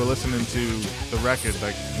felt when we were listening to the record.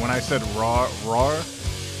 Like, when I said raw,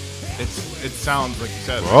 it sounds like you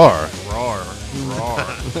said. Raw.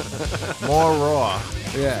 More raw.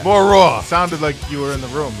 Yeah. More raw. It sounded like you were in the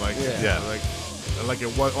room. Like, Yeah. like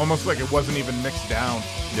it was almost like it wasn't even mixed down.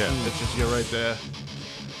 Yeah. It's just you're right there.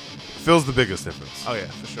 Phil's the biggest difference. Oh, yeah,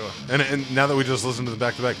 for sure. And now that we just listened to the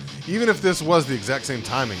back-to-back, even if this was the exact same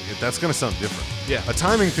timing, that's going to sound different. Yeah. A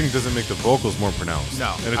timing thing doesn't make the vocals more pronounced.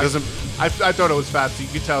 No. And it doesn't... I thought it was fast. You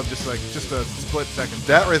could tell just a split second.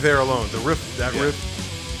 That right there alone, the riff, Yeah. riff...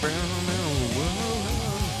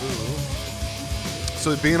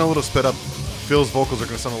 So being a little sped up, Phil's vocals are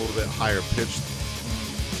going to sound a little bit higher pitched.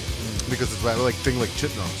 Because it's like thing like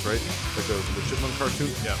Chipmunks, right? Like the Chipmunk cartoon.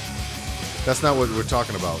 Yeah. That's not what we're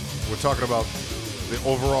talking about. We're talking about the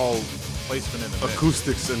overall Placement in the mix.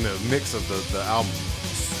 acoustics and the mix of the album.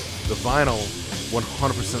 The vinyl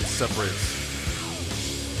 100% separates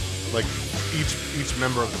like each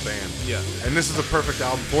member of the band. Yeah. And this is a perfect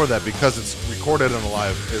album for that because it's recorded on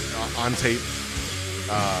on tape,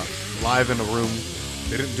 live in a room.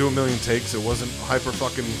 They didn't do a million takes. It wasn't hyper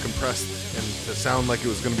fucking compressed and to sound like it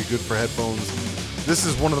was going to be good for headphones. This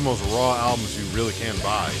is one of the most raw albums you really can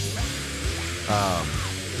buy.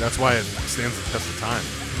 That's why it stands the test of time.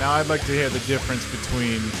 Now I'd like to hear the difference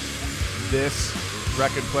between this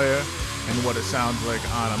record player and what it sounds like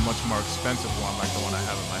on a much more expensive one, like the one I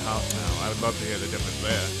have in my house now. I would love to hear the difference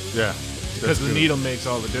there. Yeah. Because the needle makes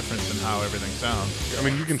all the difference in how everything sounds. I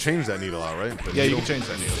mean, you can change that needle out, right? Yeah, you can change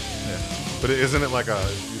that needle. Yeah. But isn't it like a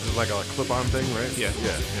clip-on thing, right? Yeah.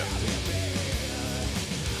 Yeah.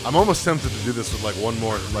 I'm almost tempted to do this with like one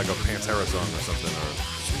more, like a Pantera song or something, I don't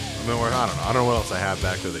know. I don't know what else I have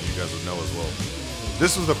back there that you guys would know as well.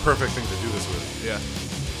 This was the perfect thing to do this with. Yeah.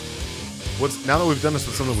 Now that we've done this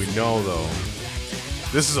with something we know, though,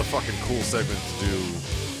 this is a fucking cool segment to do.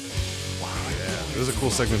 Wow, yeah. This is a cool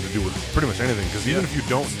segment to do with pretty much anything, because even if you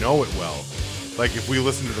don't know it well, like if we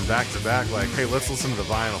listen to them back to back, like, hey, let's listen to the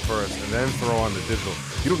vinyl first and then throw on the digital.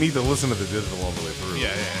 You don't need to listen to the digital all the way through.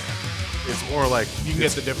 Yeah. It's more like You can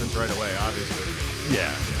get the difference right away, obviously.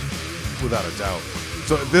 yeah, without a doubt.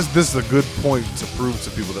 So this is a good point to prove to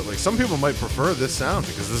people that like some people might prefer this sound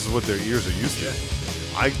because this is what their ears are used to.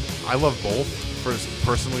 I love both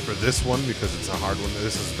personally for this one because it's a hard one.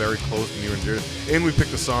 This is very close and near and dear. And we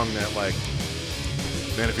picked a song that like,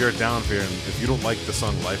 man, if you're a Down fan, if you don't like the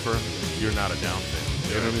song Lifer, you're not a Down fan.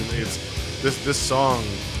 You know what I mean? It's this song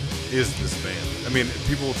is this band. I mean,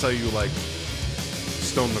 people will tell you like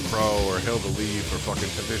Stone the Crow or Hail the Leaf or fucking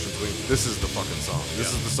Temptations Wing. This is the fucking song.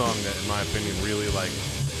 This is the song that, in my opinion, really like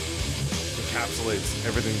encapsulates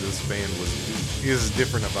everything this band is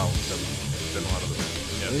different about them than a lot of the bands.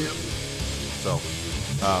 Yeah. So,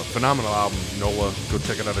 phenomenal album, NOLA. Go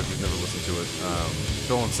check it out if you've never listened to it.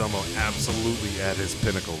 Phil Anselmo absolutely at his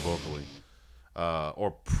pinnacle vocally,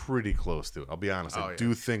 or pretty close to it. I'll be honest. I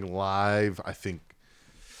do think live. I think,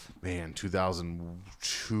 man,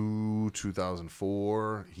 2002,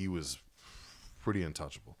 2004, he was pretty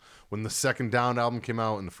untouchable. When the second Down album came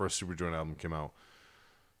out and the first Superjoint album came out,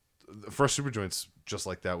 the first Superjoint's just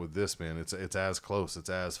like that with this, man. It's as close. It's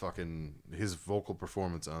as fucking his vocal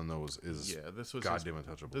performance on those is this was goddamn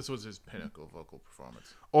untouchable. This was his pinnacle vocal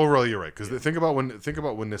performance. Overall, you're right. Because think about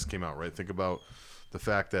when this came out, right? Think about the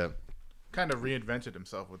fact that Kind of reinvented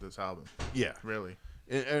himself with this album. yeah, Really.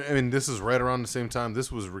 I mean, this is right around the same time.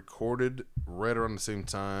 This was recorded right around the same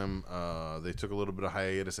time. They took a little bit of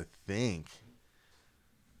hiatus, I think.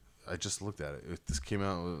 I just looked at it. This came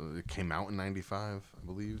out. It came out in '95, I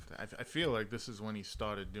believe. I feel like this is when he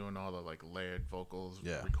started doing all the like layered vocals,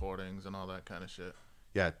 recordings, and all that kind of shit.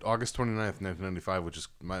 Yeah, August 29th, 1995, which is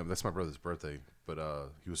that's my brother's birthday. But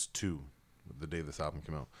he was 2 the day this album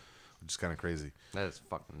came out, which is kind of crazy. That is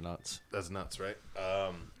fucking nuts. That's nuts, right?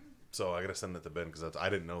 So I gotta send that to Ben because I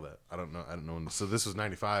didn't know that. I don't know. So this was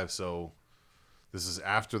 '95. So This is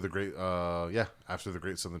after the great, after the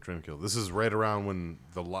Great Southern Train Kill. This is right around when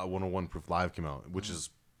the 101 Proof Live came out, which is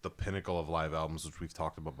the pinnacle of live albums, which we've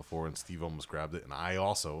talked about before. And Steve almost grabbed it, and I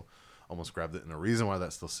also almost grabbed it. And the reason why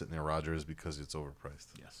that's still sitting there, Roger, is because it's overpriced.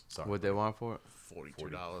 Yes. Sorry. What they want for it?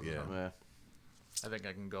 $42. Yeah. Yeah. I think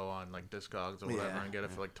I can go on like Discogs or whatever Yeah. and get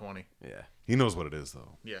it for like 20. Yeah. He knows what it is,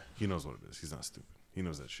 though. Yeah. He knows what it is. He's not stupid. He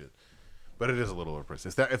knows that shit. But it is a little overpriced.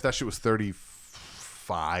 If that shit was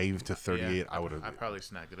 35 to 38, Yeah, I would have. I probably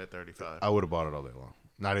snagged it at 35. I would have bought it all day long.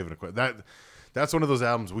 Not even a question. That's one of those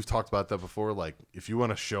albums we've talked about that before. Like, if you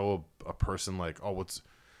want to show a person like, oh,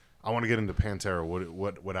 I want to get into Pantera.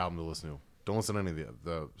 What album to listen to? Don't listen to any of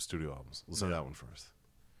the studio albums. Listen to that one first.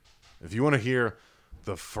 If you want to hear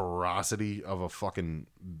the ferocity of a fucking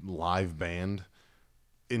live band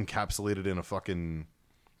encapsulated in a fucking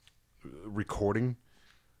recording,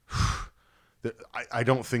 I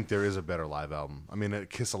don't think there is a better live album. I mean,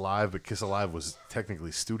 Kiss Alive, but Kiss Alive was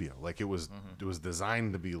technically studio. Like, it was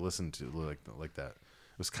designed to be listened to like that.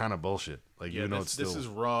 It was kind of bullshit. Like, Yeah, even though this, it's still this is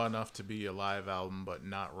raw enough to be a live album, but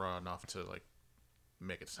not raw enough to like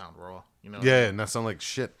make it sound raw. You know? yeah, and that sound like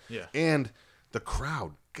shit. Yeah. And the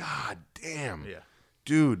crowd, god damn, Yeah.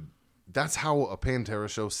 dude, that's how a Pantera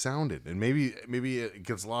show sounded. And maybe it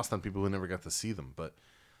gets lost on people who never got to see them, but.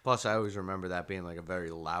 Plus, I always remember that being like a very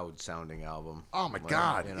loud sounding album. Oh my Like,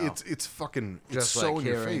 god, you know, it's fucking it's just so like in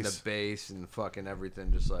your hearing face. the bass and fucking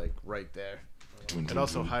everything, just like right there. It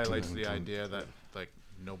also highlights the idea that like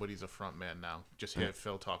nobody's a front man now. Just hear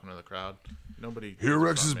Phil talking to the crowd. Nobody. Hear is a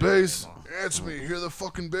Rex's front man bass. anymore. Answer me. Hear the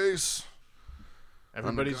fucking bass.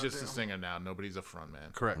 Everybody's just a singer now. Nobody's a front man.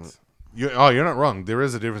 Correct. You're not wrong. There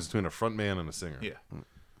is a difference between a front man and a singer. Yeah.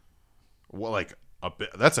 Well, like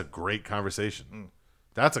that's a great conversation.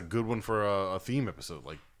 That's a good one for a theme episode.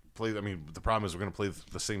 Like play. I mean, the problem is we're gonna play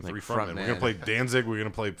the same three front men. We're gonna play Danzig. We're gonna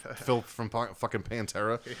play Phil from fucking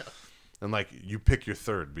Pantera. Yeah. And like you pick your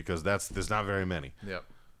third because there's not very many. Yep.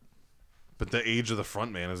 But the age of the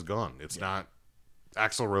front man is gone. It's not.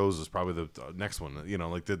 Axl Rose is probably the next one. You know,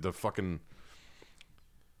 like the fucking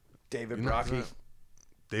David You know, Brockie.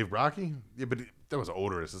 Dave Brockie. Yeah, but that was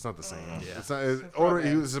Odorous. It's not the same. Yeah. It's not. Odorous.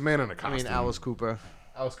 He was a man in a I costume. mean, Alice Cooper.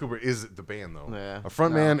 Alice Cooper is the band though. Yeah. A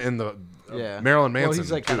front man in the Yeah. Marilyn Manson. Well,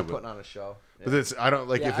 he's like too, kind of but- putting on a show. But it's I don't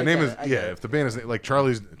like Yeah, if the I name get is it, I get it. if the band is like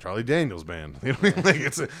Charlie Daniels band, you know what I mean?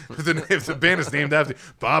 Like if the band is named after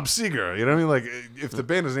Bob Seger, you know what I mean? Like if the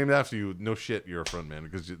band is named after you, no shit, you're a front man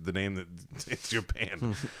because the name that it's your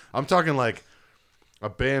band. I'm talking like a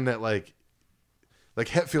band that like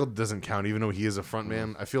Hetfield doesn't count even though he is a front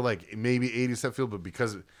man. I feel like maybe 80s Hetfield, but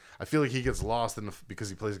because I feel like he gets lost because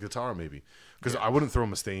he plays guitar maybe. Because I wouldn't throw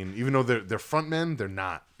Mustaine, even though they're front men, they're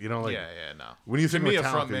not. You know, like no. when you To think me, a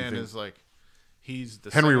Metallica, front you man think is like he's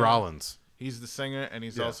the Henry singer. Rollins. He's the singer, and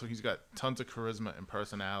he's Yeah. he's got tons of charisma and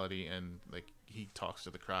personality, and like he talks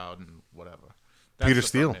to the crowd and whatever. That's Peter the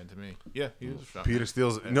Steele. front man to me. Yeah, he was a front Peter man.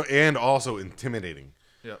 Steele's no, and also intimidating.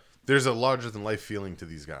 Yep. There's a larger than life feeling to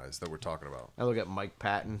these guys that we're talking about. I look at Mike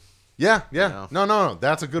Patton. Yeah. know? No,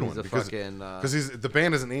 that's a good He's one a because fucking, he's the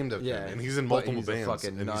band isn't named after yeah, him, and he's in but multiple he's a bands,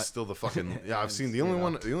 fucking and nut. he's still the fucking yeah. I've And, seen the you only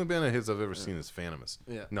know. the only band of his I've ever seen is Phantomas.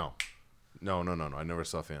 Yeah. No. I never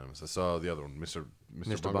saw Phantomas. I saw the other one, Mr.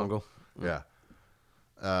 Bungle. Yeah.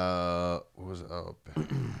 What was it? Oh,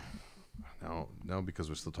 no, because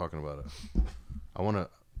we're still talking about it. I want to.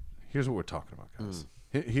 Here's what we're talking about, guys.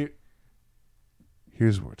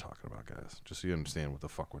 Here's what we're talking about, guys. Just so you understand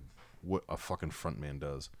what a fucking front man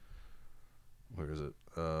does. Where is it?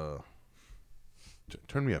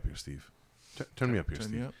 Turn me up here, Steve. Turn me up here, Turn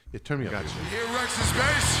Steve. you up? Yeah, turn me up. Gotcha. Here. Hear Rex's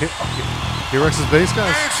bass? Hear Rex's bass,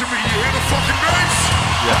 guys? Answer me, you hear the fucking bass?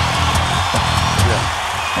 Yeah.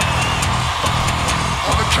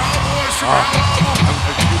 On the Cowboys from Alabama,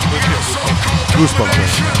 we got a song called Goosebumps,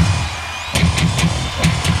 Domination.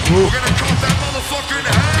 We're gonna cut that motherfucker in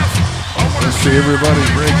half. I wanna See everybody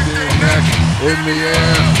break their neck in the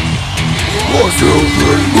air. 1, 2,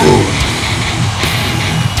 3, 4.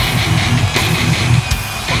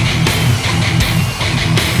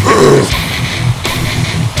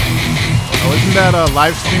 Oh, isn't that a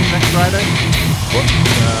live stream next Friday?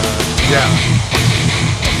 Yeah.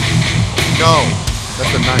 No,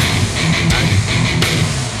 that's the 9th.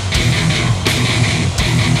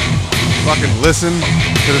 Fucking listen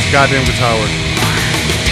to this goddamn guitar work.